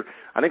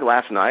I think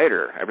last night,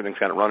 or everything's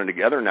kind of running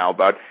together now,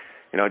 about,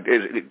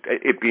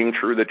 it being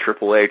true that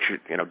Triple H,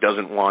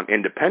 doesn't want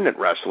independent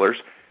wrestlers.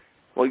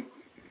 Well,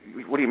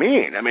 what do you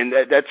mean?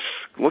 That's,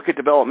 look at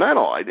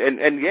developmental.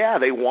 And yeah,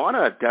 they want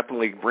to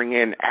definitely bring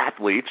in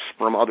athletes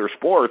from other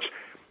sports,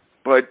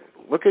 but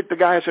look at the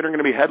guys that are going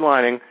to be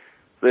headlining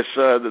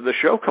the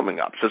show coming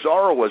up.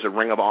 Cesaro was a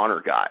Ring of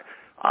Honor guy.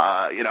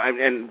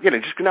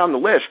 Just go down the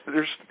list.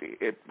 There's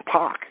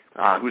Pac,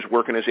 who's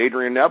working as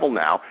Adrian Neville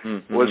now,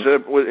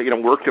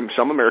 worked in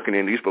some American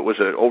Indies, but was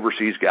an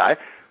overseas guy.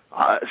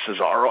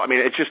 Cesaro.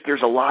 It's just,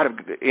 there's a lot of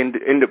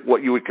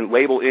what you can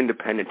label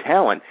independent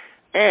talent,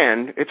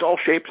 and it's all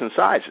shapes and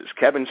sizes.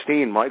 Kevin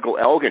Steen, Michael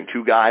Elgin,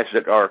 two guys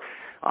that are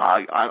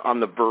on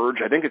the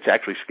verge. I think it's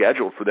actually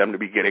scheduled for them to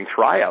be getting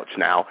tryouts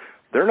now.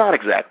 They're not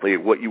exactly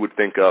what you would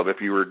think of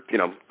if you were,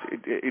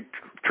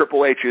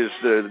 Triple H is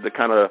the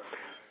kind of,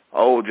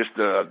 just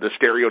the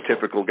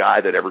stereotypical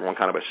guy that everyone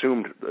kind of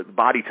assumed, the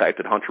body type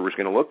that Hunter was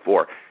going to look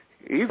for.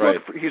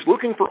 He's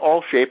looking for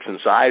all shapes and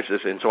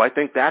sizes, and so I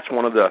think that's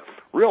one of the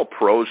real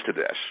pros to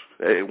this.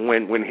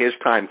 When his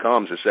time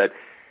comes, is that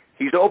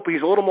he's a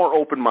little more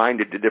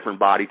open-minded to different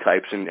body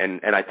types,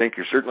 and I think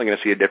you're certainly going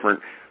to see a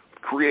different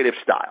creative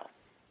style.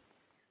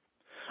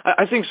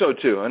 I think so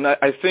too, and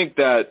I think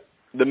that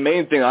the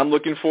main thing I'm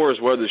looking for is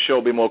whether the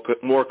show will be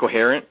more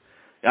coherent.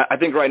 I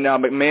think right now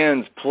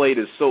McMahon's plate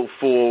is so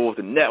full with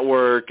the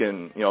network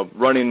and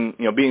running,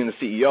 being the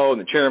CEO and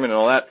the chairman and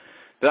all that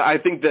I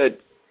think that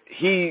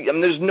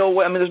there's no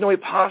way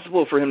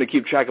possible for him to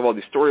keep track of all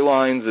these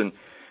storylines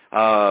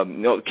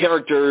and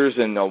characters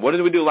and what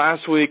did we do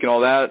last week and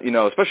all that.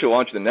 Especially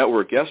launching the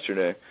network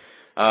yesterday.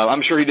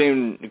 I'm sure he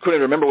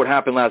couldn't remember what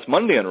happened last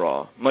Monday on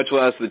Raw, much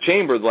less the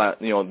Chamber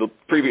the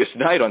previous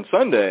night on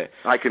Sunday.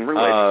 I can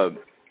relate.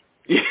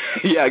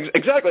 Yeah,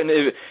 exactly,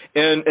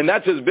 and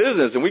that's his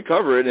business, and we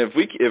cover it. And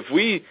if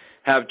we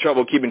have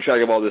trouble keeping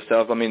track of all this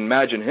stuff,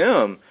 imagine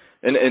him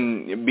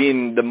and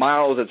being the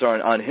miles that's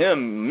on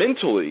him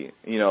mentally,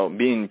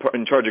 being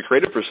in charge of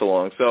creative for so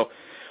long. So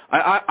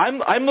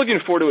I'm looking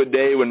forward to a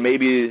day when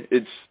maybe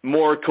it's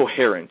more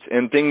coherent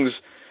and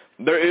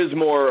there is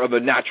more of a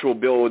natural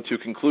build to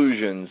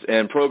conclusions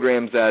and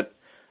programs that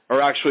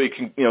are actually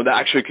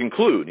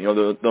conclude.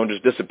 Don't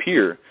just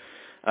disappear.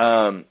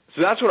 So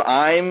that's what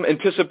I'm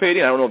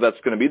anticipating. I don't know if that's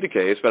going to be the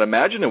case, but I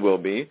imagine it will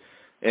be.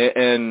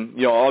 And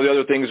all the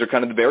other things are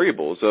kind of the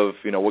variables of,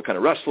 what kind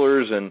of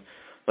wrestlers, and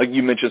like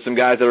you mentioned, some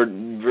guys that are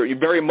very,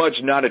 very much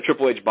not a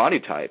Triple H body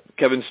type.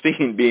 Kevin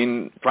Steen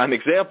being prime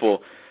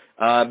example.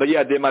 But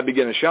yeah, they might be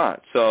getting a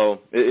shot.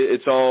 So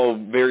it's all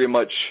very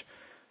much,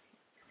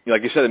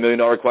 like you said, $1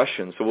 million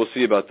question. So we'll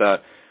see about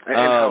that.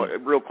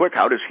 And real quick,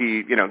 how does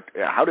he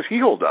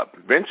hold up?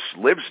 Vince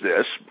lives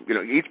this,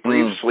 eats,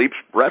 breathes, sleeps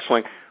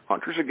wrestling.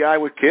 Hunter's a guy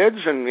with kids,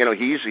 and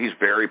he's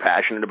very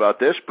passionate about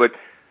this. But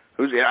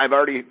I've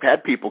already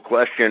had people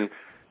question.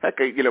 Heck,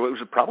 it was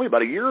probably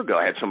about a year ago.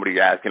 I had somebody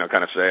ask,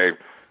 kind of say,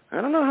 I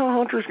don't know how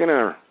Hunter's going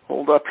to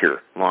hold up here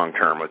long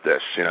term with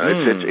this.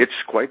 It's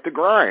quite the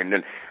grind,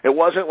 and it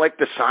wasn't like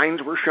the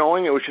signs were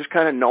showing. It was just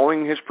kind of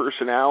knowing his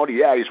personality.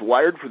 Yeah, he's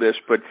wired for this,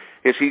 but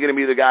is he going to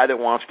be the guy that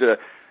wants to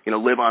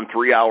live on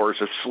 3 hours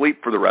of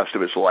sleep for the rest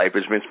of his life,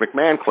 as Vince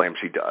McMahon claims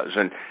he does?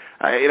 And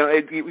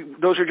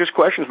those are just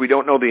questions we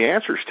don't know the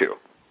answers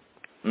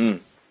to.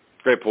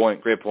 Great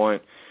point.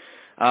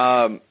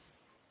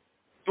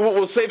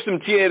 We'll save some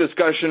TNA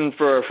discussion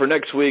for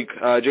next week,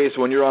 Jason,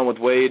 when you're on with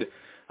Wade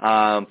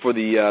for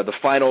the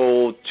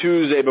final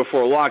Tuesday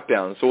before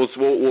lockdown. So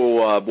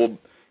we'll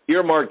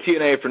earmark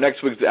TNA for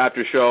next week's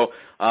after show.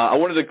 I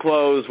wanted to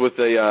close with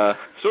a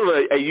sort of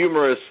a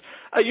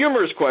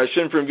humorous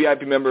question from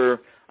VIP member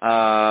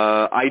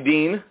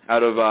Ideen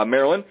out of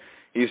Maryland.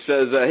 He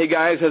says, hey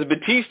guys, has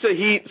Batista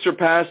heat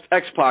surpassed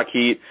X-Pac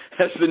heat?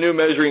 That's the new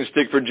measuring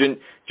stick for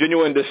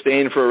genuine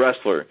disdain for a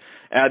wrestler.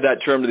 Add that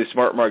term to the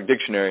Smart Mark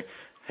Dictionary.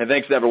 And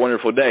thanks, and have a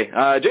wonderful day.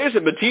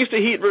 Jason, Batista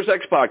heat versus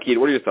X-Pac heat,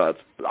 what are your thoughts?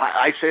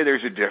 I say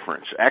there's a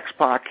difference.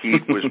 X-Pac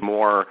heat was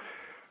more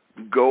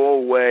go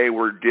away,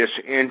 we're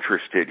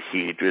disinterested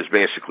heat is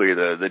basically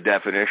the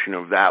definition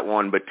of that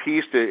one.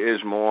 Batista is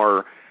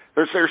more,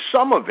 there's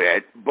some of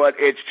it, but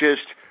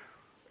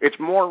it's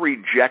more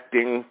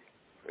rejecting.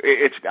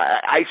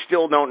 I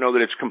still don't know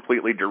that it's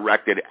completely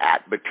directed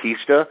at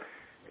Batista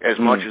as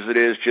much as it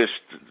is just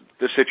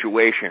the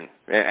situation.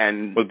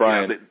 And with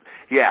Brian.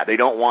 They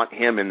don't want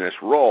him in this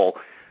role.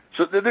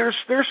 So there's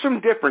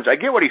some difference. I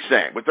get what he's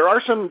saying, but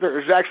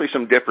there's actually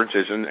some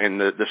differences in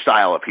the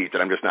style of heat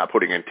that I'm just not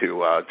putting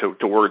into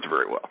to words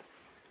very well.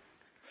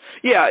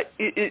 Yeah,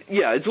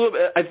 it's a little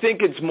bit, I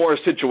think it's more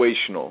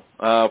situational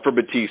for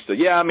Batista.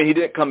 Yeah, I mean, he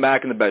didn't come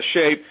back in the best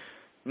shape.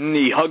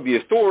 He hugged the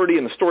authority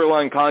in the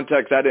storyline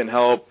context. That didn't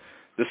help.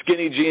 The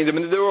skinny jeans. I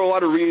mean, there were a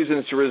lot of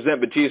reasons to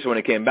resent Batista when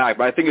he came back,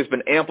 but I think it's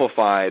been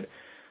amplified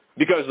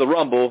because of the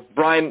Rumble.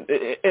 Brian,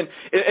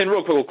 and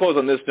real quick, we'll close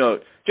on this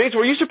note. Jason,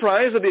 were you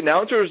surprised that the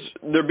announcers,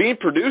 they're being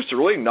produced to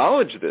really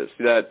acknowledge this?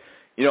 That,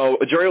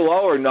 Jerry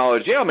Lawler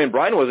acknowledged,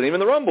 Brian wasn't even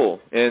in the Rumble.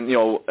 And,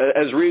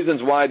 as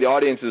reasons why the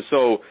audience is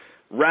so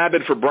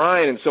rabid for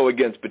Brian and so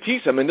against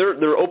Batista. I mean,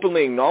 they're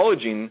openly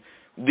acknowledging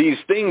these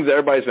things that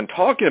everybody's been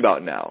talking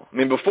about now. I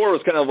mean, before it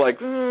was kind of like,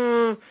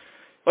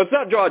 let's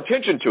not draw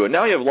attention to it.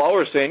 Now you have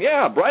Lawler saying,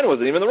 Brian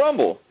wasn't even in the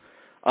Rumble.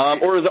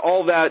 Or is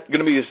all that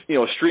going to be,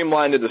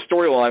 streamlined into the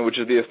storyline, which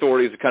is the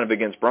authorities kind of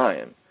against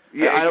Brian?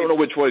 Yeah, I don't know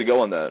which way to go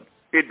on that.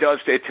 It does.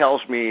 It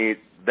tells me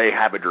they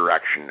have a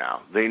direction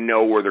now. They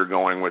know where they're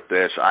going with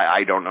this.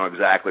 I don't know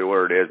exactly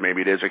where it is.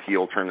 Maybe it is a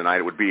heel turn tonight.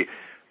 It would be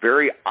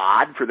very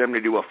odd for them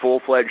to do a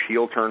full-fledged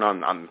heel turn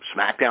on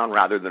SmackDown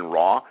rather than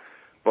Raw.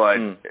 But,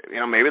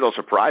 maybe they'll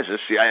surprise us.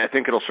 I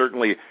think it'll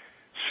certainly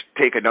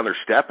take another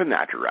step in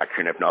that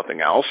direction, if nothing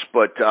else.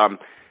 But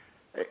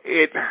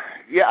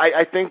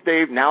I think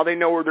they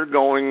know where they're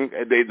going.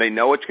 They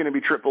know it's going to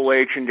be Triple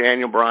H and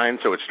Daniel Bryan,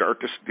 so it's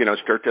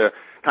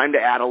time to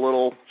add a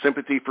little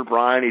sympathy for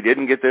Bryan. He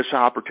didn't get this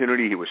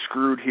opportunity. He was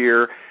screwed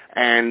here.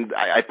 And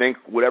I think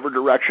whatever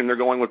direction they're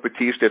going with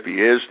Batista, if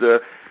he is the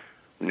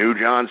new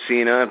John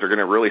Cena, if they're going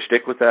to really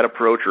stick with that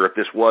approach, or if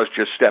this was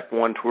just step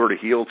one toward a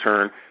heel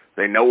turn,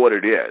 they know what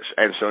it is.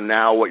 And so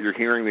now what you're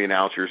hearing the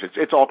announcers,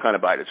 it's all kind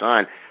of by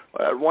design.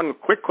 One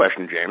quick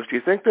question, James. Do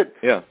you think that,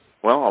 a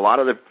lot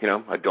of the,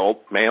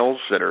 adult males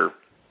that are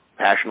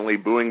passionately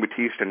booing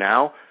Batista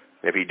now,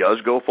 if he does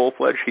go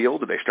full-fledged heel,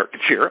 do they start to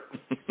cheer him?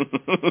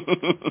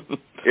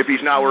 If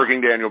he's not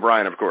working Daniel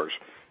Bryan, of course.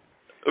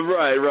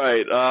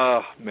 Right.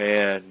 Oh,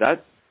 man.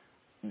 That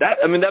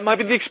might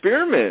be the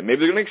experiment. Maybe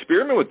they're going to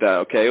experiment with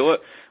that. Okay,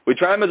 we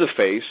try him as a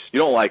face. You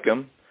don't like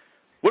him.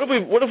 What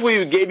if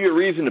we gave you a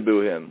reason to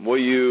boo him? What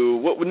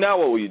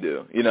will you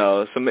do?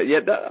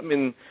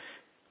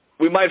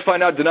 We might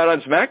find out tonight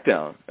on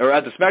SmackDown or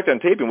at the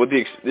SmackDown taping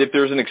if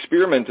there's an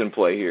experiment in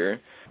play here.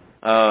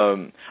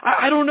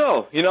 I don't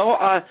know.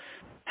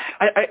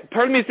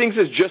 Part of me thinks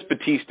it's just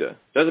Batista.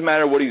 Doesn't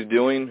matter what he's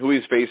doing, who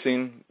he's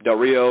facing, Del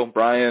Rio,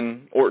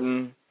 Bryan,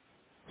 Orton,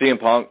 CM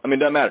Punk. I mean, it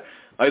doesn't matter.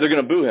 They're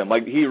going to boo him.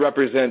 Like, he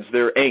represents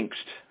their angst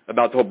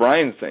about the whole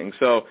Bryan thing.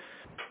 So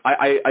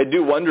I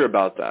do wonder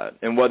about that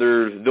and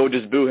whether they'll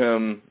just boo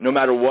him no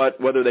matter what,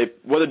 whether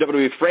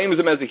WWE frames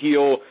him as a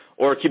heel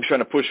or keeps trying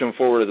to push him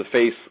forward as a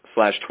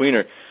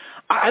face/tweener.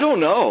 I don't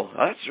know.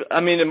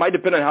 It might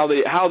depend on how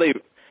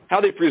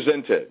they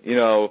present it.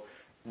 How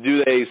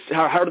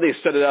do they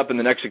set it up and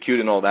then execute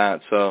and all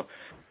that? So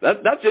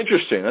that's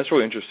interesting. That's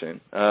really interesting.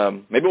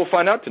 Maybe we'll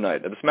find out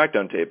tonight at the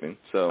SmackDown taping.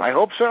 So I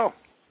hope so.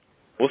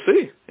 We'll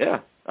see. Yeah.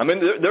 I mean,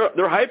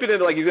 they're hyping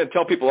it like he's going to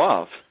tell people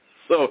off.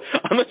 So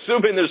I'm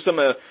assuming there's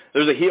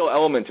a heel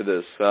element to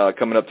this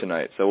coming up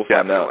tonight. So we'll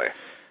find out.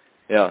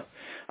 Yeah.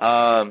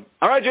 All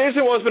right,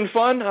 Jason. Well, it's been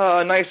fun.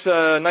 Nice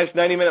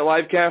 90-minute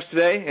live cast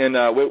today, and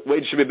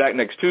Wade should be back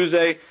next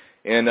Tuesday,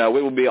 and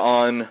Wade will be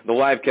on the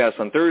live cast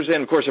on Thursday.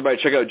 And of course,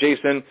 everybody check out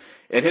Jason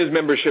and his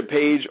membership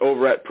page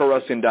over at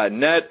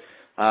ProWrestling.net.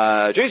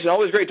 Jason,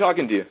 always great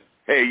talking to you.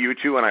 Hey, you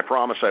too, and I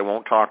promise I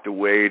won't talk to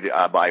Wade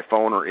by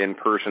phone or in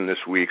person this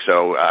week,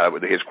 so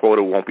his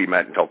quota won't be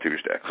met until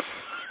Tuesday.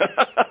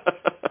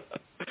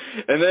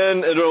 And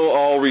then it'll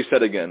all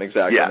reset again,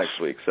 next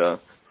week. So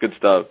good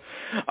stuff.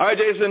 All right,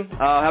 Jason,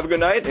 have a good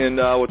night, and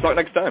we'll talk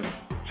next time.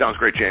 Sounds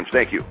great, James.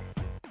 Thank you.